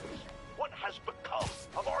machines. What has become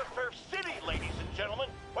of our fair city, ladies and gentlemen,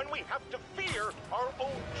 when we have to fear our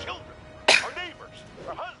own children, our neighbors,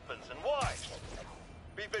 our husbands and wives?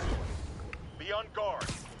 Be vigilant, be on guard,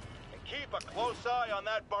 and keep a close eye on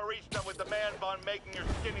that barista with the man bun making your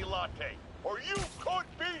skinny latte, or you could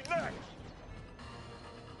be next!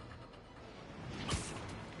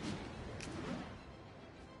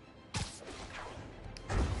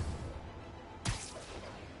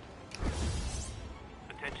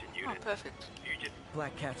 Attention Oh, unit. perfect.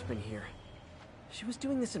 Black Cat's been here. She was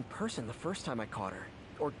doing this in person the first time I caught her.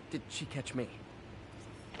 Or did she catch me?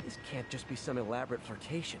 This can't just be some elaborate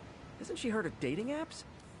flirtation. Hasn't she heard of dating apps?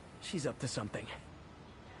 She's up to something.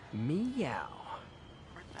 Meow.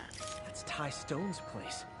 That's Ty Stone's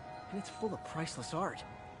place, and it's full of priceless art.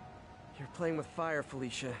 You're playing with fire,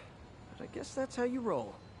 Felicia, but I guess that's how you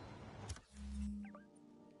roll.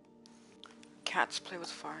 Cats play with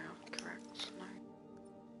fire, correct? No.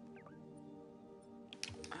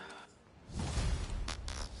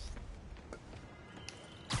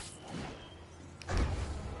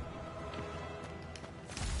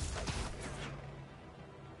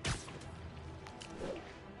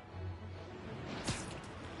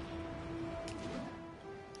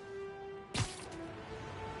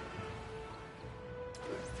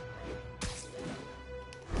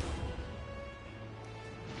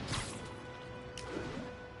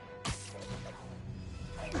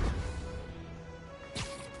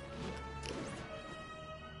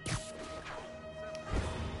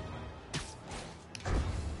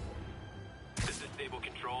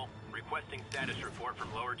 Requesting status report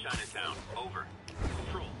from Lower Chinatown. Over.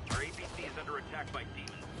 Control, our ABC is under attack by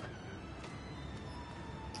demons.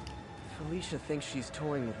 Felicia thinks she's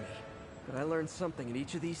toying with me, but I learned something in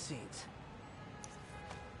each of these scenes.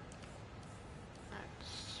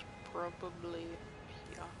 That's probably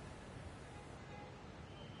here.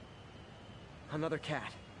 Another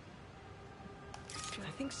cat.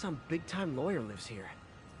 I think some big-time lawyer lives here.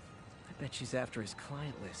 I bet she's after his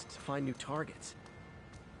client list to find new targets.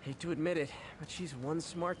 Hate to admit it, but she's one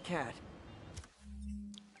smart cat.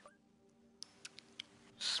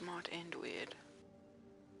 Smart and weird.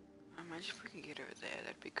 Imagine if we could get over there,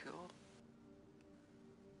 that'd be cool.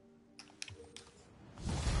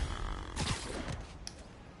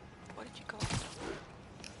 Where did you go?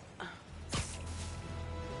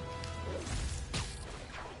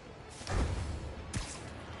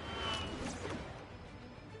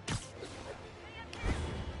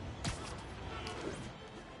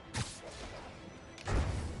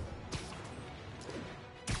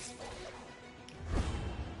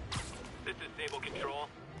 Control,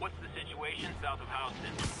 what's the situation south of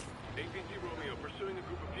Houston? APT Romeo pursuing a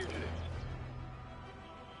group of fugitives.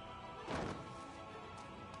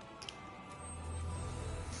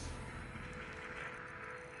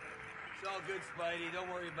 It's all good, Spidey. Don't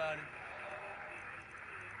worry about it.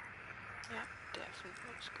 Yeah, definitely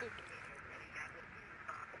looks good.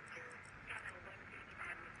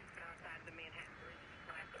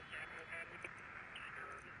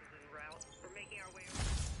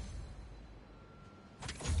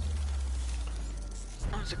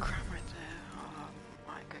 Oh, there's a crime right there. Oh,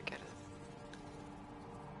 I might go get it.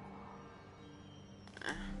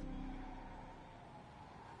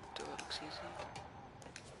 Do it looks easy.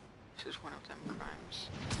 This is one of them crimes.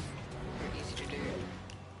 Very easy to do.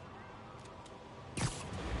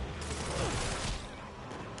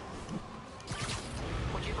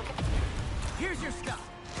 Would you look at? Here's your stuff.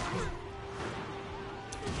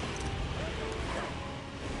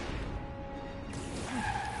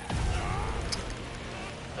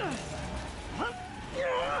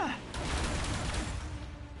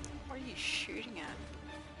 What are you shooting at?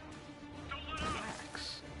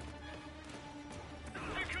 Relax.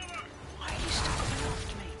 Why are you still coming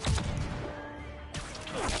after me?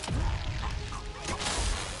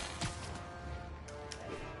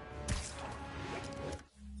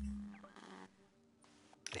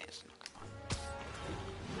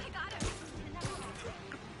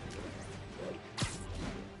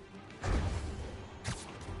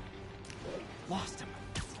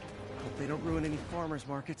 don't ruin any farmers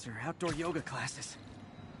markets or outdoor yoga classes.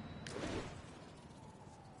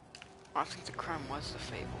 I think the crime was the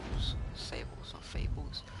fables. Sables, not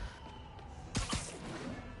fables.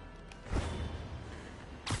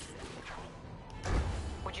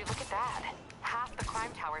 Would you look at that? Half the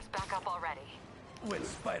crime tower's back up already. When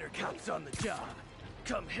Spider Cop's on the job,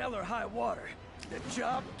 come hell or high water, the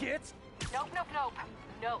job gets... Nope, nope, nope.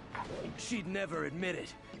 Nope. She'd never admit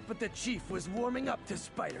it, but the chief was warming up to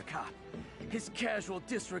Spider Cop. His casual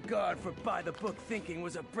disregard for by-the-book thinking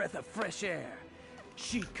was a breath of fresh air.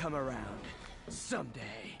 She'd come around.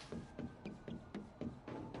 Someday.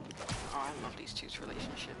 Oh, I love these two's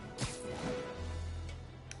relationship.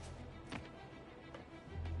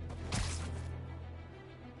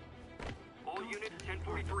 All units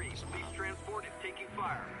 1043, police transport is taking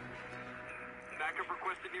fire. Backup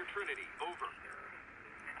requested near Trinity. Over.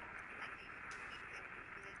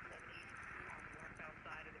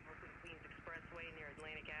 Outside of the Brooklyn Queens Expressway near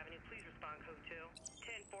Atlantic Avenue, please respond code 2.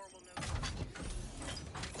 10-4 will know.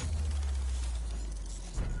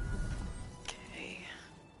 Okay.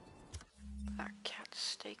 That cat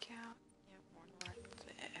stakeout. Yep, one right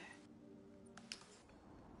there.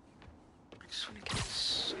 I just want to get a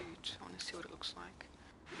suit. I want to see what it looks like.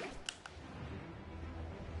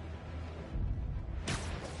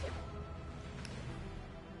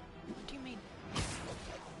 What do you mean?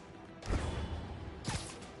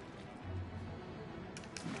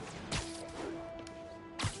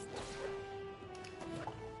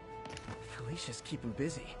 Felicia's keeping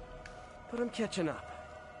busy, but I'm catching up.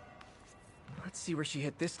 Let's see where she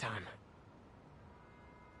hit this time.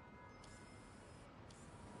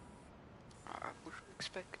 I would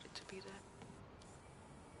expect it to be there.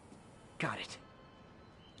 Got it.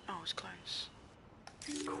 Oh, it was close.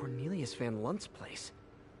 Cornelius Van Lunt's place.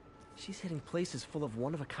 She's hitting places full of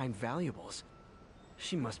one-of-a-kind valuables.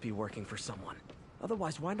 She must be working for someone.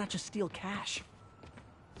 Otherwise, why not just steal cash?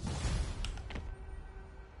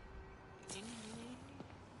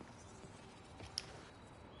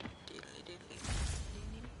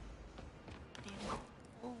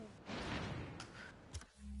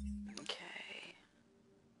 Okay.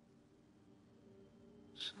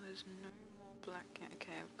 So there's no more black cat.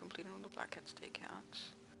 Okay, I've completed all the black cat stakeouts.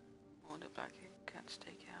 All the black cat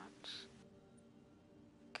stakeouts.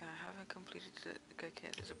 Okay, I haven't completed the... Okay,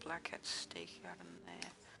 there's a black cat stakeout in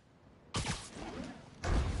there.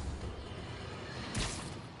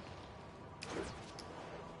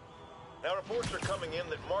 Now, reports are coming in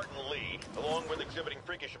that Martin Lee, along with exhibiting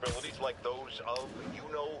freakish abilities like those of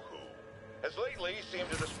you-know-who, has lately seemed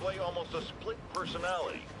to display almost a split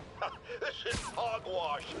personality. This is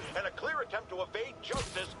hogwash and a clear attempt to evade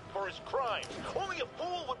justice for his crimes. Only a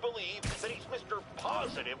fool would believe that he's Mr.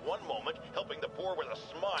 Positive one moment, helping the poor with a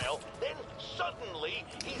smile, then suddenly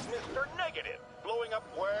he's Mr. Negative, blowing up.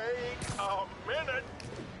 Wait a minute,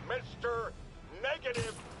 Mr.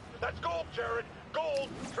 Negative. That's gold, Jared. Gold,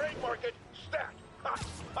 trademark it, stat.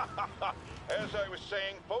 As I was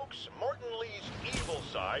saying, folks, Martin Lee's evil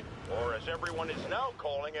side, or as everyone is now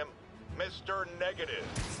calling him, Mr. Negative,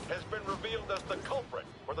 has been revealed as the culprit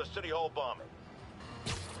for the City Hall bombing.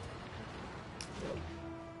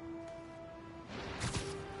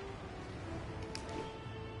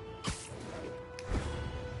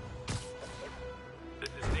 This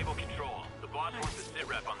is Naval Control. The boss wants a sit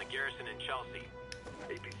rep on the garrison in Chelsea.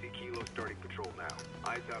 APC Kilo starting patrol now.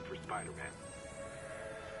 Eyes out for Spiderman.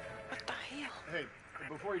 What the hell? Hey,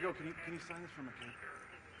 before you go, can you sign this for my kid?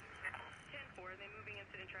 10-4, are they moving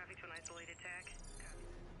incident traffic to an isolated tag?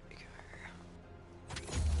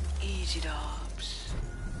 Easy Dobbs.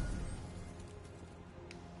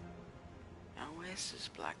 Now where's this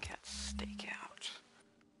black cat stakeout?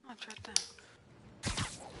 Oh, it's right there.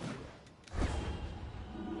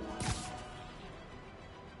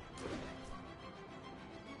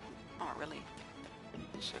 Oh, really?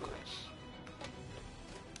 So close.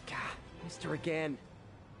 God, missed her again.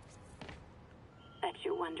 Bet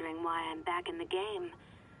you're wondering why I'm back in the game.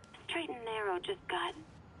 Straight and narrow just got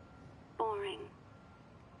boring.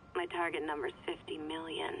 My target number's 50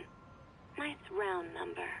 million. Nice round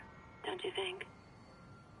number, don't you think?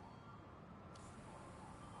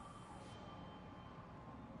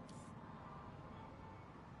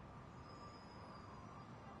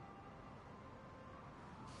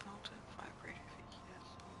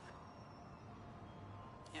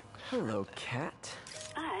 Hello, cat.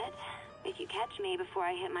 But if you catch me before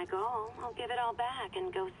I hit my goal, I'll give it all back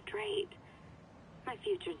and go straight. My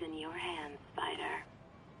future's in your hands, Spider.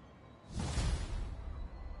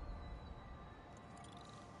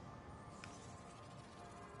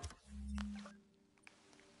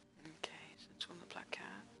 Okay, so it's on the black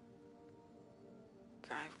cat.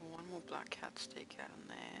 more black cat stakeout in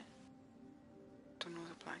there. Don't know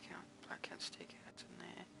the black cat stakeouts in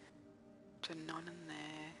there. There's none in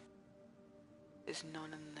there. There's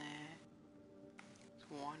none in there. There's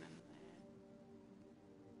one in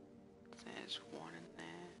there. There's one in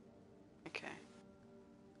there. Okay.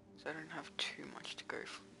 So I don't have too much to go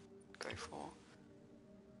for.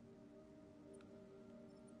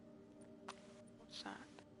 What's that?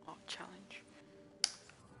 Oh, challenge.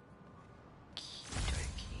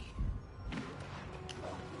 Okey-dokey.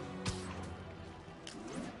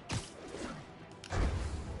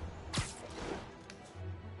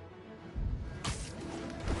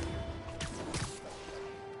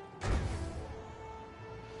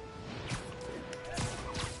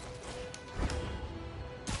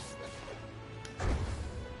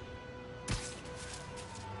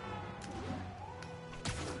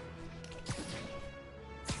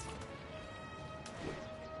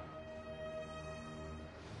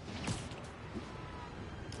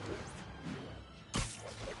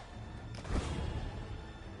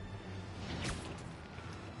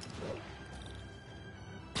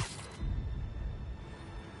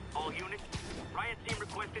 All units, riot team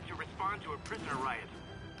requested to respond to a prisoner riot.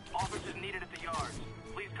 Officers needed at the yards.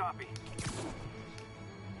 Please copy.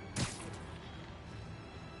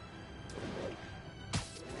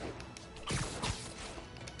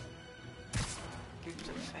 Oops,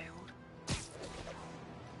 I failed.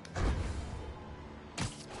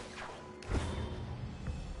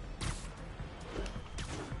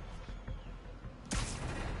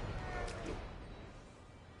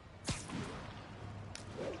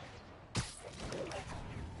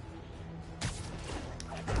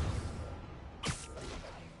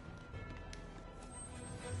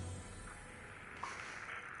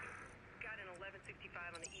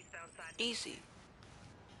 Easy.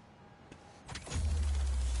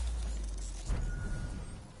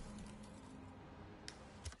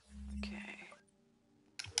 Okay.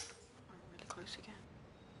 I'm really close again.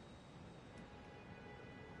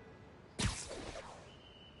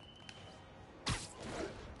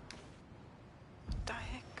 What the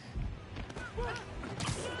heck?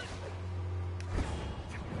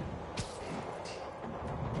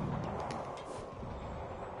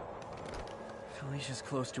 Felicia's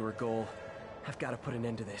close to her goal. I've got to put an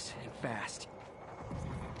end to this, and fast.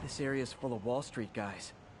 This area's full of Wall Street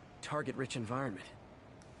guys. Target-rich environment.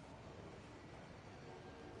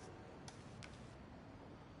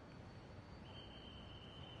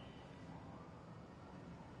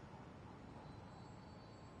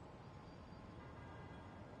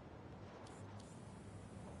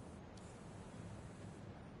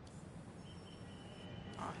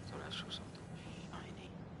 Oh, I thought I saw something shiny.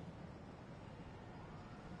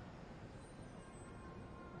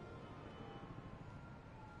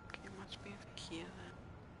 Okay, must be over here then.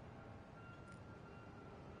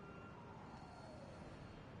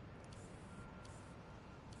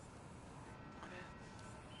 What is?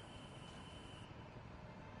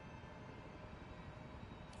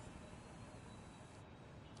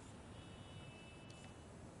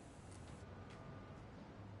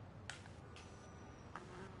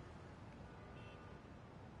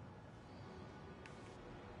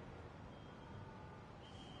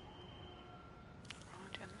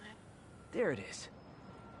 There it is.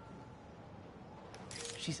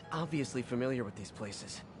 She's obviously familiar with these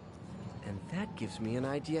places. And that gives me an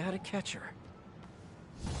idea how to catch her.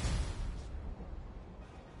 How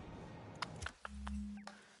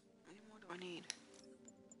many more do I need?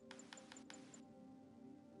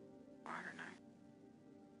 I don't know.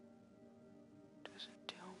 Doesn't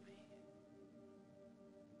tell me.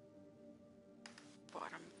 But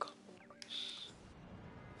I'm close.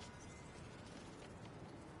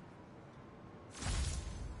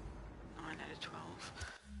 9 out of 12.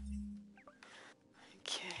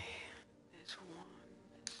 Okay. There's one.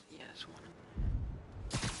 Yeah, there's one.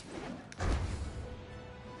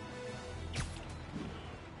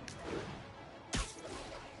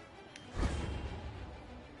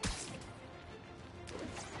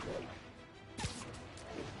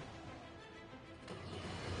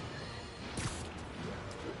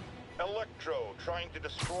 Electro trying to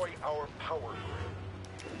destroy our power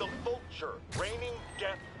grid. The Vulture raining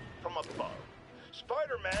death from above.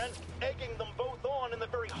 Spider-Man egging them both on in the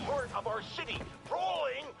very heart of our city,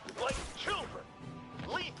 brawling like children.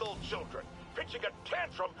 Lethal children, pitching a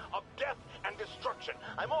tantrum of death and destruction.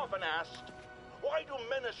 I'm often asked, why do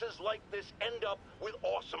menaces like this end up with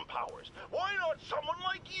awesome powers? Why not someone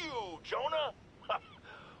like you, Jonah?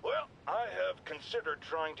 Well, I have considered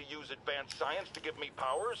trying to use advanced science to give me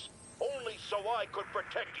powers, only so I could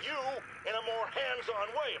protect you in a more hands-on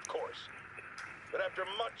way, of course. But after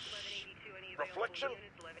much reflection,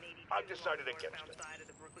 I've decided against it.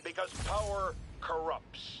 Because power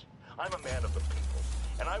corrupts. I'm a man of the people,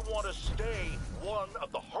 and I want to stay one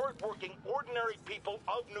of the hard-working, ordinary people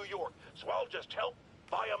of New York. So I'll just help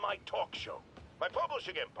via my talk show, my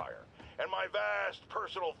publishing empire, and my vast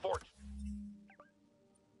personal fortune.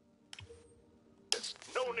 There's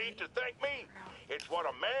no need to thank me. It's what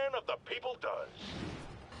a man of the people does.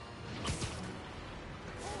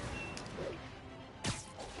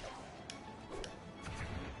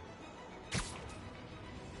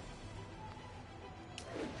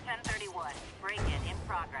 Break-in in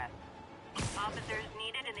progress. Officers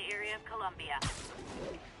needed in the area of Columbia.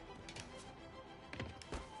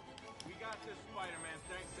 We got this, Spider-Man.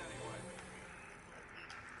 Thanks anyway.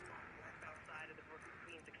 Outside of the Brooklyn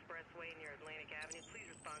Queens Expressway near Atlantic Avenue. Please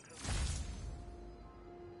respond to...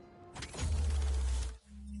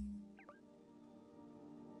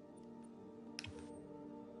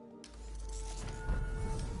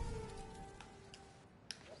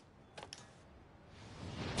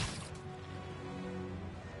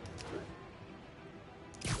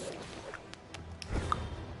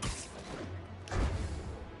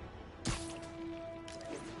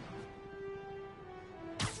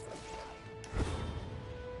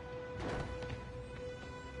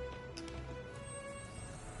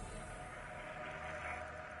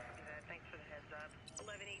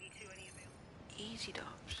 Easy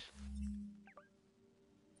dubs.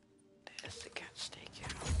 There's the cat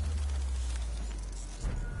stakeout.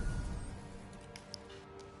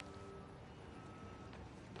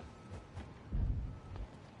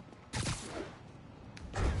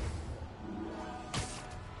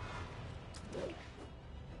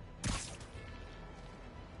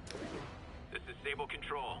 This is Sable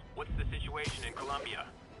Control. What's the situation in Columbia?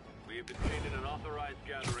 We have detained an unauthorized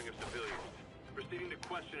gathering of civilians. Proceeding to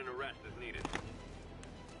question and arrest is needed.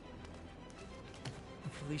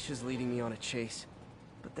 Felicia's leading me on a chase,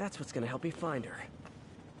 but that's what's gonna help me find her.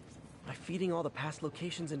 By feeding all the past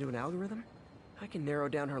locations into an algorithm, I can narrow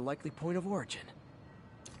down her likely point of origin.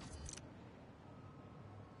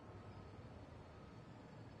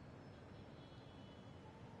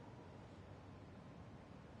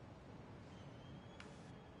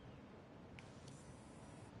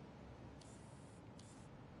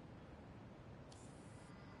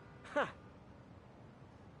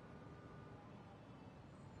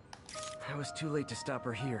 I was too late to stop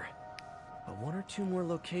her here, but one or two more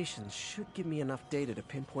locations should give me enough data to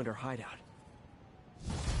pinpoint her hideout.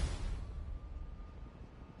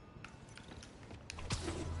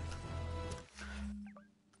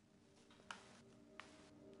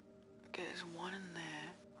 Okay, there's one in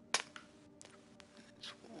there.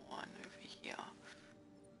 There's one over here.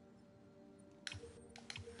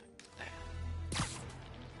 There.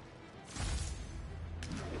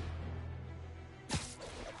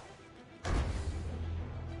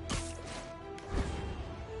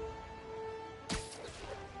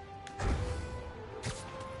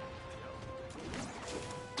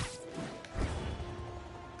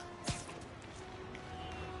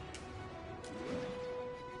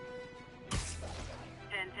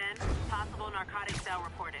 1010, possible narcotic cell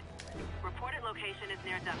reported. Reported location is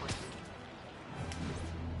near Douglas.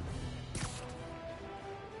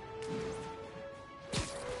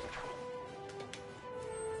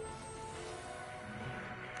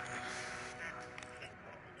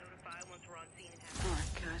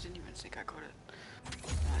 Alright, I didn't even think I got it.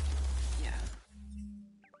 Yeah.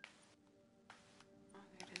 Oh,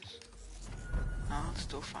 there it is. I'll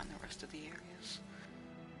still find the rest of the areas.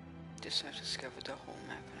 Just have discovered the whole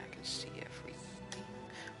map and I can see everything.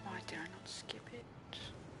 Why did I not skip it?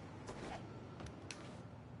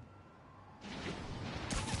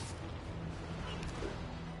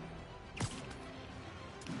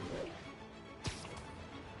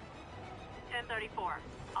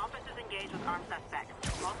 Officers engaged with armed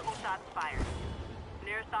suspects. Multiple shots fired.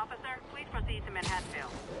 Nearest officer, please proceed to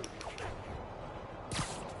Manhattanville.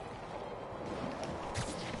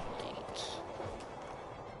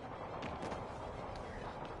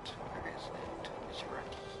 Where is it? It's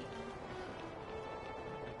right here.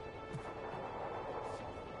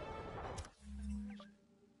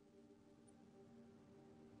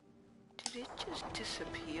 Did it just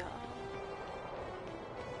disappear?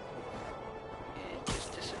 It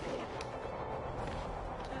just disappeared.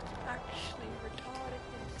 That's actually retarded.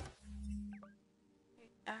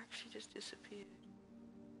 It actually just disappeared.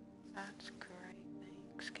 That's great.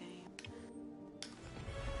 Thanks, game.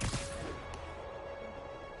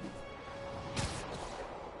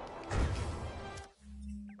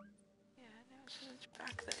 Yeah, no, it's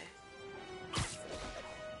back there.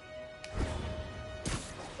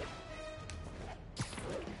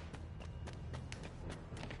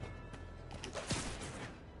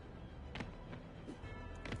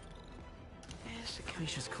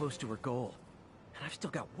 Felicia's close to her goal, and I've still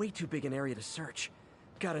got way too big an area to search.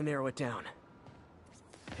 Gotta narrow it down.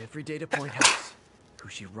 Every data point helps. Who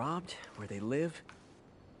she robbed, where they live.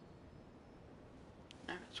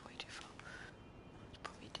 No, it's way too far. It's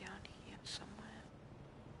probably down here somewhere.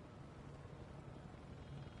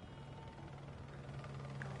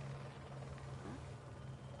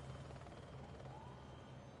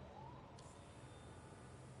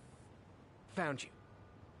 Found you.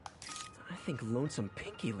 I think Lonesome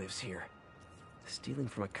Pinky lives here. Stealing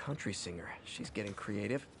from a country singer. She's getting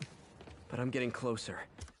creative. But I'm getting closer.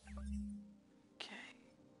 Okay.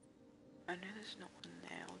 I know there's not one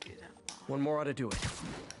there. I'll do that one. One more ought to do it.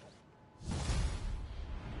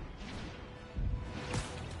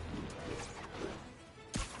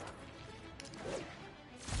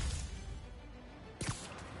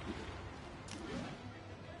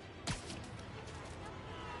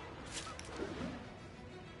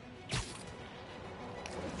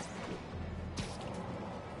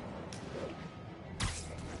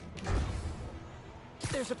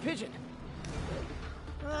 There's a pigeon.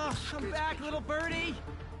 Oh, come back, little birdie.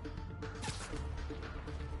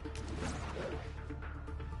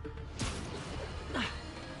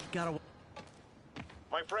 Gotta.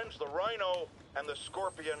 My friends, the Rhino and the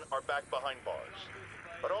Scorpion are back behind bars.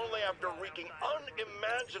 But only after wreaking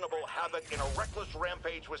unimaginable havoc in a reckless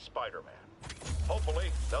rampage with Spider-Man.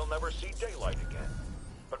 Hopefully, they'll never see daylight again.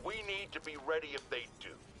 But we need to be ready if they do.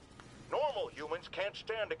 Normal humans can't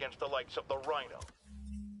stand against the likes of the Rhino.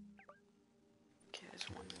 Okay, there's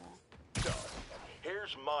one more. So,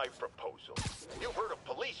 here's my proposal. You've heard of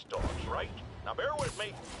police dogs, right? Now bear with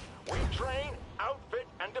me. We train, outfit,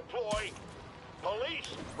 and deploy police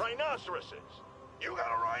rhinoceroses. You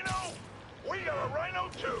got a rhino? We got a rhino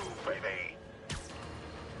too, baby!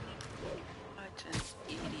 What an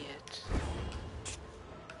idiot.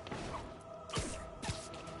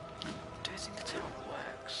 Don't think that's how it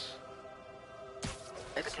works.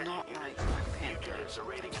 It's not like Black Panther. Fugitives are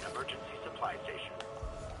raiding an emergency supply station.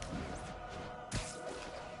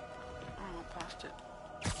 Oh, I passed it.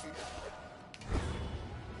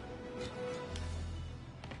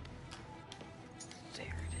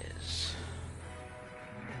 There it is.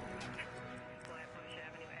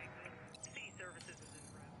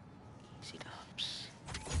 Easy dubs.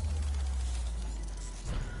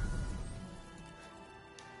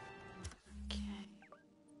 Okay.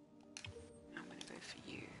 I'm gonna go for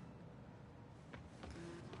you.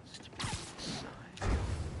 Must be on this side.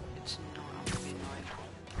 It's not. I'm gonna be annoyed.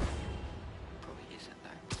 Probably isn't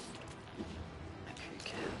though. Like who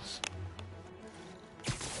cares?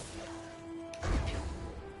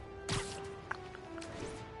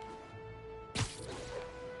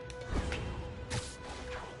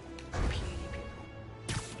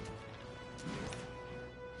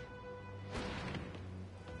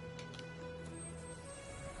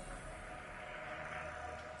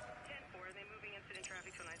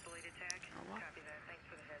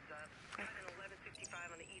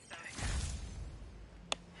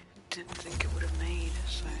 Didn't think it would have made,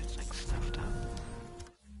 so it's like stuffed up.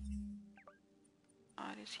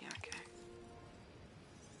 Oh, it is, yeah, okay.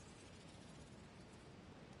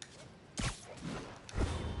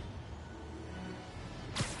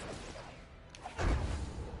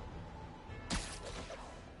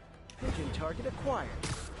 Pigeon target acquired.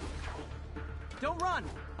 Don't run!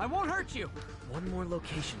 I won't hurt you! One more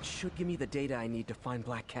location should give me the data I need to find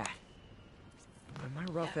Black Cat. By my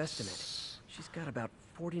rough estimate, she's got about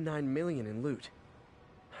 49 million in loot.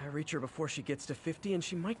 I reach her before she gets to 50 and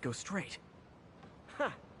she might go straight.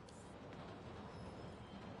 Huh.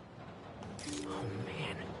 Oh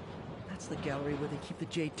man, that's the gallery where they keep the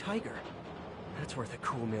Jade Tiger. That's worth a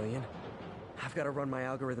cool million. I've got to run my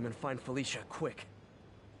algorithm and find Felicia quick.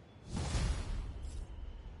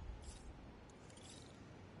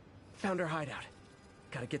 Found her hideout.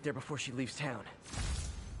 Gotta get there before she leaves town.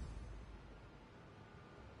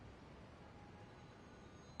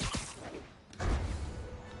 I'm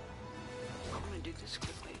gonna do this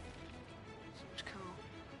quickly. Seems cool.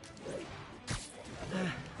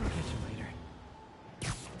 I'll catch you later.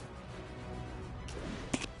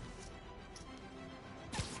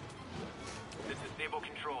 This is Naval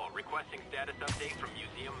Control, requesting status update from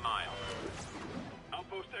Museum Mile.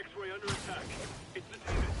 Outpost X-Ray under attack. It's the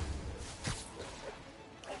Demon.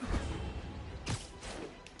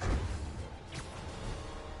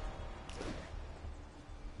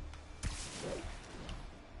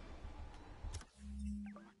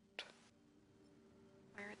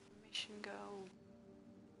 Where'd the mission go?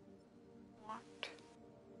 What?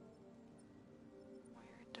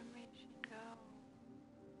 Where'd the mission go?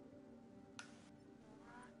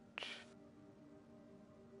 What?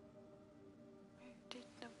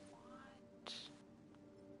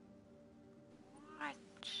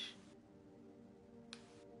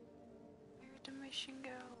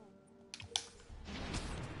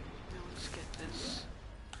 boxes.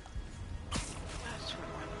 That's one.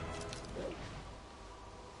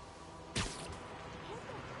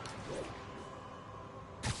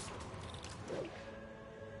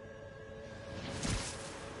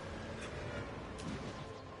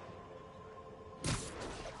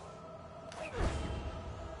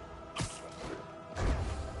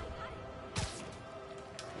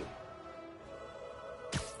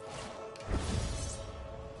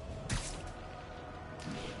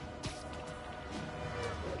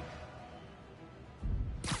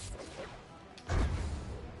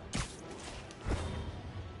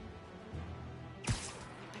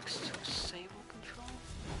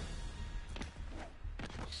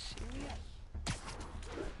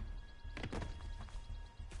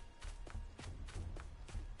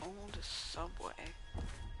 Subway.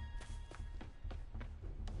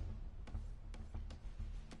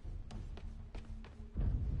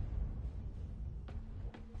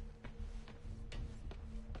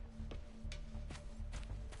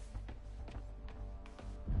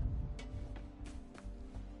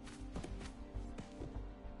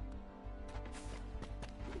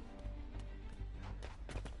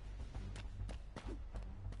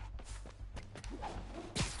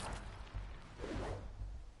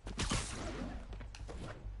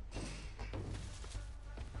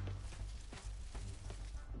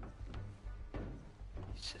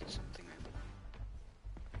 Said something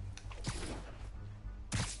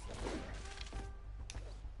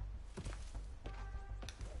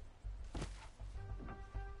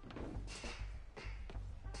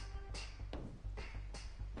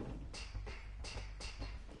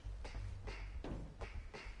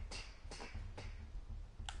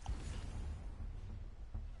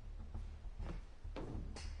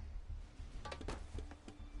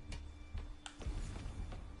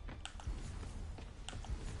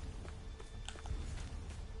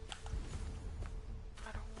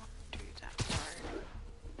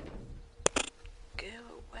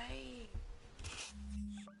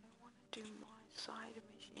side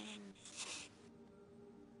mission.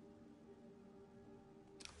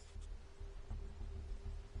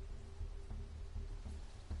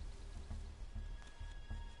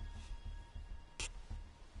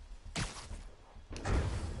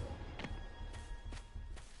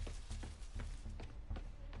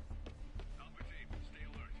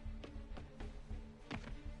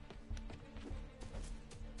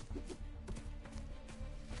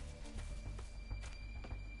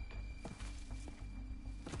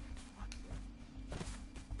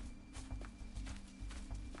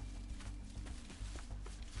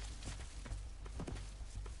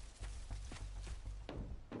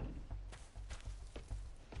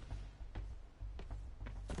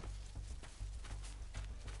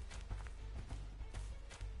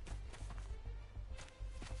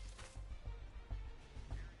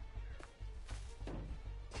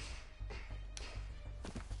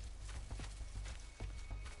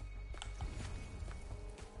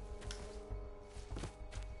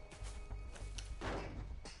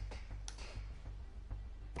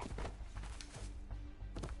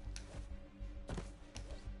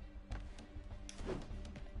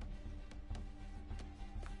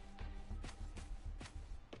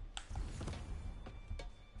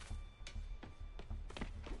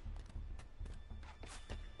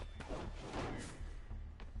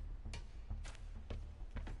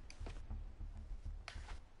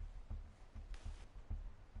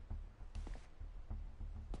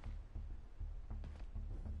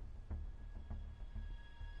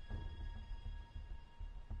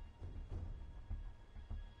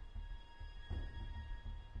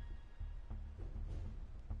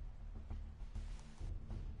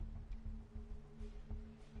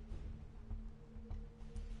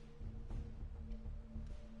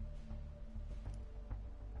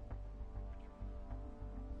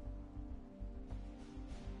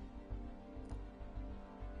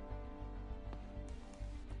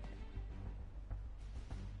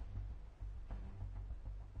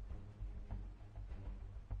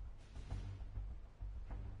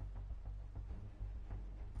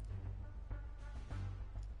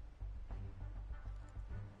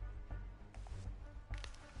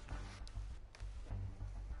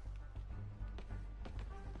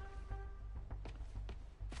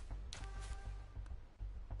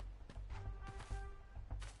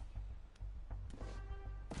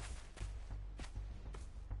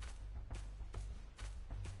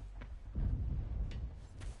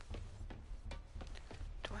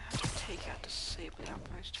 Take out the Disable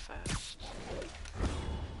Outpost first.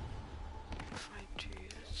 If I do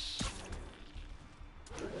this...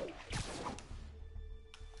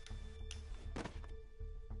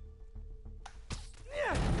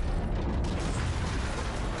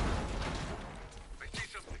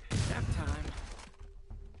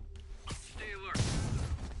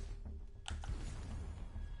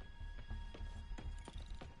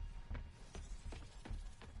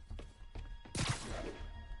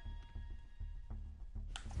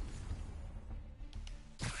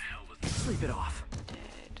 keep it off.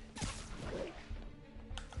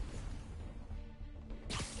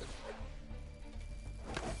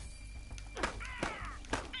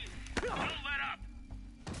 Don't let up!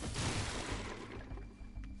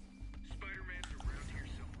 Spider-Man's around here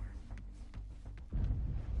somewhere.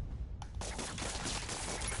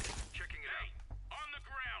 Checking it out. On the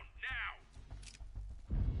ground, now!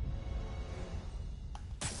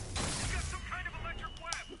 He's got some kind of electric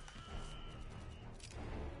web!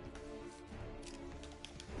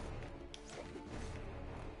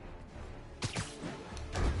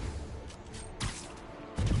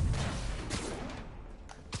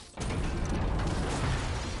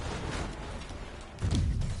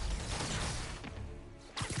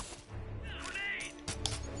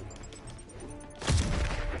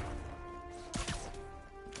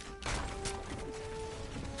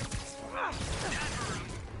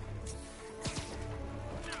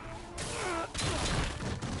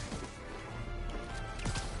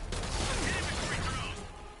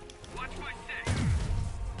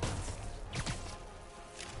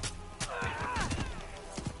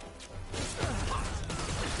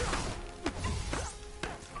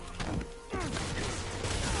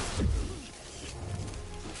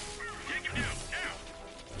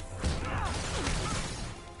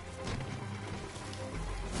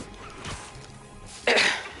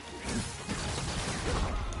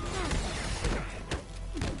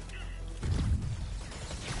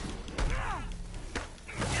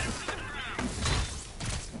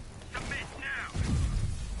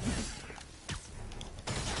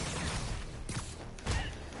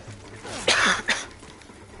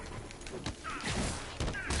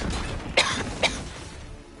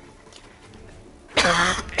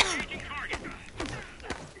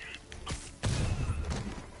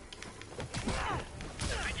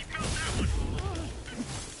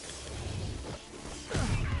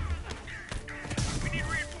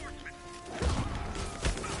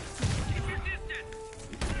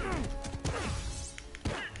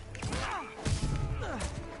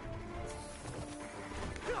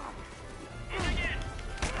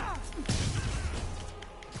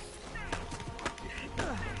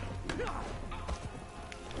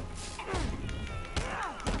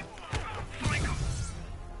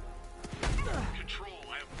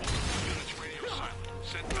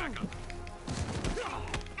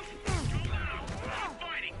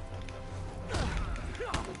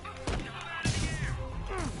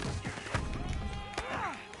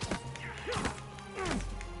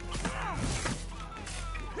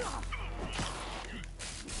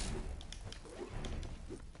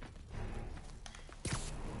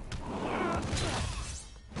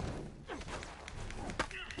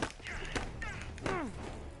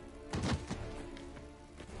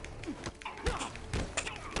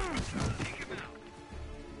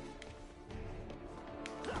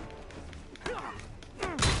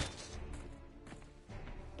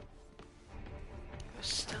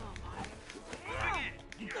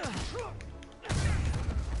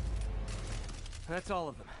 That's all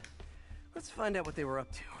of them. Let's find out what they were up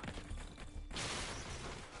to.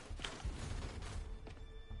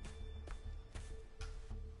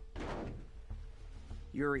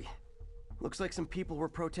 Yuri, looks like some people were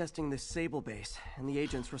protesting this Sable base, and the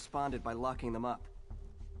agents responded by locking them up.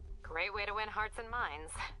 Great way to win hearts and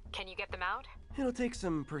minds. Can you get them out? It'll take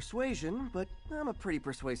some persuasion, but I'm a pretty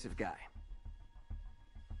persuasive guy.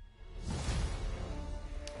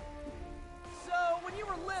 So, when you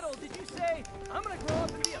were little, did you say, I'm gonna grow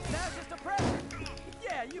up and be a fascist oppressor?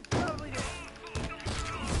 Yeah, you probably did.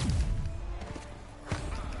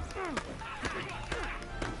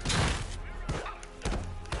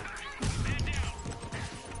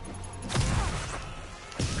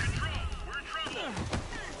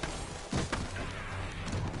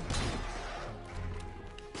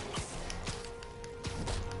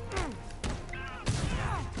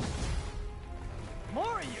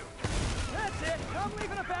 More of you! That's it! I'm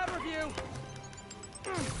leaving a bad review!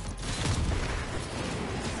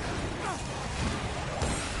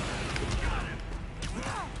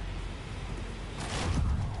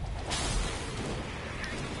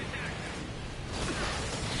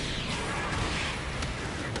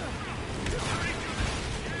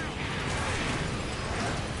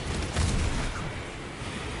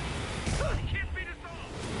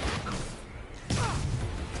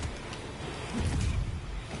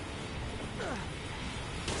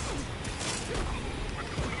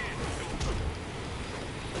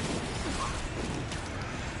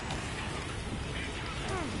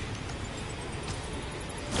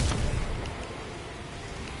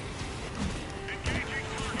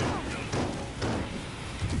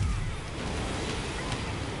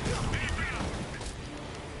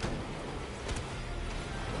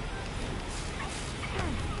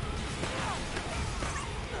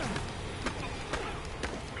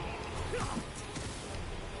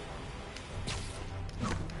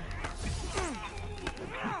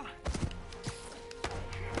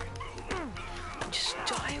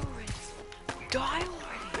 die already?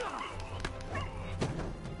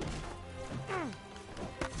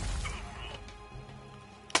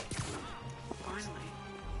 Finally.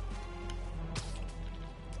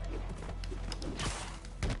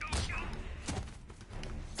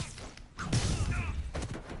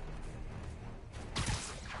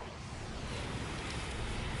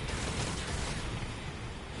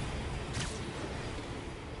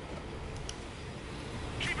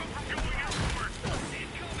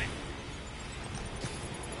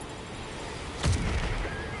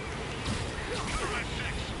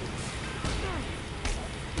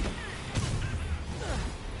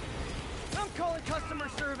 I'm calling customer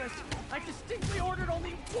service. I distinctly ordered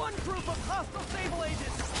only one group of hostile Sable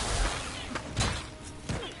agents.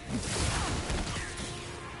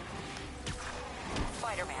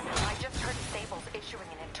 Spider-Man, I just heard Sable's issuing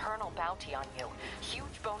an internal bounty on you.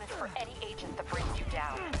 Huge bonus for any agent that brings you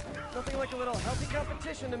down. Nothing like a little healthy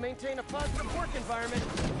competition to maintain a positive work environment.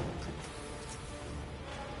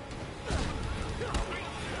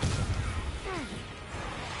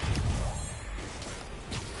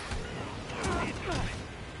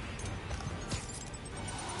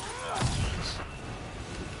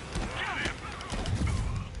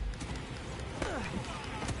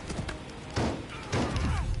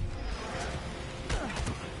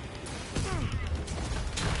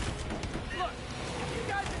 Look, if you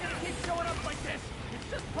guys are gonna keep showing up like this,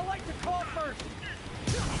 it's just polite to call first.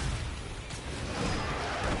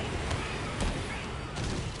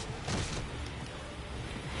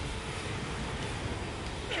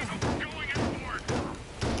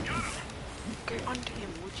 Go under him,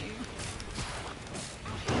 would you?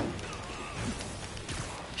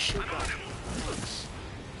 Sugar. Thanks.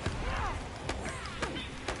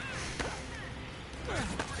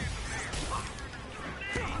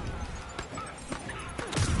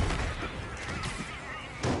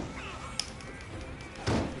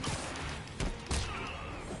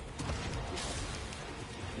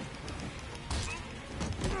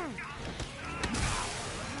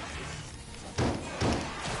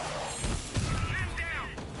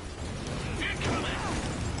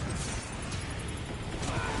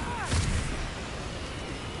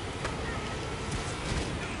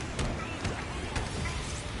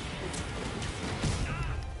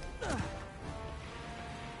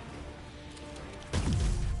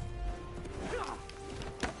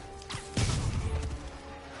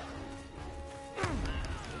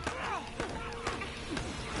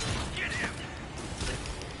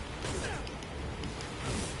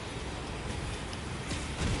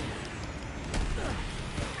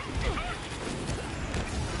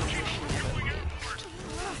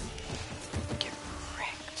 Get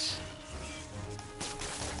wrecked.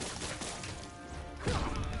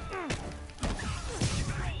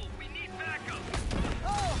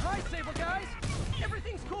 Oh, hi, Sable guys.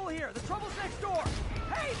 Everything's cool here. The trouble's next door.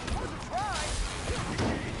 Hey, that was a try.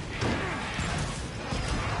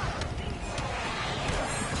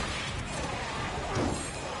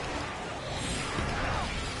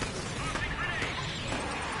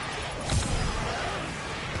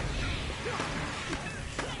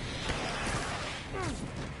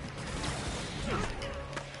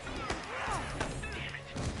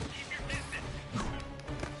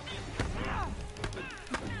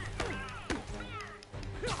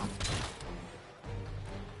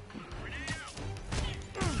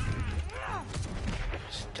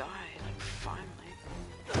 Just die, like, finally.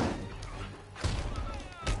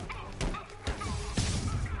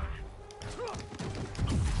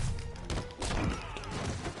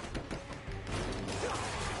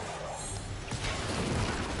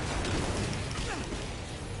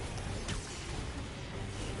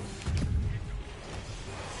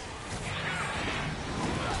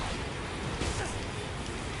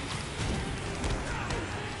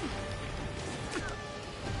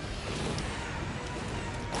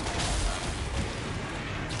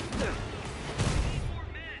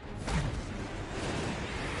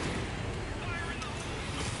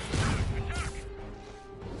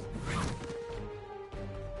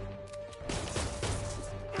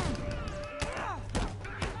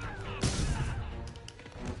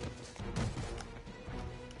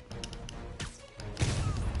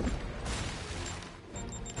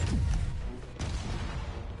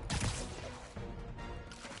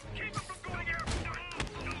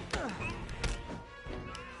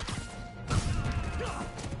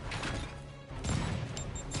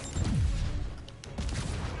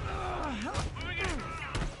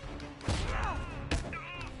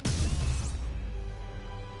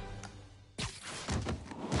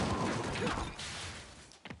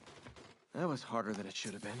 That was harder than it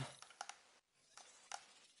should have been.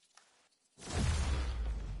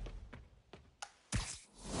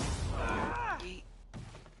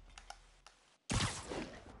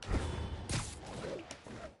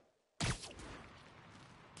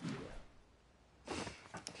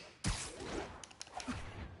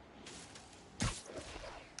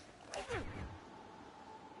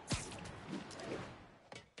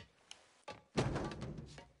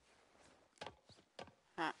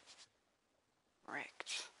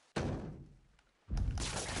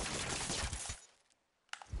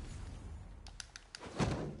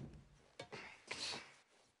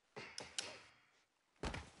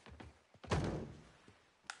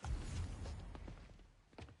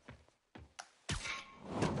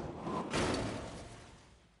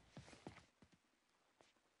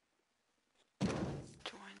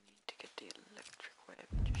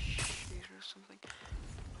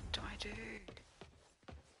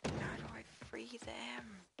 be them.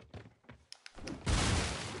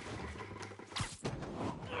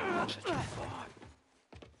 Such a thought.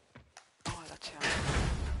 Oh, that's how.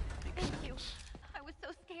 Makes Thank you. sense. I was so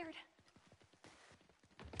scared.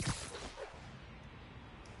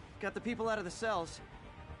 Got the people out of the cells.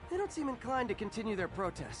 They don't seem inclined to continue their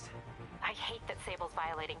protest. I hate that Sable's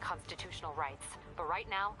violating constitutional rights, but right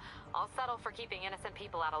now, I'll settle for keeping innocent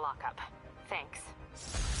people out of lockup. Thanks.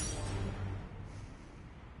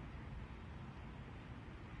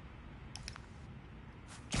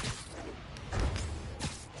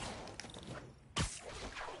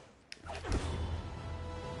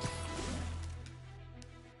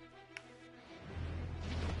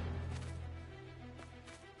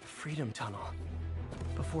 Freedom Tunnel.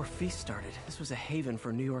 Before Feast started, this was a haven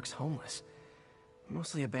for New York's homeless.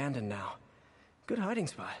 Mostly abandoned now. Good hiding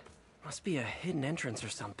spot. Must be a hidden entrance or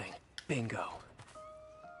something. Bingo.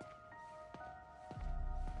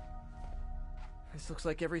 This looks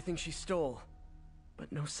like everything she stole,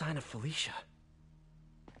 but no sign of Felicia.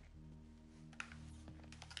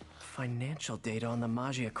 Financial data on the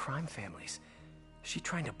Maggia crime families. Is she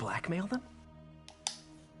trying to blackmail them?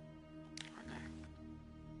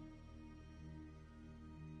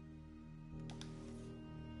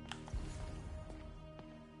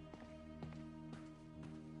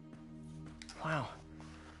 Wow.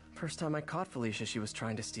 First time I caught Felicia, she was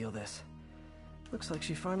trying to steal this. Looks like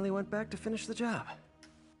she finally went back to finish the job.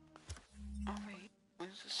 Oh wait, what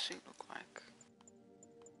does this suit look like?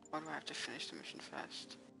 Why do I have to finish the mission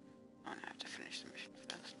first? I don't have to finish the mission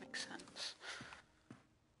first, makes sense.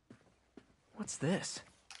 What's this?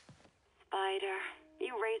 Spider,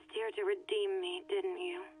 you raced here to redeem me, didn't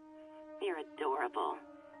you? You're adorable.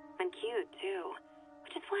 And cute, too.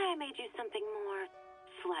 Which is why I made you something more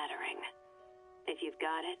flattering. If you've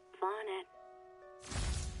got it, flaunt it.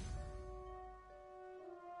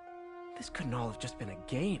 This couldn't all have just been a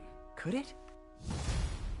game, could it?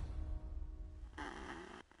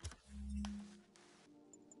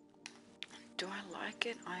 Do I like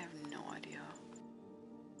it? I have no idea.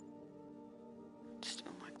 Just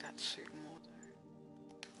don't like that suit more though.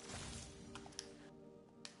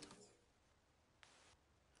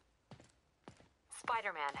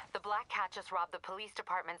 Spider-Man, the Black Cat just robbed the police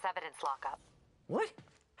department's evidence lockup. What?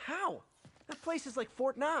 How? That place is like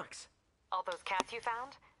Fort Knox. All those cats you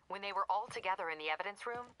found? When they were all together in the evidence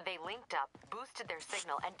room, they linked up, boosted their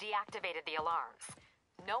signal, and deactivated the alarms.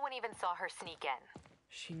 No one even saw her sneak in.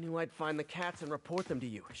 She knew I'd find the cats and report them to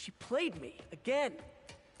you. She played me, again.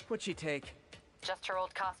 What'd she take? Just her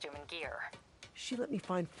old costume and gear. She let me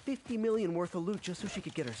find 50 million worth of loot just so she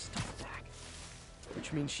could get her stuff back.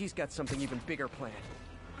 Which means she's got something even bigger planned.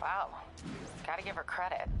 Wow. Gotta give her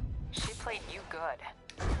credit. She played you good.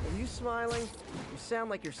 Are you smiling? You sound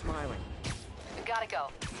like you're smiling. Gotta go.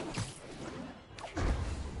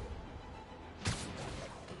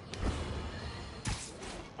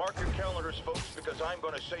 Mark your calendars, folks, because I'm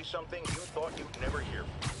going to say something you thought you'd never hear.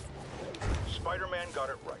 Spider-Man got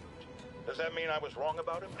it right. Does that mean I was wrong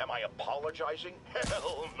about him? Am I apologizing?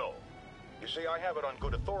 Hell no. You see, I have it on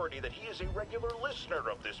good authority that he is a regular listener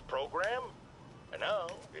of this program. And now,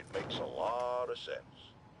 it makes a lot of sense.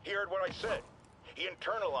 He heard what I said. He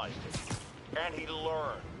internalized it. And he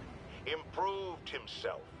learned. Improved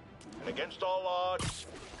himself. And against all odds,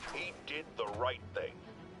 he did the right thing.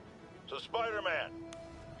 So Spider-Man,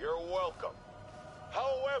 you're welcome.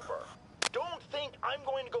 However, don't think I'm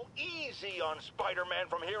going to go easy on Spider-Man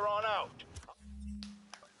from here on out.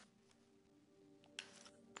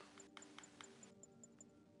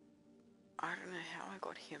 I don't know how I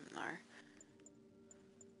got him though.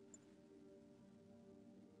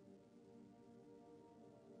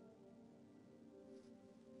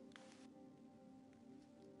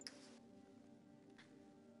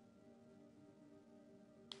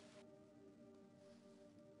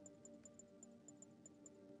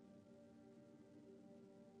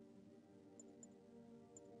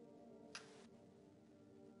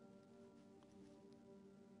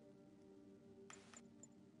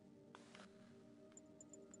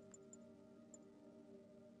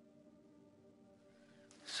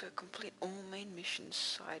 So complete all main missions,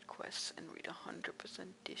 side quests, and read 100%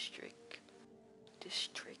 district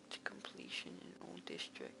completion in all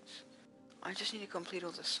districts. I just need to complete all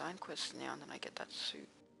the side quests now and then I get that suit.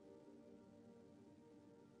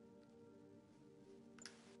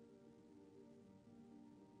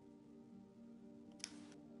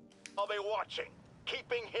 I'll be watching,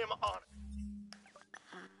 keeping him on.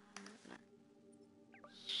 No.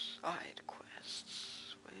 Side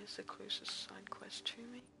quests. Where's the closest side quest to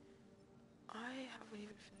me? I haven't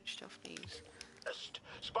even finished off these.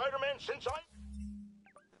 Spider-Man, since I...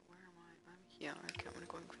 Where am I? I'm Yeah, okay, I'm gonna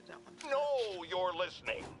go in for that one. No, you're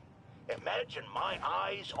listening. Imagine my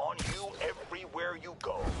eyes on you everywhere you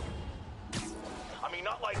go. I mean,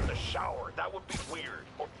 not like the shower. That would be weird.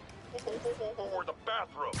 Or the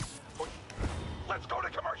bathroom. Let's go to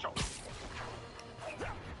commercial.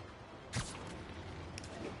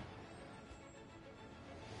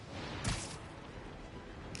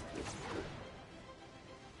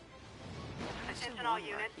 Attention all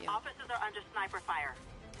units. Officers are under sniper fire.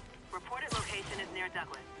 Reported location is near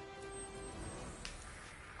Douglas.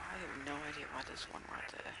 I have no idea why there's one right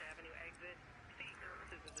there. Avenue exit. Seat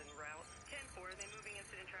services is en route. 10-4, they moving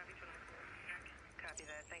incident traffic 24. Copy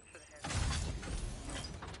that. Thanks for the heads up.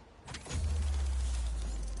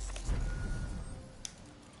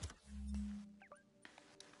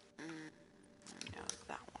 No,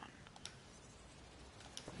 that one.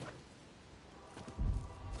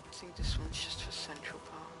 I think this one's just for Central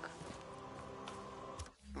Park.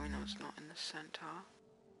 Oh no, it's not in the center.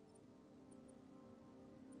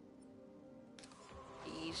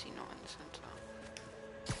 Easy, not in the center.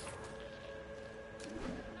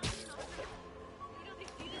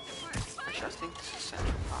 Actually, I think this is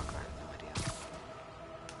Central Park, I have no idea.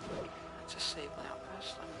 It's a Sable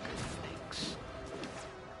Outpost, I'm good, thanks.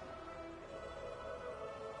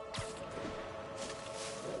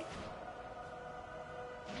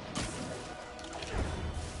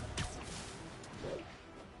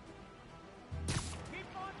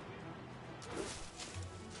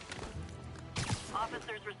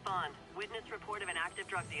 Officers respond. Witness report of an active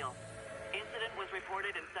drug deal. Incident was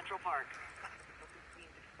reported in Central Park.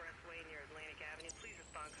 Queens Expressway near Atlantic Avenue. Please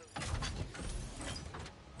respond code.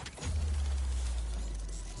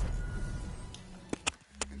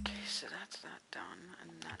 Okay, so that's that done,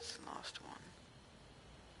 and that's the last one.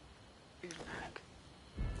 Lag.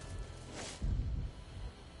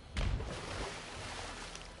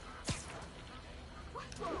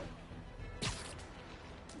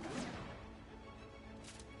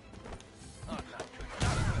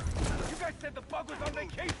 You guys said the bug was on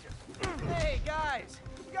vacation. Hey, guys!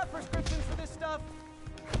 You got prescriptions for this stuff?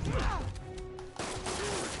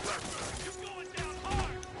 You're going down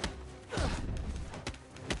hard.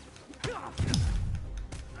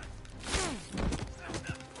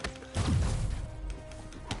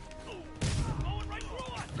 Going right through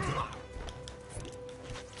us.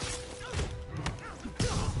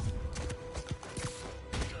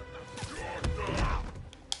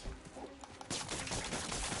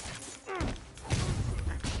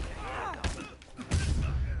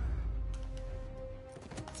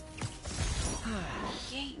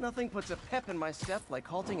 Nothing puts a pep in my step like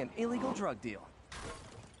halting an illegal drug deal.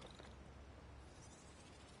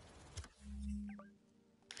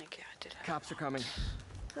 Okay, I did have Cops are coming.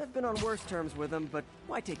 I've been on worse terms with them, but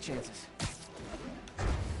why take chances?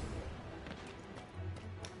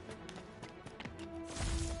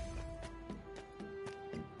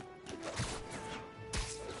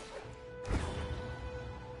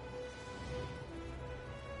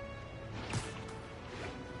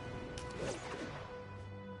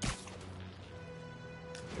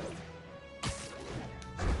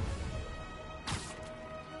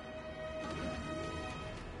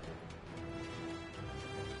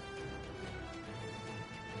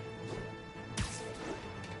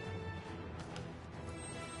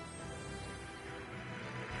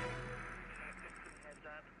 Heads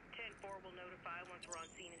up. 10-4 will notify once we're on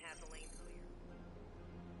scene and have the lane clear.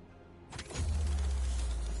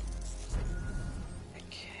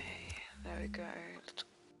 Okay, there we go. Let's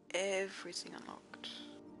everything unlocked.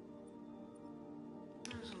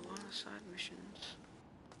 There's a lot of side missions.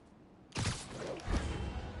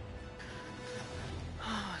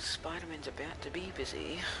 Oh, Spiderman's about to be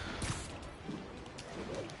busy.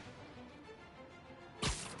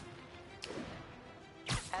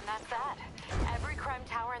 And that's that. Every crime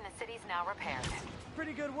tower in the city's now repaired.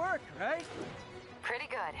 Pretty good work, right? Pretty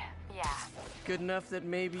good, yeah. Good enough that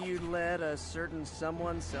maybe you'd let a certain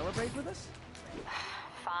someone celebrate with us?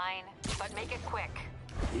 Fine, but make it quick.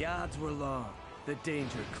 The odds were long, the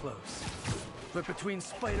danger close. But between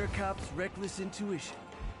Spider Cop's reckless intuition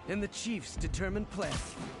and the Chief's determined plan,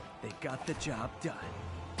 they got the job done.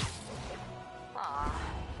 Aw,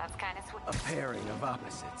 that's kind of sweet. A pairing of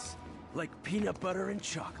opposites, like peanut butter and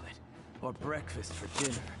chocolate, or breakfast for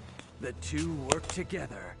dinner. The two work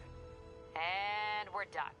together. And we're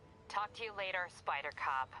done. Talk to you later, Spider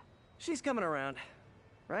Cop. She's coming around,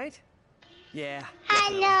 right? Yeah.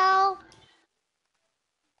 Hello.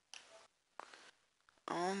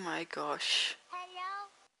 Oh my gosh. Hello?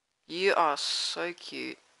 You are so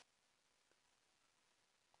cute.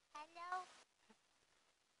 Hello?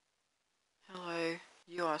 Hello.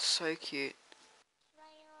 You are so cute.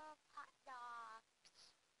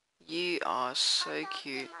 You are so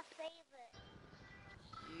cute.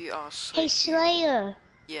 You are so Hey, cute. Slayer.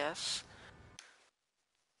 Yes.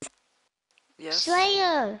 Yes.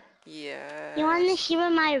 Slayer. Yes. You want to hear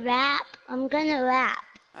my rap? I'm gonna rap.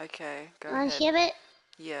 Okay, go You ahead. want to hear it?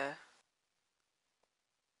 Yeah.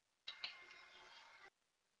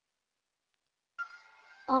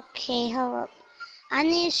 Okay, hold up. I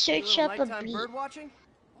need to search up a nighttime beat. bird watching?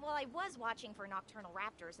 Well, I was watching for nocturnal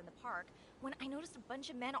raptors in the park when I noticed a bunch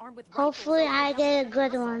of men armed with rifles. Hopefully I get a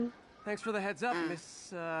good one. Thanks for the heads up, Miss,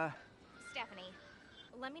 Stephanie,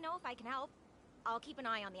 let me know if I can help. I'll keep an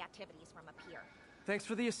eye on the activities from up here. Thanks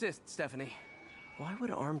for the assist, Stephanie. Why would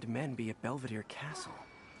armed men be at Belvedere Castle?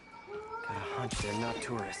 Got a hunch they're not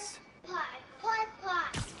tourists.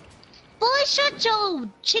 Boy, shut your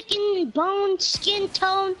chicken bone, skin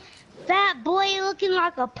tone, fat boy looking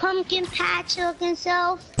like a pumpkin patch looking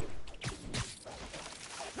self.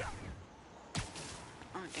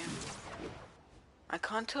 Oh damn. I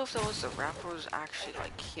can't tell if that was the rapper or was actually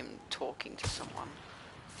like him talking to someone.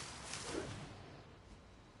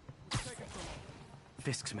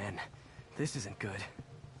 Fisk's men. This isn't good.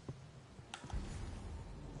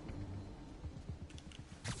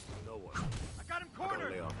 No one. I got him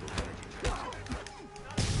cornered. Lay off those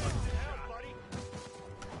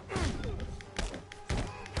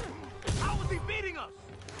How was he beating us?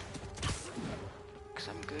 Cause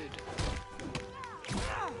I'm good.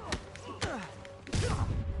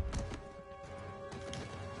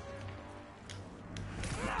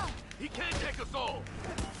 He can't take us all.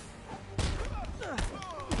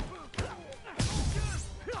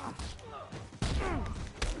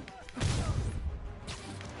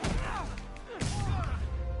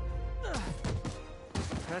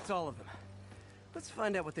 That's all of them. Let's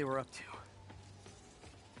find out what they were up to.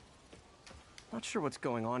 Not sure what's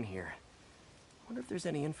going on here. Wonder if there's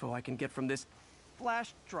any info I can get from this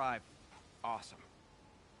flash drive. Awesome.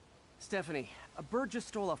 Stephanie, a bird just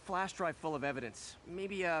stole a flash drive full of evidence.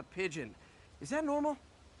 Maybe a pigeon. Is that normal?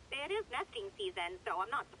 It is nesting season, so I'm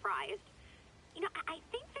not surprised. You know, I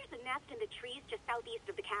think there's a nest in the trees just southeast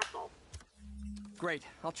of the castle. Great,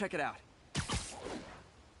 I'll check it out.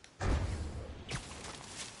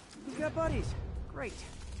 You've got buddies. Great.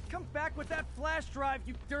 Come back with that flash drive,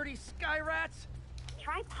 you dirty sky rats!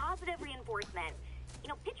 Try positive reinforcement. You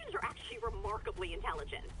know, pigeons are actually remarkably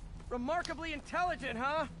intelligent. Remarkably intelligent,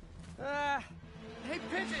 huh? Hey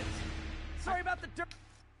pigeons! Sorry about the dirt.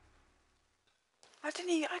 I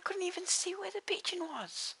couldn't even see where the pigeon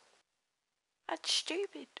was. That's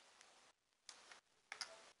stupid.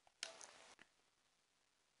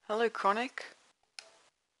 Hello, Chronic.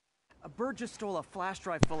 A bird just stole a flash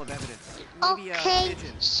drive full of evidence. Maybe Okay, a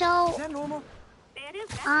pigeon. so Is that normal?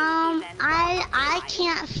 I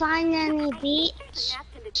can't find any beats,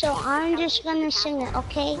 so I'm just gonna sing it,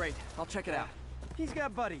 okay? Great, I'll check it out. He's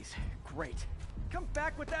got buddies. Great. Come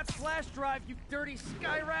back with that flash drive, you dirty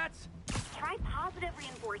sky rats! Try positive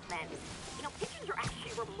reinforcement. You know, pigeons are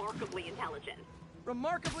actually remarkably intelligent.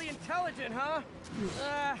 Remarkably intelligent, huh?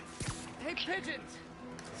 Hey pigeons!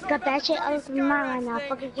 Got that shit out of mine now.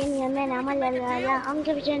 Fucking give me a minute. I'm gonna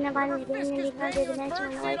give you nobody to leave my dimension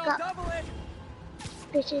when I wake up.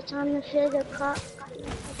 Bitch, it's time to fill the cup.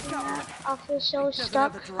 I feel so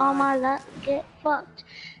stuck. All my luck get fucked.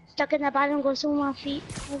 Stuck in the bottom, goes through my feet.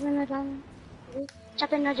 Open the bottom.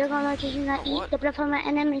 Chopping the jug on my teeth, not eat. The blood from my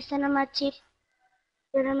enemies, send on my teeth.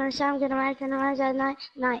 Get on my sound, get on my rise at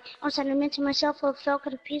night. I'm sending to myself, felt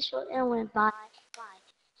kind of peaceful, and went by.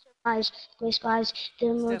 Eyes, gray skies, the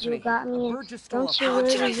mood you got me in. Don't you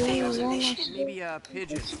really Maybe a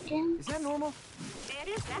pigeon. Is that normal? It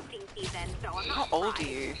is nesting season, so I'm not How old are you?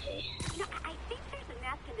 You know, I think there's a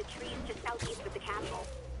nest in the trees just southeast of the castle.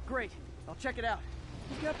 Great, I'll check it out.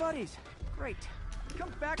 He's got buddies. Great.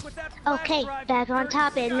 Come back with that flash Okay, drive, back on dirty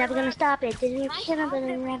top it, sky never gonna rat. stop it. Didn't kill him, but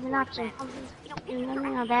didn't have an option.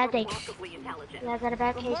 I'm a bad day. Yeah, I got a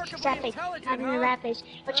bad case. Exactly. Having a rat face.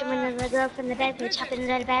 But you're another girl from the back page. Hopping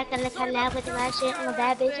in the back and look out loud with the last shit. I'm a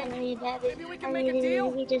bad bitch. I'm a bad bitch.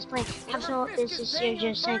 I need just plain. I'm so this is here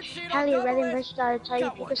just saying. Halle Redding versatile. Tell you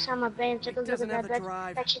people saw my brain. Took a look at that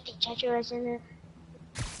breath. That shit the treacherous in it.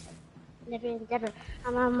 Never endeavor.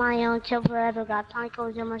 I'm on my own till forever. Got pine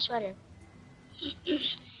cones in my sweater.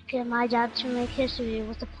 Get my job to make history.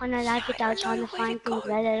 What's the point of life without trying to find things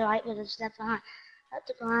red or light with a step behind? Have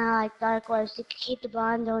to grind like dark horse. You can keep the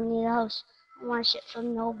bond, don't need a host. I want shit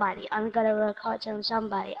from nobody. I'm gonna work hard till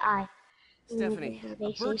somebody. Stephanie,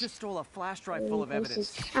 a bird just stole a flash drive full of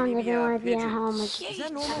evidence. I Maybe never a want to be at pigeon. home. Is that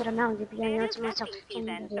That's normal? what I'm out to be. I know to myself.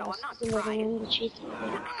 Anybody else isn't living in the trees.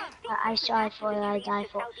 I strive for it. I die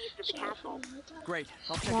for it. Great,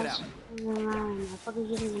 I'll check it out. I'm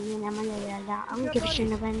gonna give a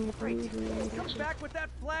shit about it. Come back with that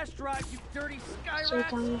flash drive, you dirty sky Shit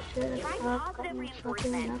rat! on the shit. I've got me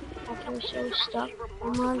fucking up. I feel so stuck.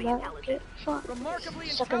 I'm on that get fucked.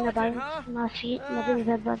 Stuck in the bottom. My feet, my baby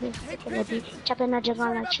brother, sticking the beat. Chopping a jug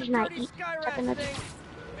on like cheese, not eat. Chopping a jug.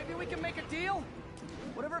 Maybe we can make a deal?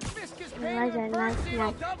 Whatever Fisk is And paying rise them at first, night, zero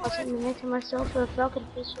night. double Also, it! the next to myself for a broken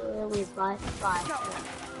piece of we buy.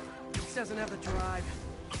 This doesn't have the drive.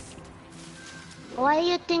 What do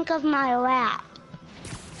you think of my rap?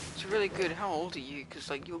 It's really good. How old are you? Because,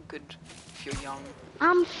 like, you're good if you're young.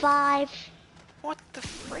 I'm 5. What the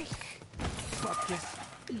freak? Fuck this.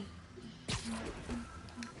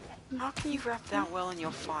 How can you rap that well and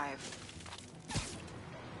you're 5?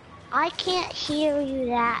 I can't hear you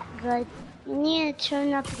that good. You need to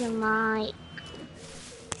turn up your mic.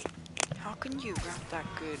 How can you rap that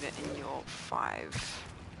good and you're 5?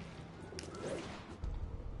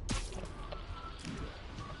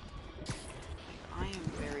 I am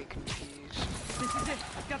very confused. This is it.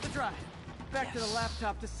 I've got the drive. Back to the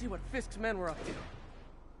laptop to see what Fisk's men were up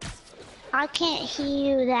to. I can't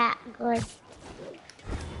hear you that good.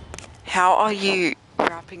 How are you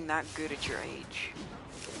rapping that good at your age?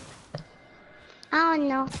 I don't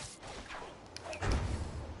know.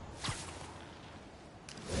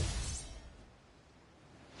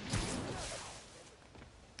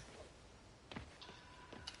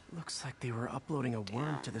 Looks like they were uploading a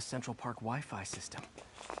worm to the Central Park Wi-Fi system.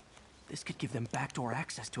 This could give them backdoor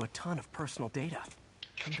access to a ton of personal data.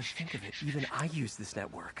 Come to think of it, even I use this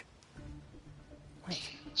network. Wait,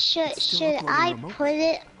 Should I put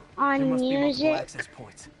it on there must be multiple music? access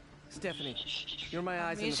points. Stephanie, you're my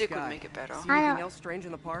eyes Music in the would sky. make it better. See anything else strange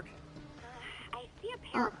in the park? I see a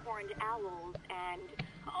pair of horned owls and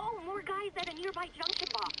more guys at a nearby junction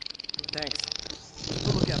box. Thanks.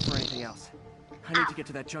 We'll look out for anything else. I need to get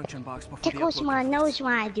to that junction box before the Tickles upload my comes. nose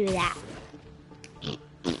when I do that.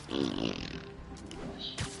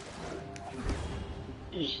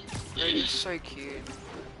 You're so cute.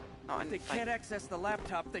 Oh, and They can't access the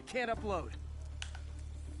laptop, they can't upload.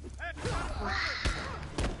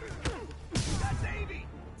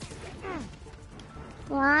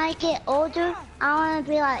 When I get older, I want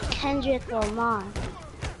to be like Kendrick Lamar.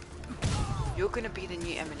 You're gonna be the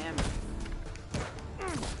new Eminem.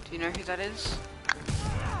 Do you know who that is?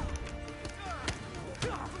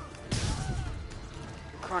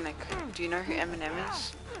 Chronic. Do you know who Eminem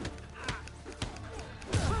is?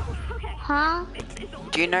 Huh?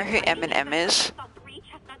 Do you know who Eminem is?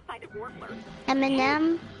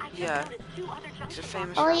 Eminem? Yeah. He's a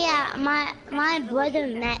famous Oh rapper. yeah, my brother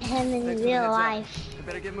met him in real life. I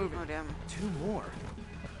better get moving. Oh damn. 2 more.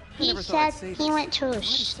 He said he went to a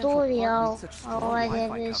studio or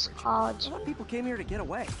whatever it's called. A lot of people came here to get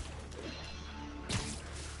away.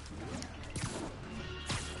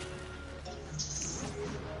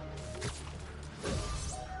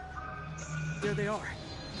 There they are.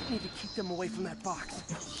 I need to keep them away from that box.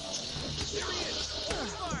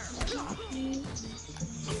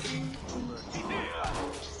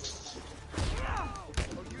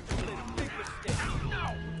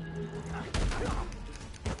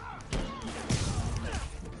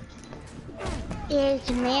 Is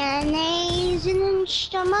mayonnaise an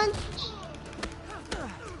instrument?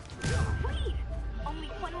 Only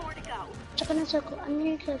one more to go. Chop in a circle, I'm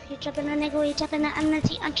in a curfew, chop in a nigga, you chop in a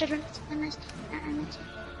amnesty, I'm children,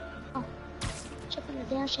 oh. Chop in a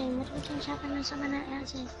damn shame, what we can chop in a summon an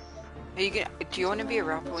answer. Are you gonna? Do you want to be a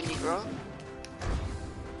rapper when you grow up?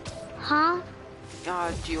 Huh?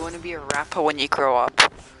 Do you want to be a rapper when you grow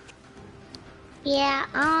up? Yeah,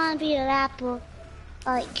 I wanna be a rapper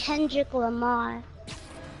like Kendrick Lamar.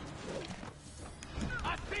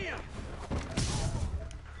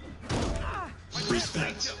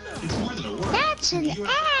 Respect. It's more than a word. That's an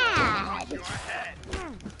ad!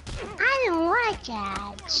 I don't like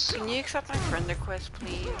ads. Can you accept my friend request,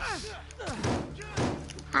 please?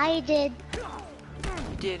 I did.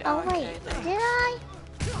 You did? Oh okay, wait, thanks. did I?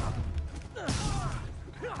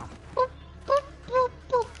 Boop, boop, boop,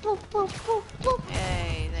 boop, boop, boop, boop, boop.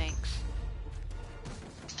 Hey, thanks.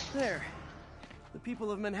 There. The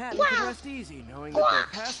people of Manhattan can rest easy knowing that their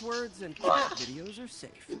passwords and cat videos are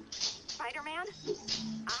safe. Spider-Man?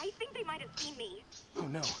 I think they might have seen me. Oh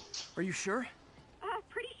no. Are you sure?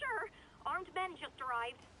 Pretty sure. Armed men just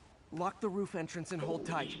arrived. Lock the roof entrance and hold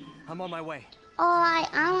tight. I'm on my way. Alright,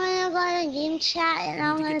 I'm gonna go to game chat and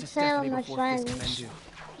I'm Need to gonna get to play Stephanie with my before Fisk and men friends. do.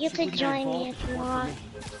 You could join me if you want.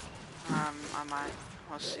 I might.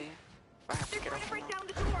 We'll see. If I have to get off or not.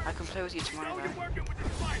 I can play with you tomorrow,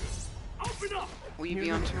 though. Will you be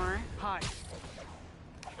on tomorrow? Hi.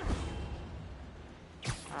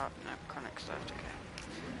 Oh, no, Chronic's left, okay.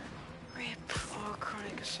 Rip. Oh,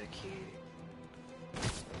 Chronic is so cute.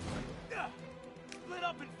 Split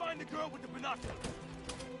up and find the girl with the binoculars.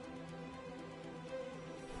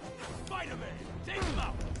 Spider-Man, take him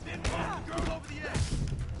out. Then pop the girl over the edge.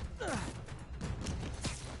 Hey,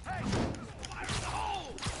 fire in the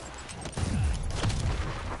hole!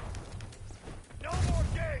 No more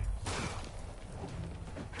games.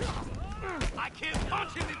 I can't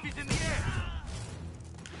punch him if he's in the air.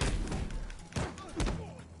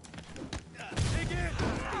 Dig in.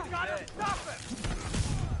 He's got him. Stop him.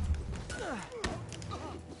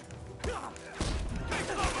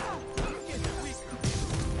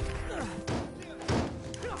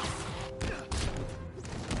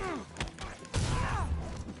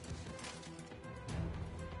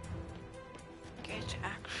 Get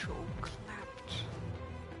actual clapped.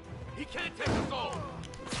 He can't take us all.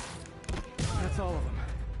 That's all of them.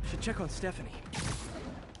 Should check on Stephanie.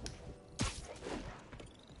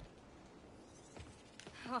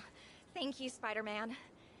 Oh, thank you, Spider-Man.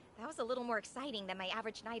 That was a little more exciting than my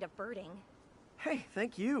average night of birding. Hey,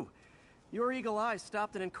 thank you. Your eagle eyes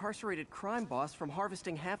stopped an incarcerated crime boss from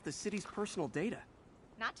harvesting half the city's personal data.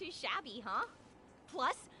 Not too shabby, huh?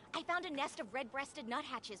 Plus, I found a nest of red-breasted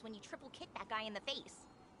nuthatches when you triple kick that guy in the face.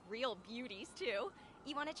 Real beauties, too.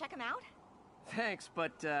 You want to check them out? Thanks,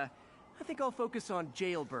 but I think I'll focus on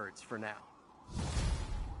jailbirds for now.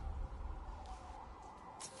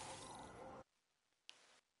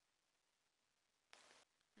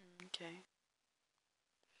 Okay.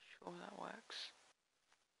 Sure, that works.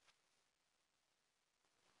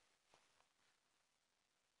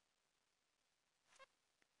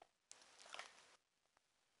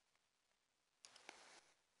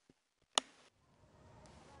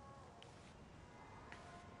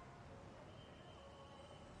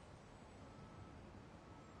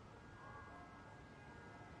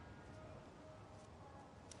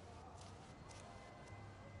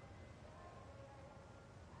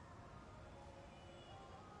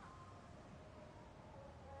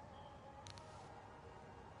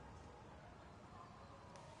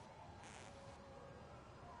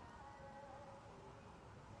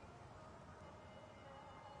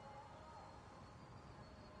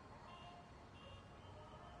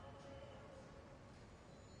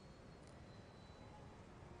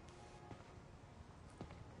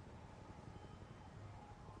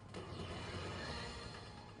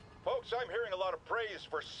 Folks, I'm hearing a lot of praise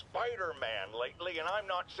for Spider-Man lately, and I'm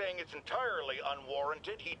not saying it's entirely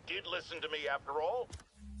unwarranted. He did listen to me after all.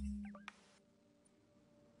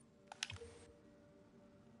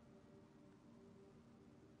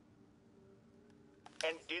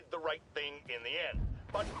 And did the right thing in the end.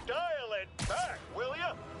 But dial it back, will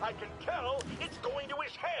ya? I can tell it's going to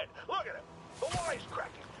his head. Look at him. The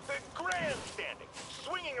wisecracking, the grandstanding,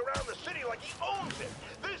 swinging around the city like he owns it.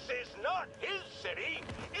 This is not his city.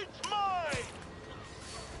 It's mine.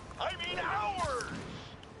 I mean ours.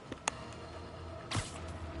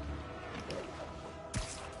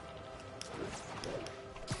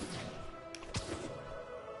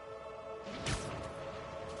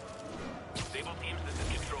 Sable teams, this is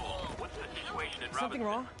Control. What's the situation in Something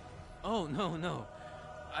wrong? Oh, no.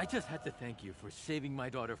 I just had to thank you for saving my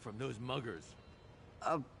daughter from those muggers.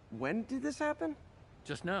 When did this happen?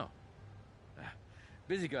 Just now.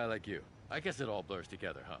 Busy guy like you. I guess it all blurs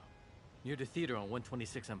together, huh? Near the theater on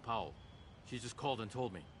 126 and Powell. She just called and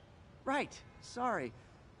told me. Right. Sorry.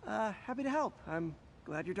 Happy to help. I'm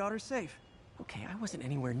glad your daughter's safe. Okay, I wasn't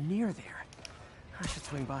anywhere near there. I should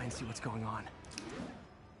swing by and see what's going on.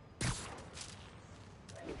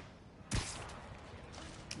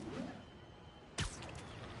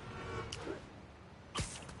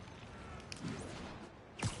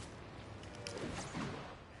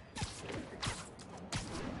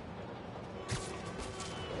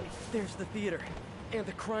 There's the theater, and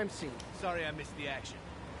the crime scene. Sorry I missed the action.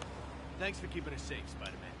 Thanks for keeping us safe,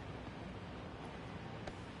 Spider-Man.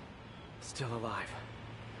 Still alive.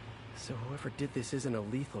 So whoever did this isn't a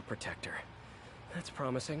lethal protector. That's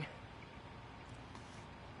promising.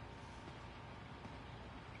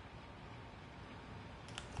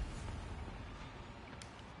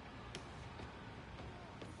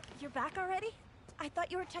 You're back already? I thought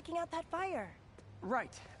you were checking out that fire.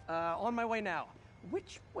 Right. On my way now.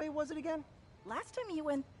 Which way was it again? Last time you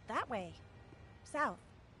went that way. South.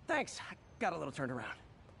 Thanks. I got a little turned around.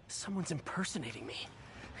 Someone's impersonating me.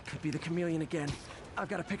 Could be the chameleon again. I've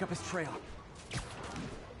got to pick up his trail.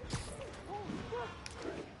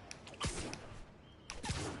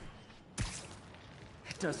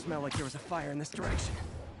 Does smell like there was a fire in this direction.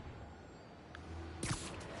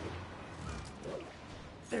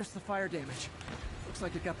 There's the fire damage. Looks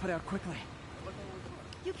like it got put out quickly.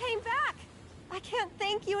 You came back! I can't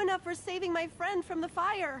thank you enough for saving my friend from the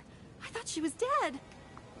fire. I thought she was dead.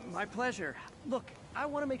 My pleasure. Look, I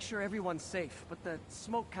want to make sure everyone's safe, but the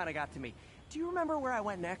smoke kind of got to me. Do you remember where I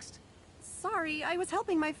went next? Sorry, I was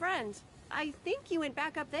helping my friend. I think you went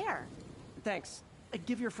back up there. Thanks.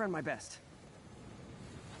 Give your friend my best.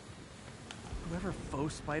 Whoever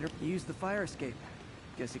faux Spider used the fire escape.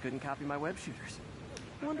 Guess he couldn't copy my web shooters.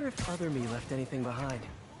 Wonder if other me left anything behind.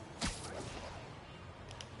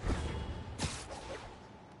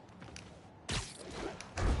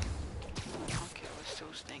 Okay, let's do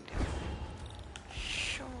this thing down.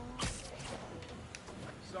 Sure.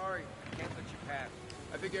 Sorry, can't let you pass.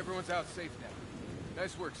 I think everyone's out safe now.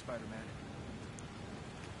 Nice work, Spider-Man.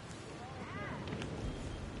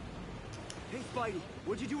 Hey, Spidey,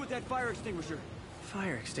 what'd you do with that fire extinguisher?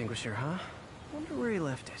 Fire extinguisher, huh? Wonder where he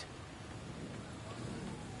left it.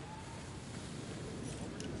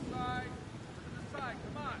 Side. To the side,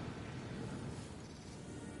 come on.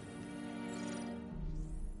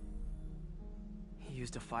 He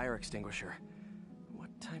used a fire extinguisher. What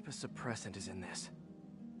type of suppressant is in this?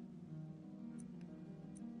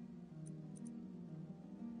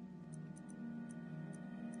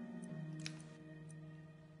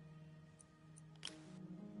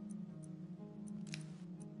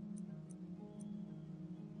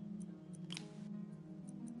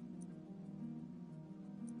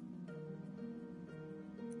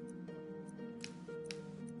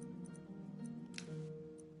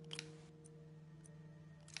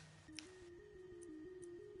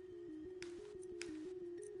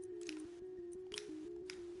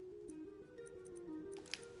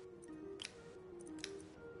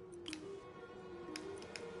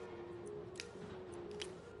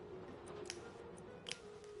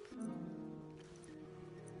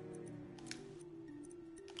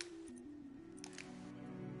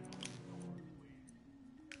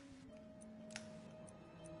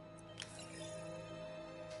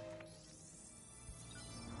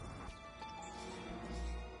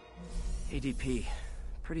 ADP.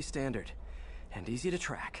 Pretty standard. And easy to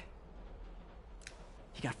track.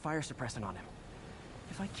 He got fire suppressant on him.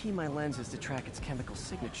 If I key my lenses to track its chemical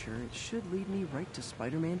signature, it should lead me right to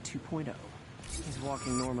Spider-Man 2.0. He's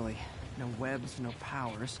walking normally. No webs, no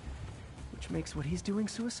powers. Which makes what he's doing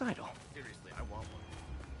suicidal. Seriously, I want one.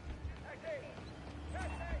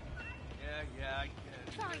 Yeah, I get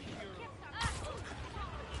it. Sorry.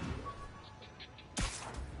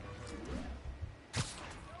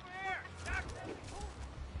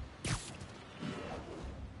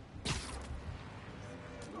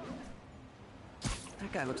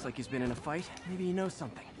 That guy looks like he's been in a fight. Maybe he knows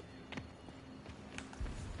something.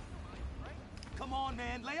 Come on,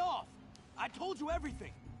 man, lay off! I told you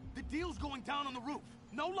everything. The deal's going down on the roof.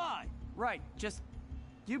 No lie. Right, just...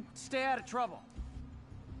 you stay out of trouble.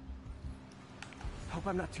 Hope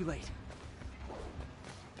I'm not too late.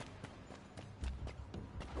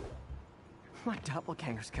 My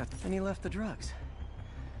doppelganger's cut, and he left the drugs.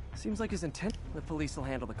 Seems like his intent... The police will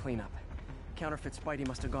handle the cleanup. Counterfeit Spidey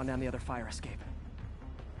must have gone down the other fire escape.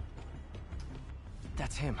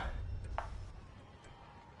 That's him.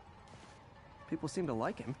 People seem to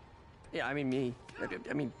like him. Yeah, I mean me.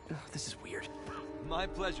 I mean, this is weird. My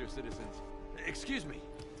pleasure, citizens. Excuse me.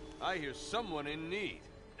 I hear someone in need.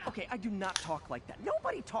 Okay, I do not talk like that.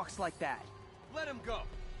 Nobody talks like that. Let him go.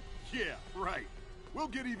 Yeah, right. We'll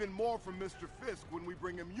get even more from Mr. Fisk when we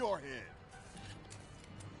bring him your head.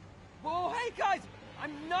 Whoa, hey guys!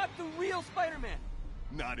 I'm not the real Spider-Man!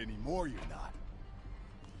 Not anymore, you're not.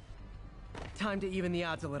 Time to even the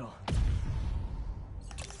odds a little.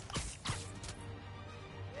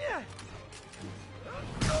 Yeah.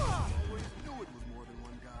 Always knew it was more than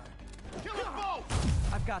one guy. Kill them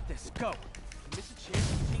both! I've got this. Go. Miss a chance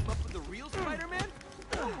to team up with the real Spider-Man?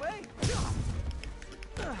 No way!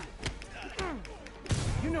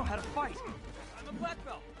 You know how to fight. I'm a black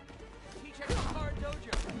belt. Teach at the Car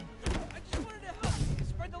Dojo. I just wanted to help.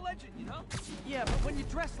 Spread the legend, you know? Yeah, but when you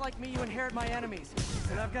dress like me, you inherit my enemies.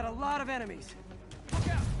 And I've got a lot of enemies. Look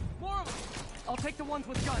out! More of them! I'll take the ones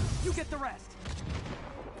with guns. You get the rest.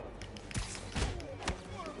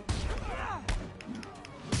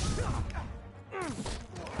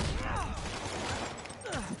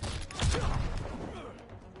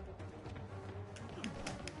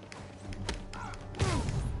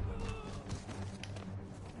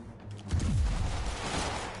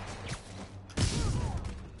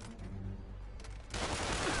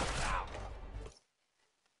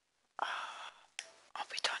 I'll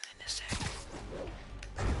be done in a sec.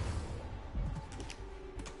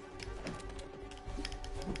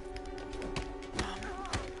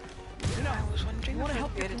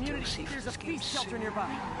 to do community, see for there's this a game feast shelter soon.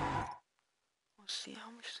 nearby. We'll see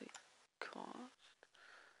how much they cost.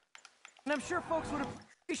 And I'm sure folks would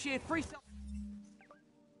appreciate free shelter.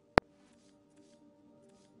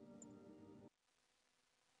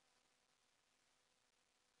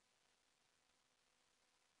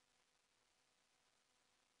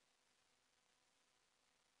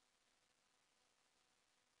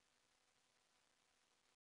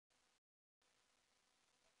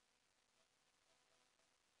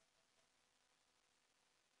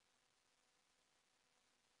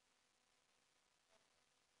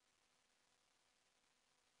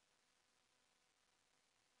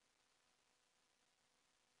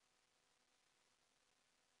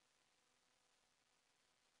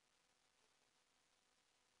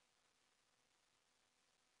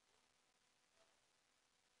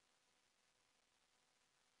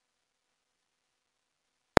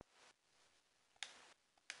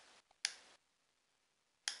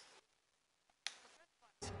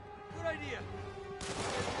 Good idea.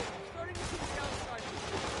 Starting to see the outside.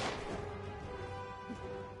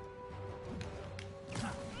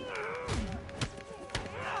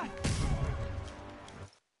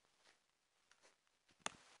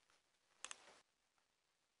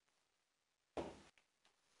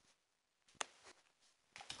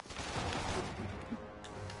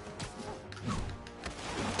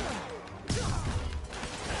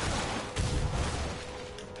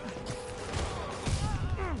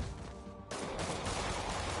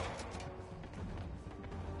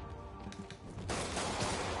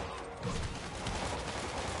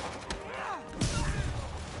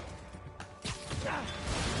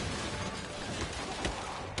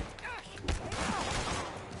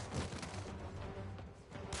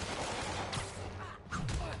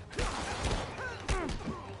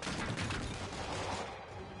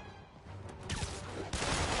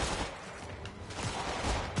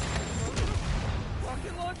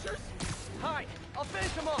 Rocket launchers? Hide! I'll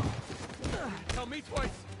finish them off! Tell me twice.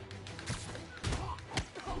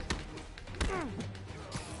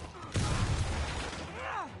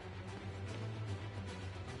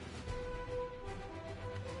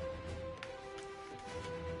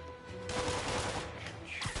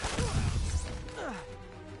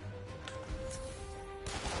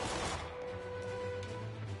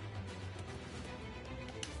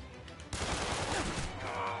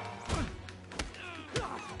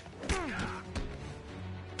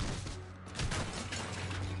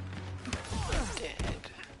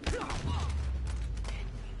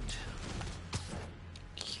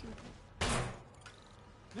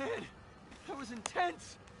 Man, that was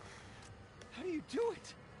intense! How do you do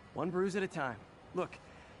it? One bruise at a time. Look,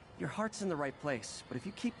 your heart's in the right place, but if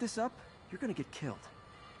you keep this up, you're gonna get killed.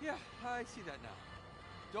 Yeah, I see that now.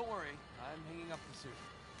 Don't worry, I'm hanging up the suit.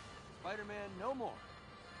 Spider-Man, no more.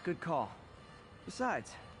 Good call.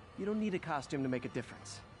 Besides, you don't need a costume to make a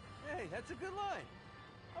difference. Hey, that's a good line.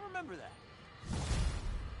 I'll remember that.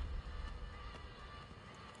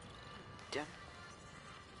 Damn.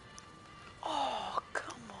 Oh,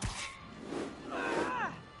 come on.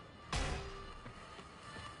 Ah!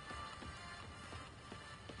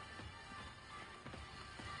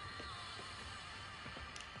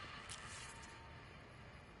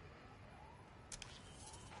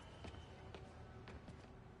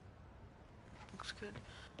 Looks good.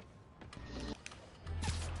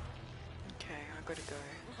 Okay, I gotta go.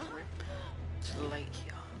 Rip. It's late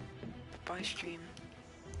here. Bye, stream.